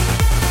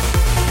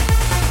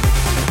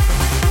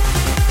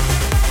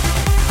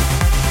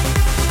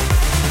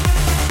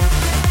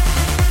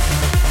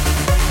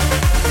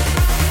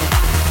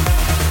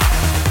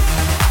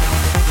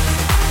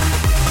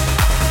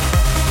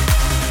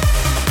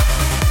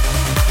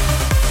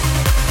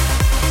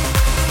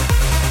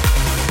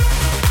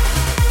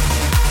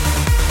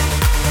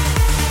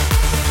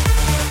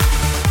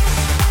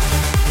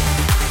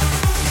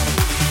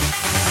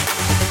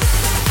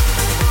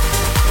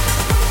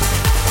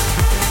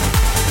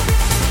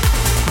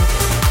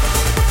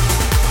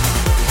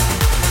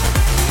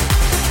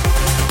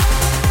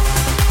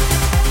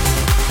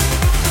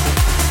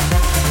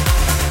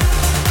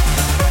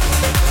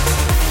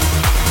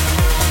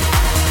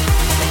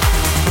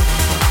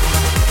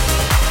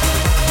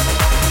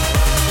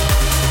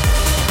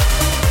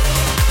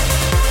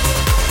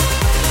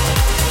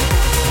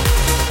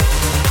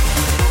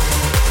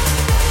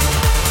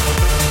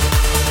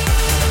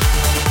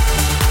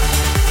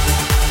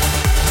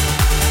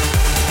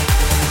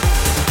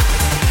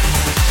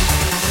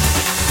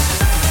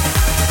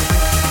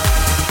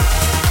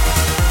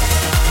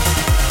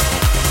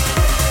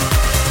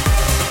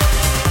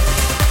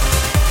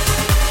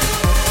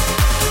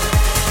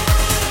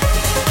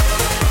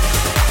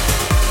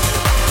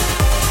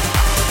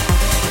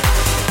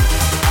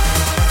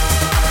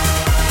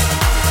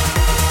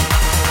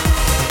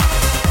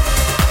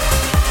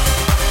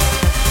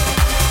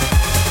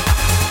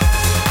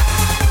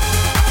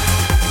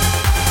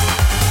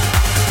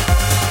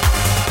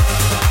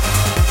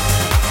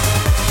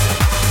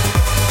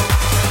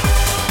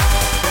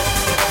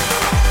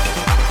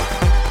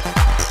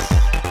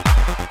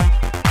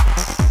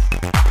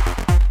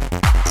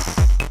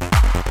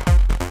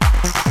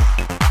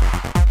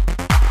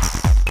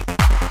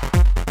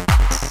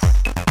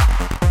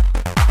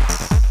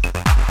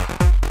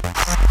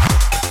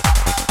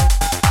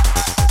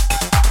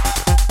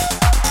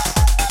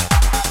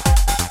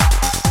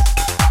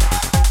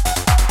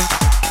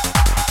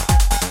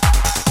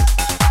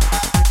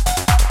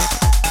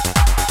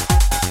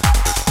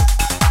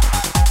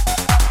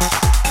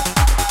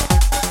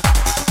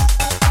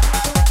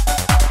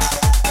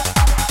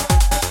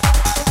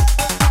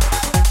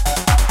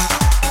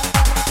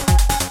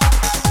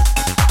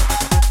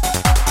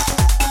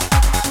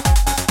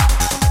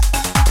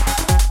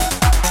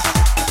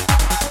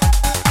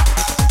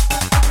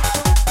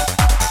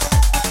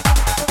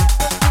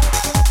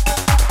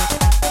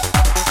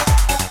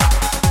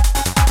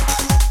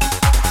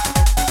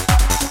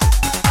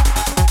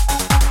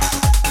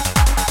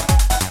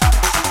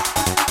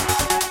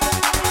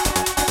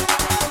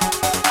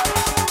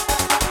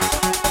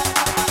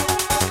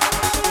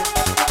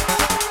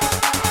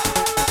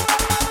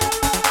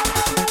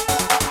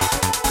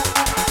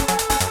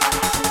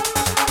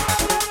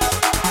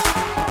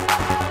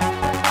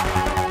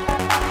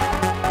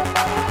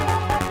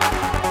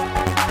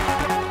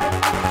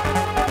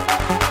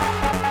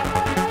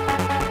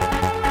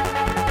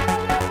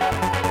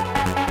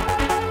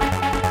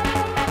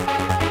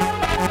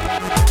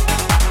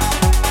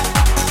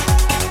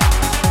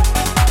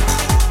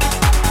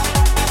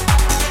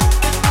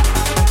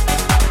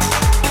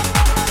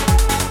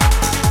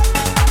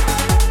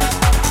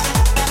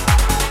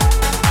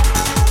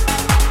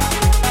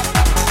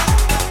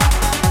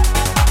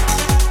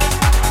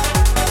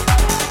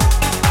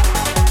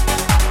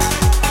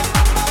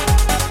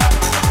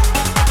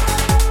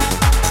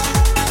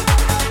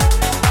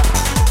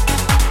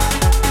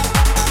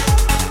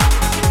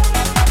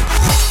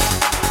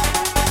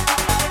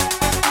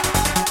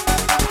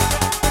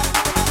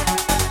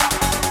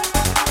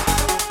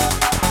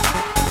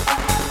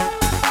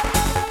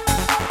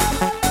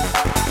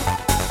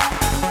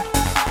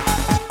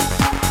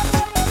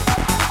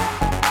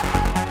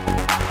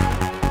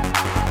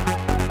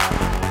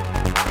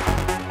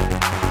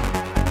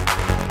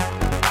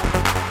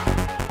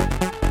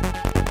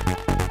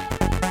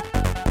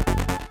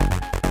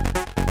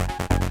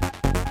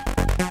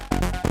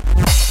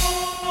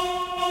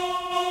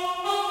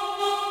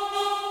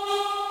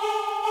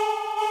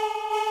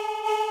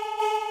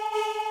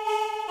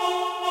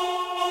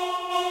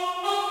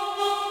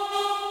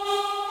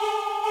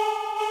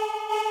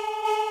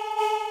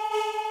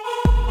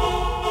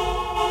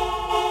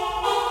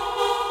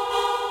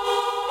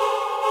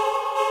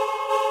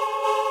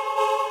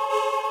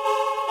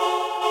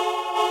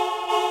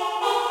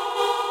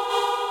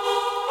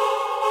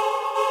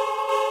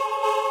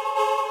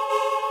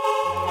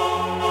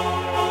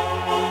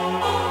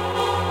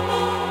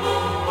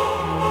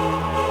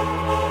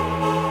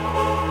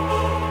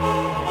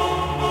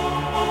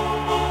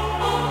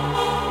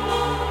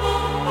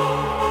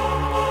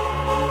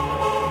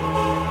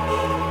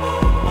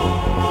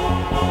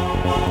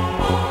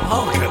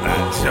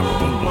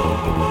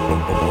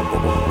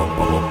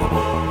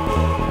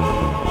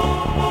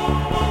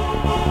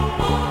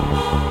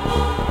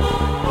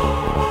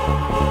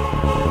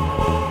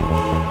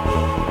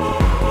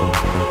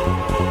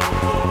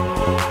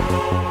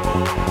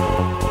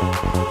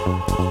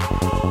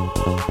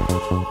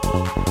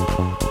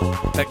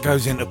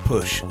 goes into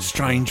Push,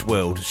 Strange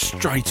World,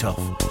 straight off.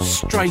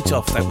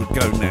 That would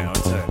go now.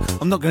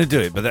 I'm not going to do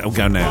it, but that'll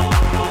go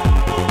now.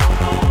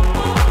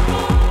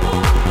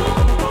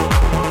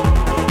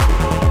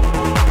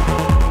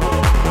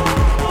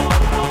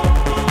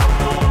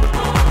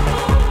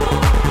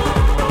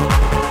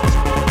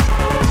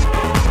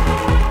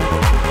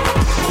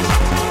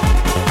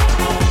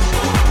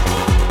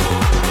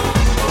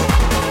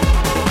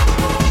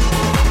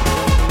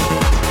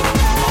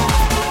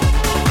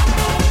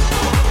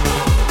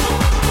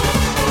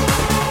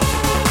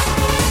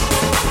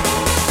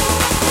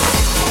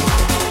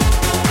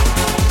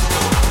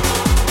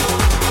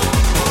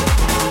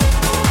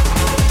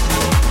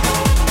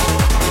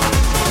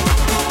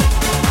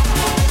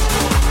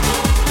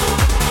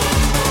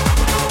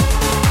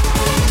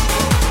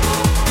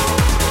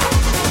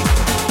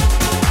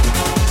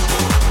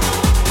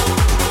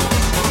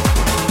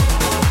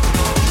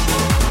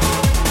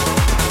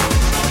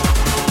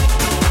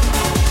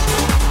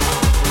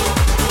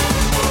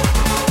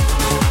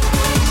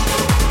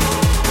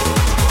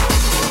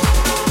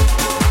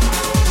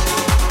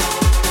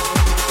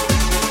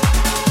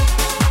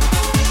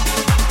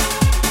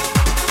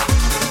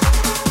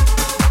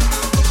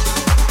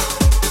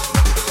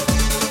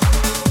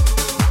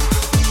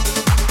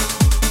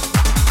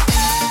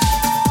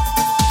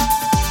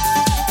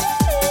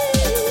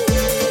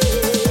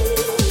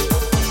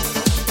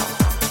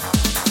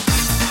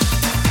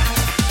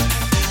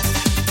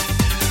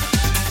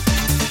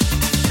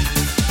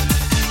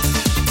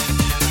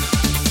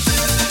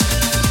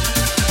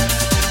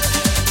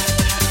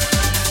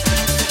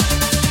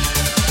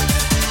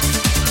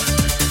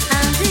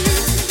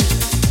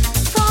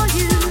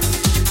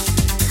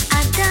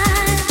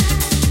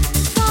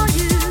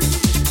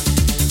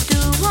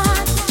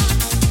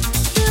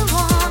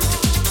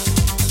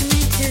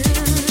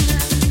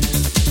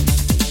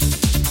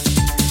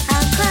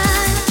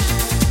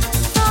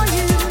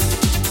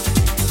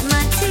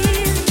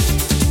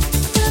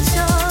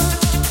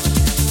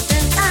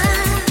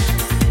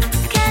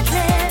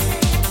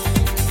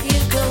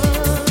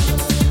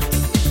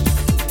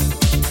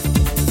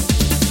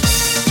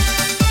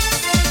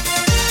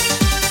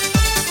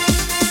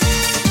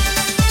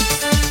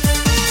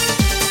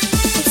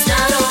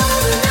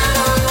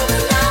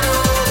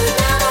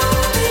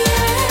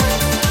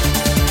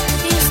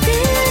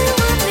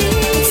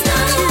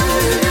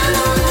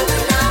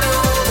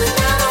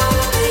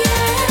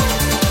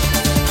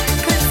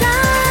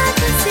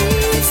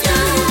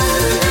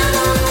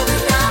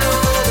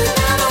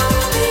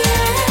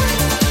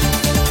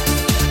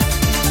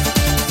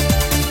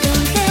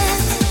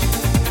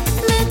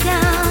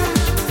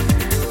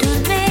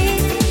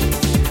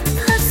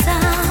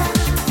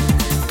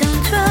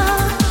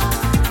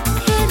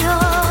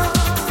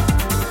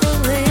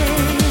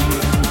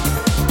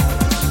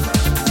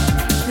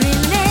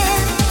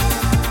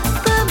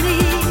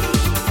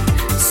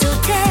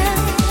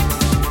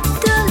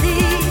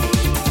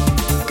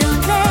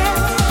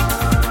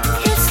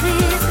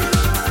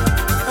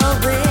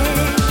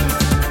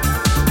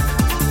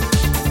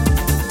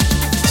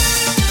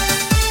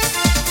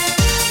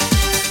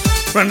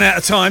 Running out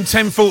of time,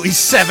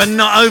 10:47,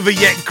 not over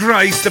yet.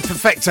 Grace, the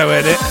Perfecto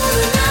edit.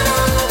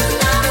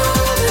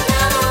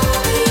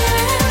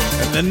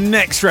 And the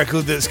next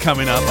record that's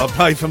coming up, I'll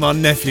play for my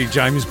nephew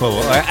James Paul.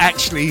 I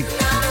actually,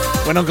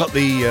 when I got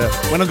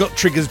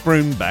Trigger's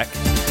broom back,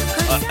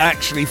 I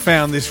actually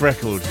found this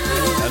record,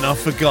 and I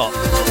forgot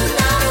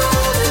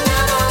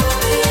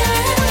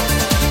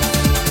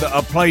that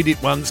I played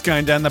it once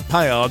going down the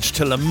Péage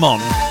to Le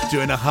Mans,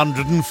 doing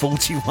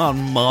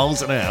 141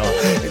 miles an hour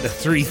in a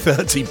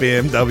 330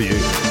 BMW.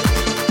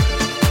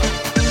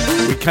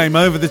 We came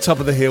over the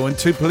top of the hill and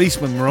two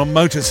policemen were on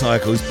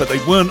motorcycles, but they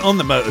weren't on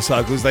the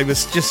motorcycles, they were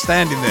just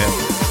standing there.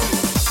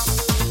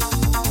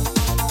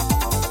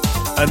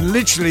 And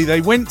literally they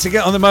went to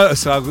get on the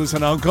motorcycles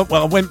and I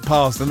went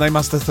past and they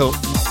must have thought,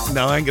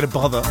 no, I ain't going to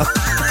bother.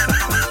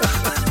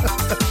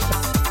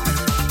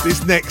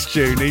 This next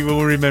tune, he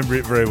will remember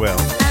it very well.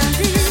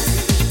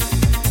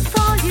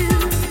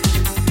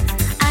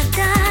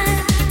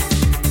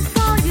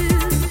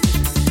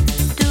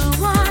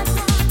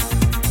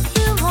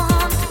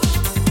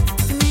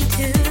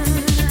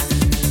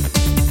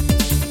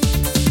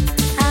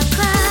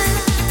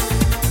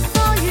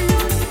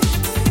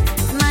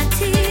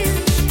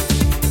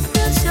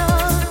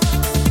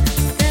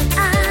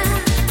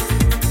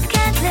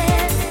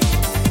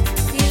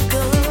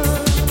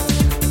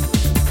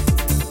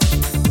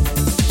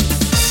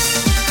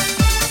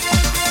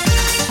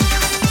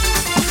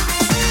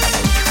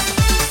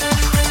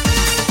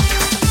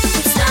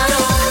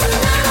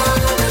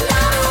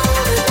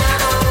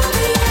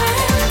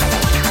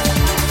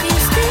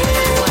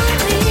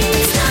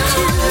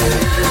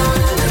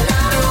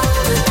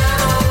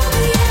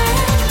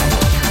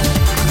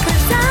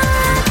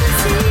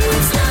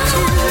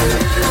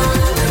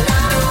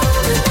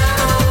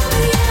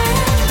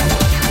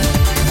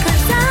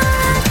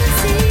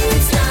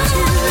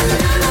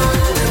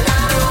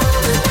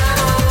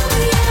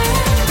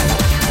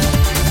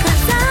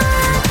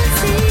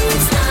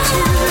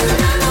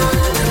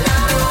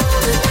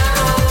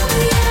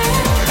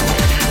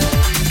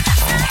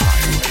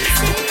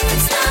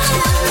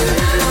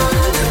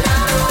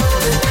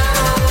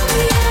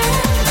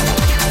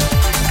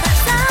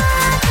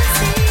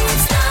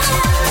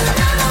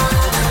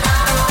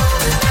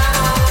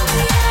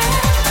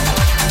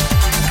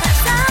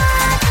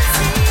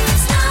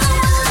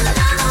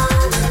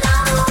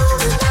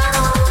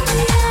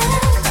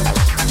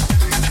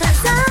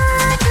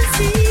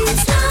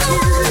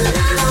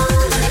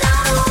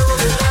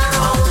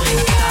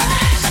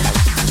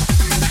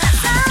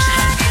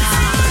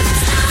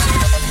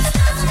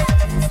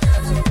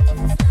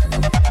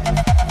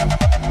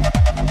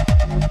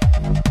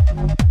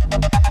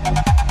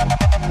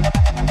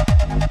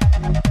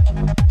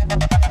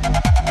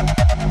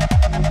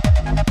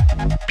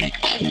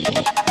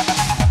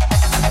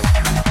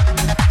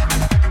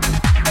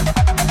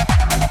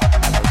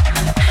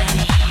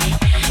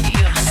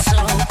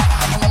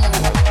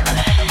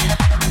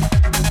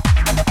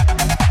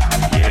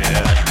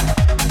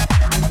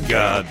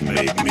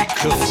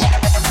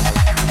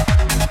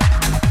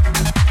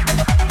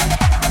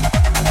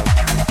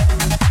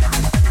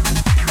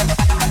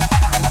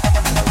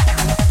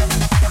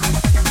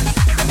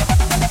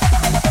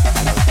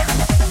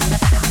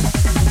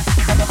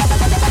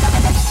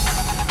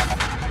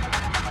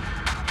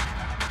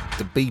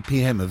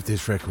 BPM of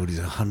this record is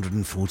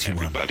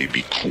 141. Everybody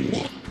be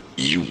cool.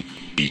 You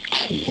be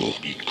cool.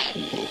 Be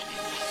cool.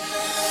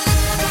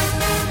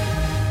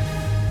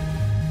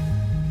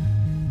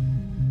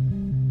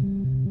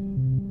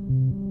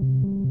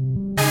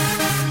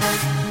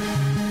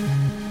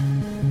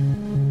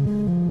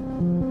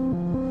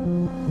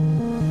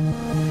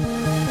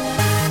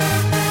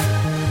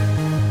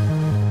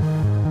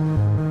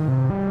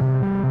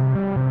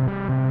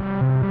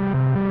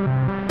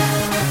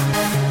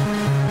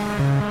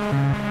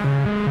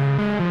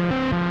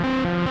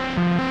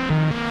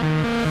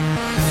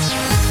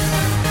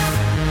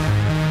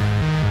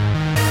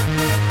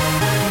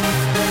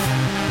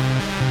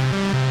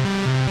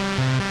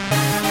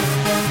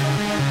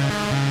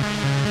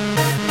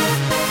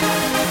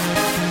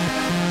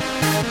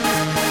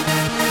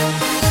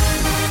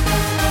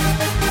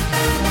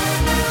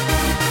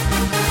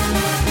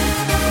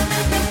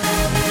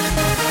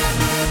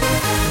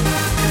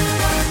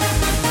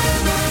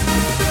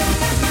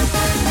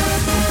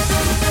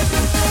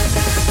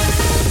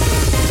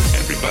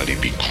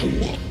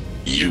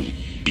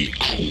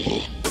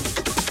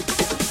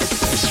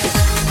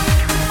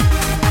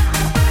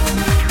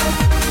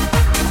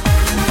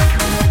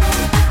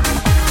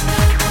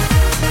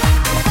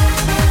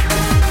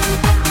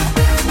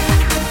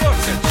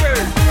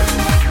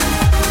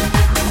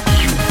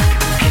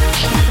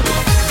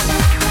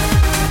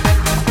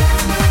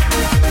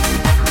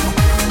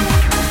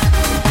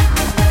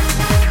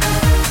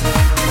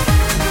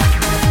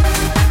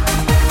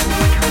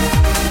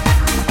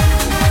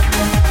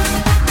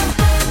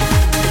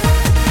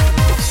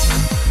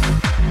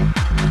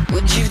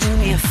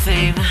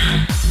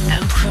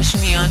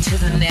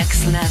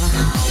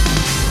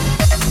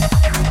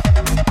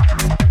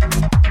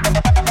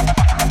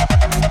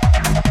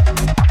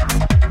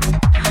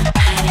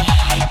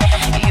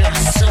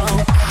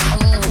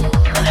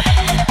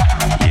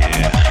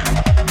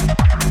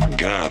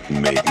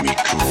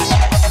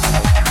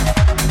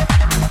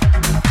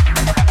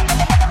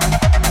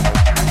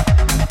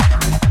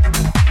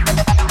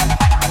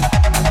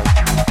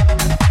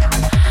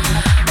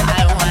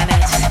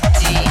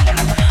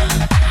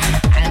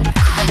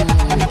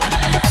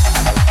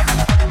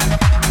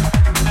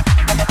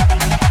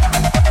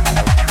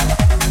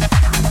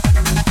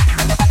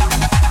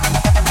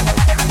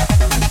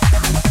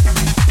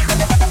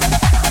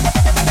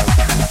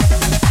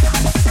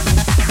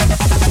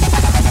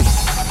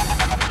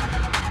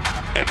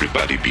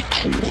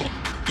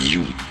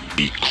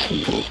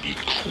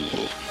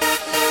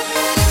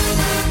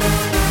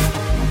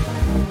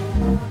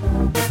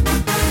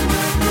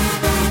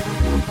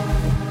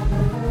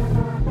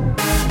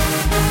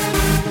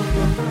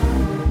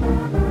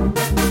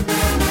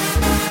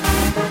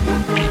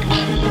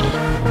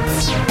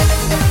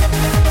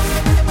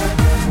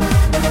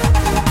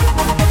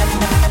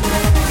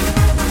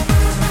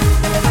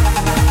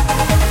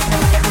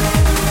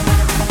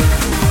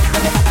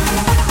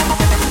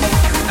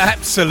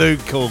 Absolute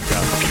corker.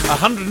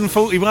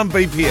 141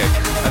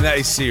 BPM, and that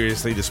is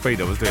seriously the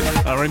speed I was doing.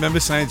 I remember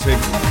saying to him,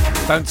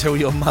 "Don't tell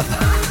your mother."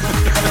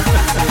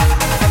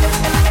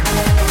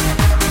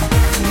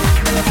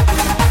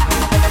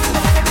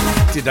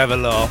 Did have a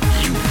laugh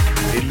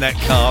in that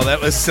car.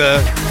 That was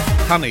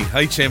Honey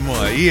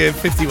HMY,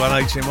 EM51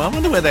 HMY. I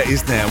wonder where that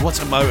is now.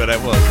 What a motor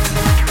that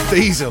was.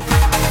 Diesel.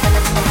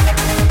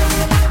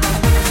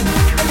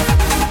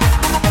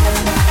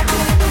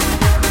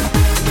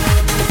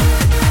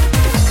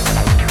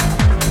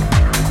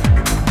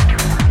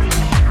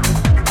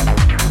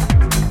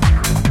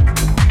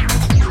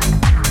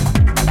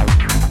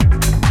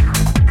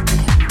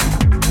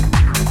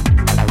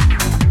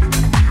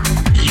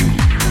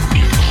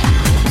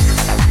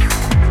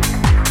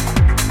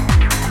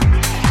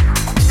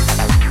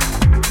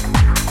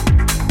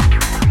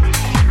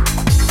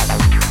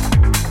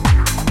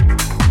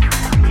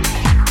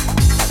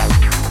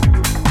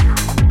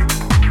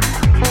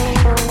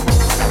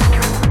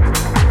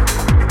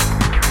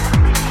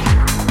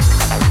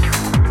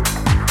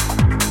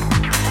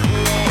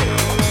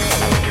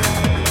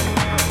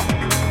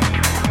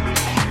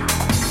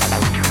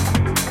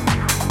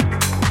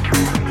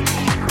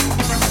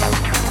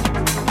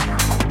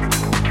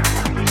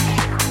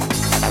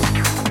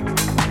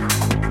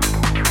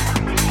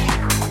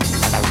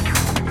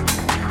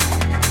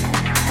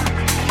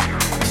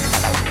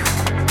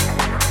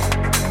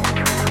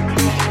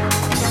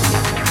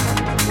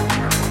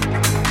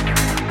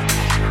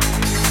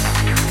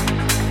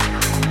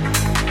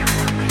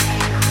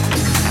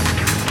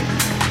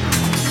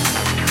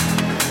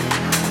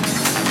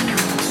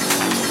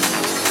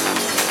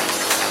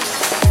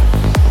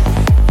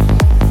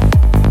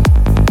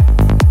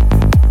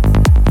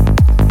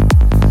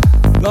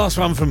 Last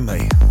one from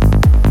me.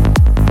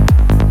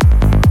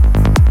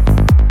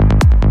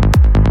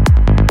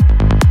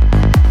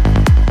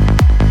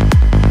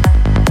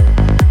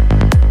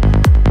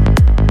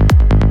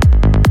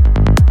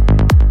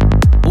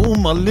 Oh,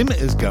 my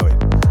limiter's going.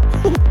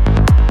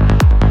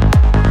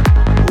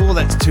 Oh,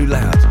 that's too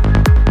loud.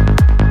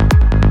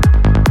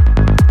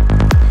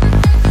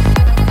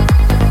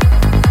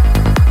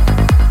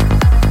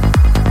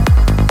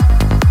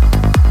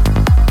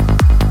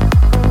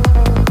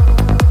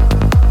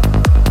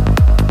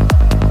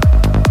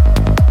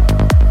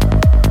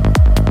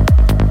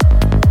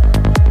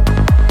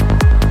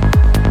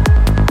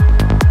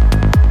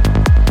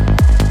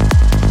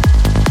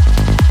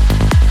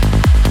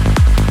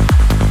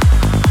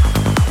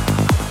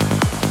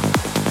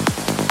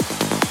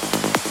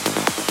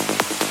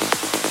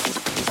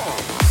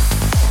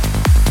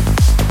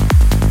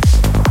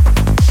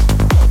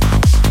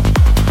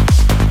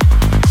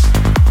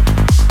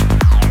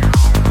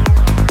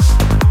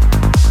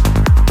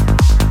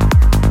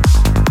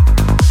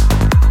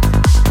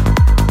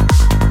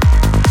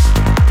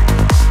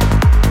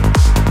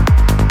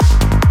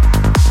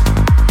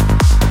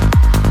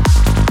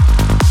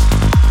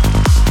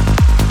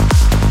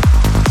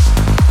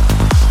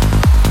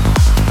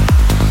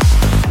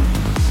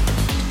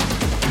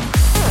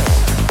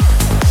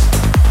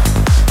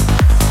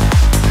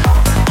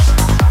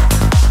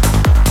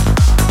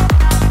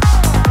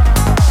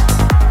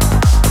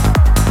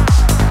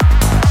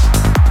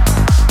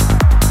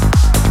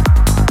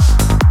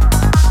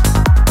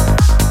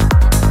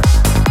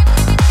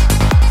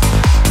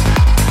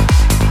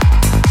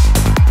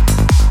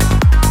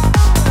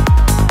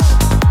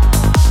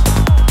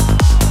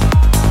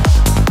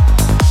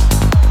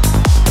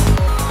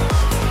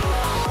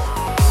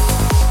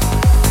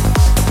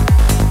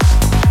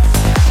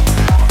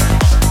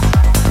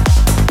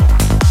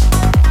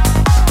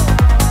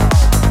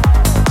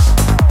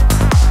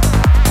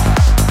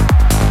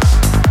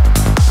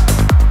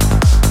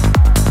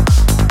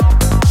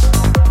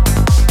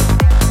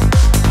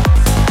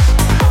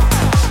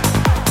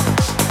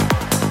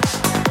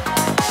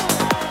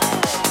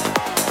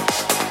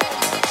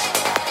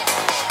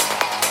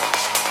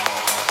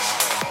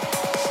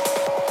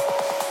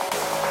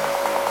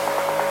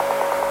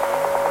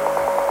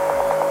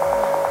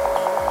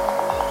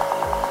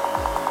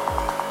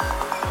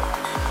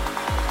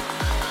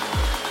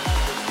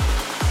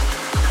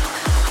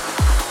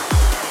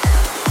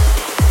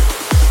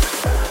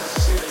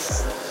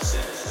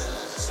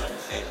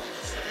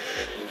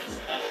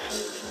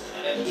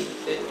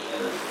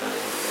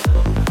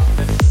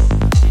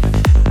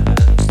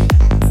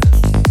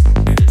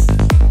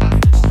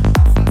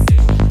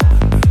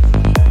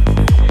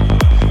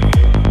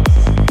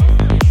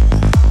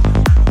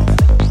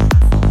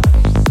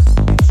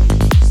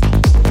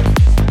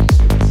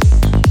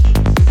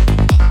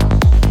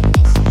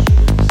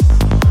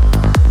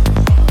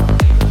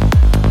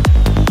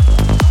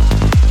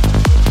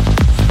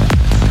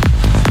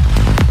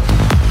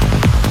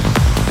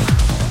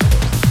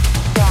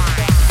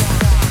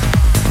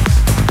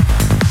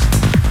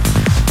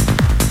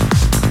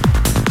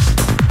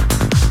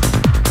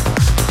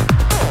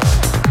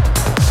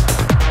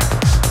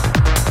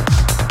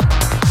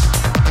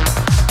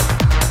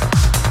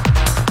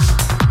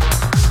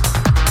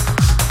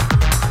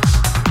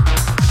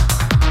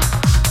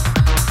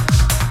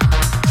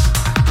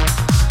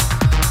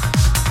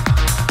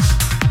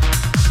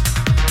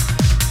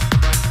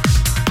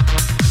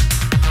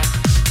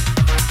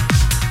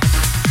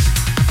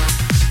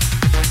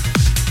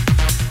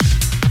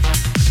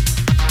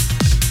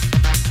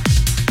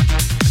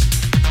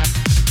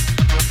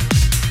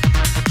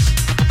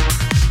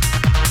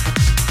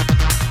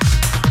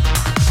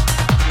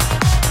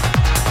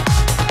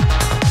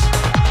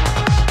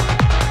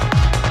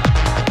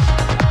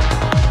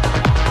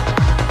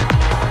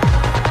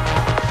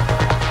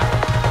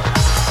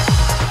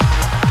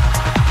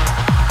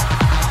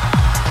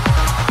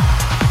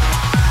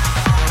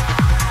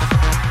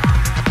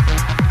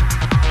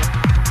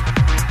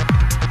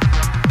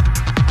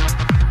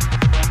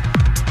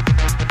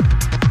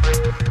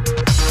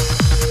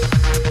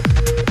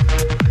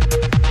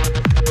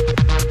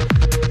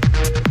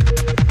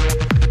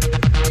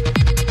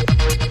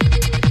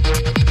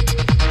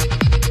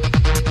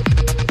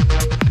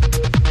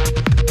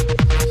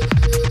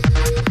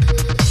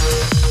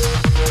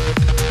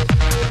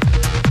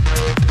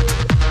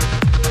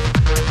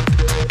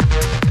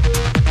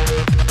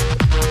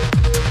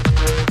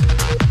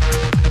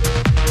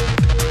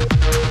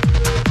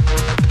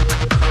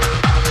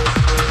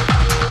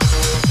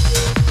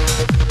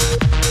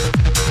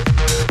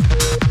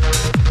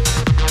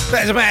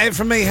 about it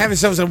from me. Have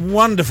yourselves a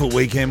wonderful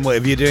weekend,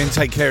 whatever you're doing.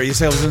 Take care of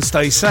yourselves and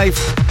stay safe.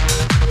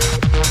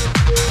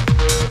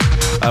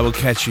 I will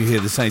catch you here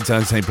the same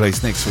time, same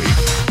place next week.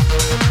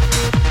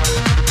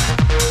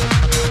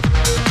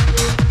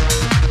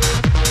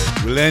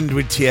 We'll end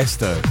with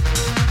Tiesto.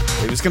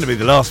 It was going to be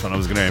the last one I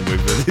was going to end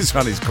with, but this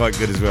one is quite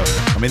good as well.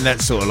 I'm in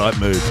that sort of like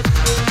mood.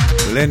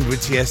 We'll end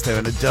with Tiesto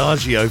and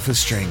Adagio for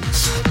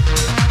strings.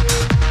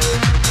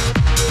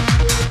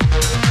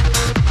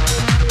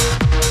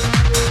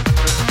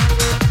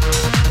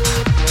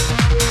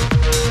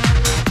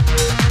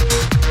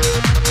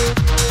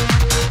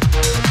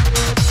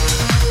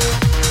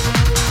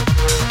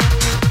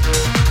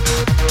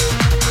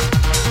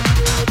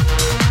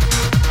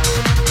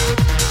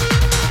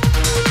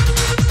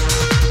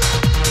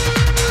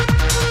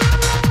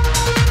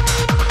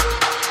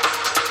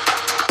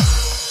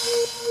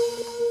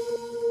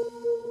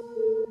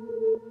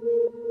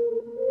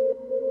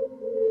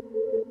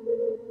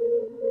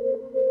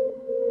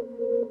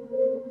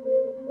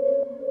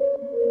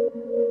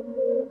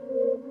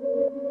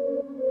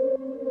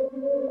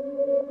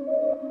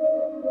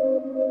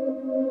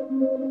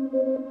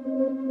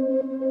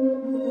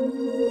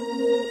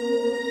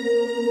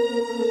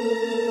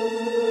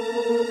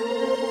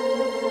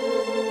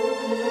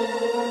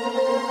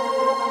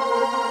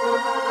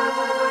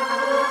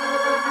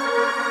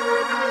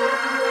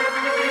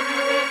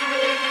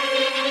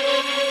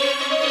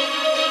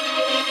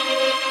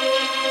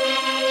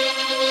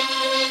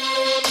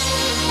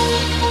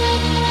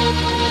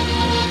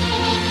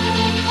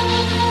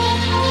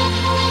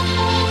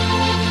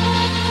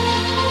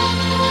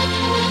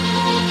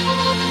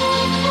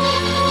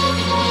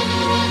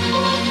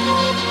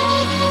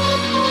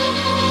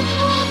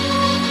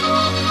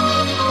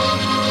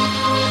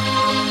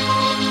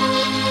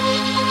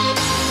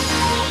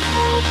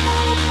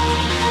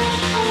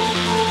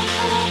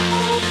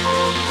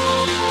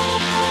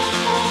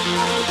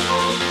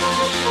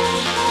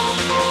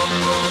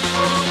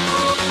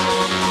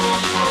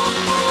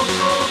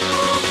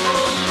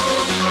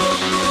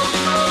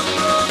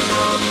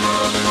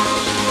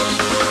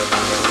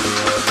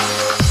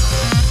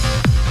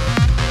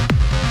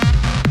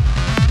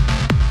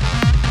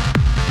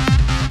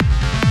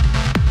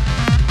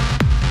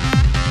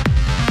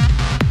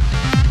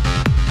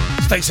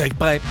 Stay safe,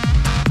 bye.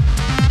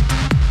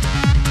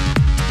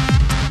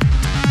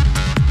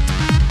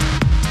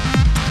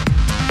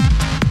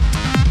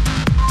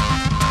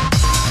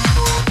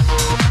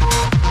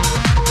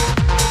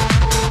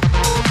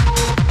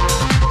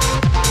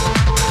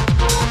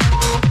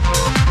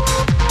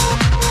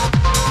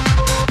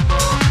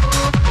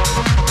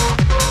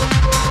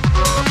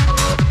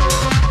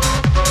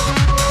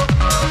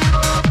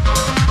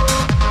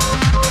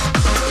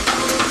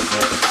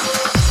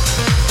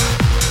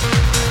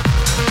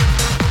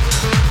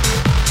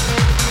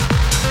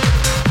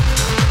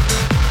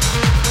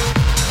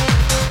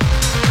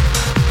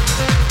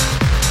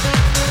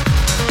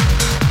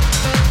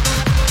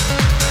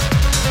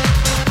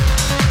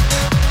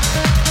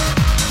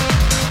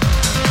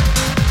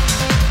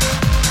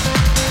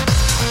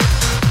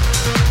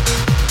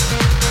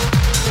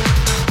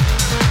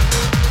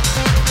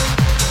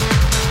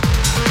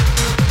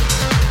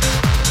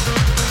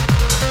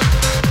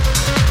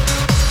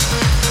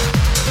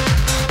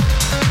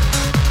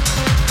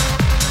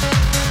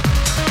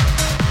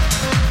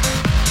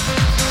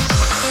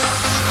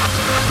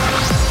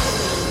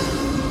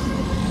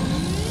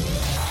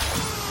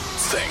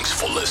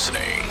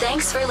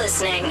 Thanks for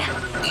listening.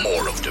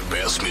 More of the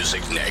best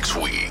music next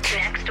week.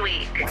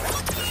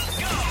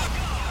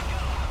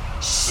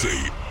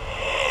 Say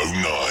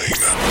 09.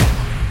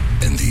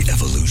 And the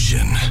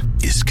evolution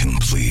is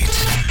complete.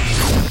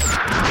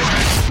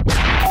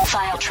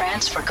 File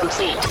transfer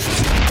complete.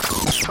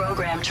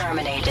 Program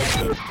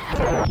terminated.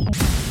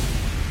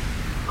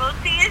 We'll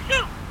see you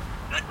soon.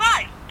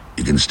 Goodbye.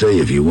 You can stay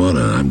if you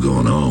wanna. I'm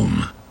going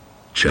home.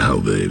 Ciao,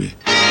 baby.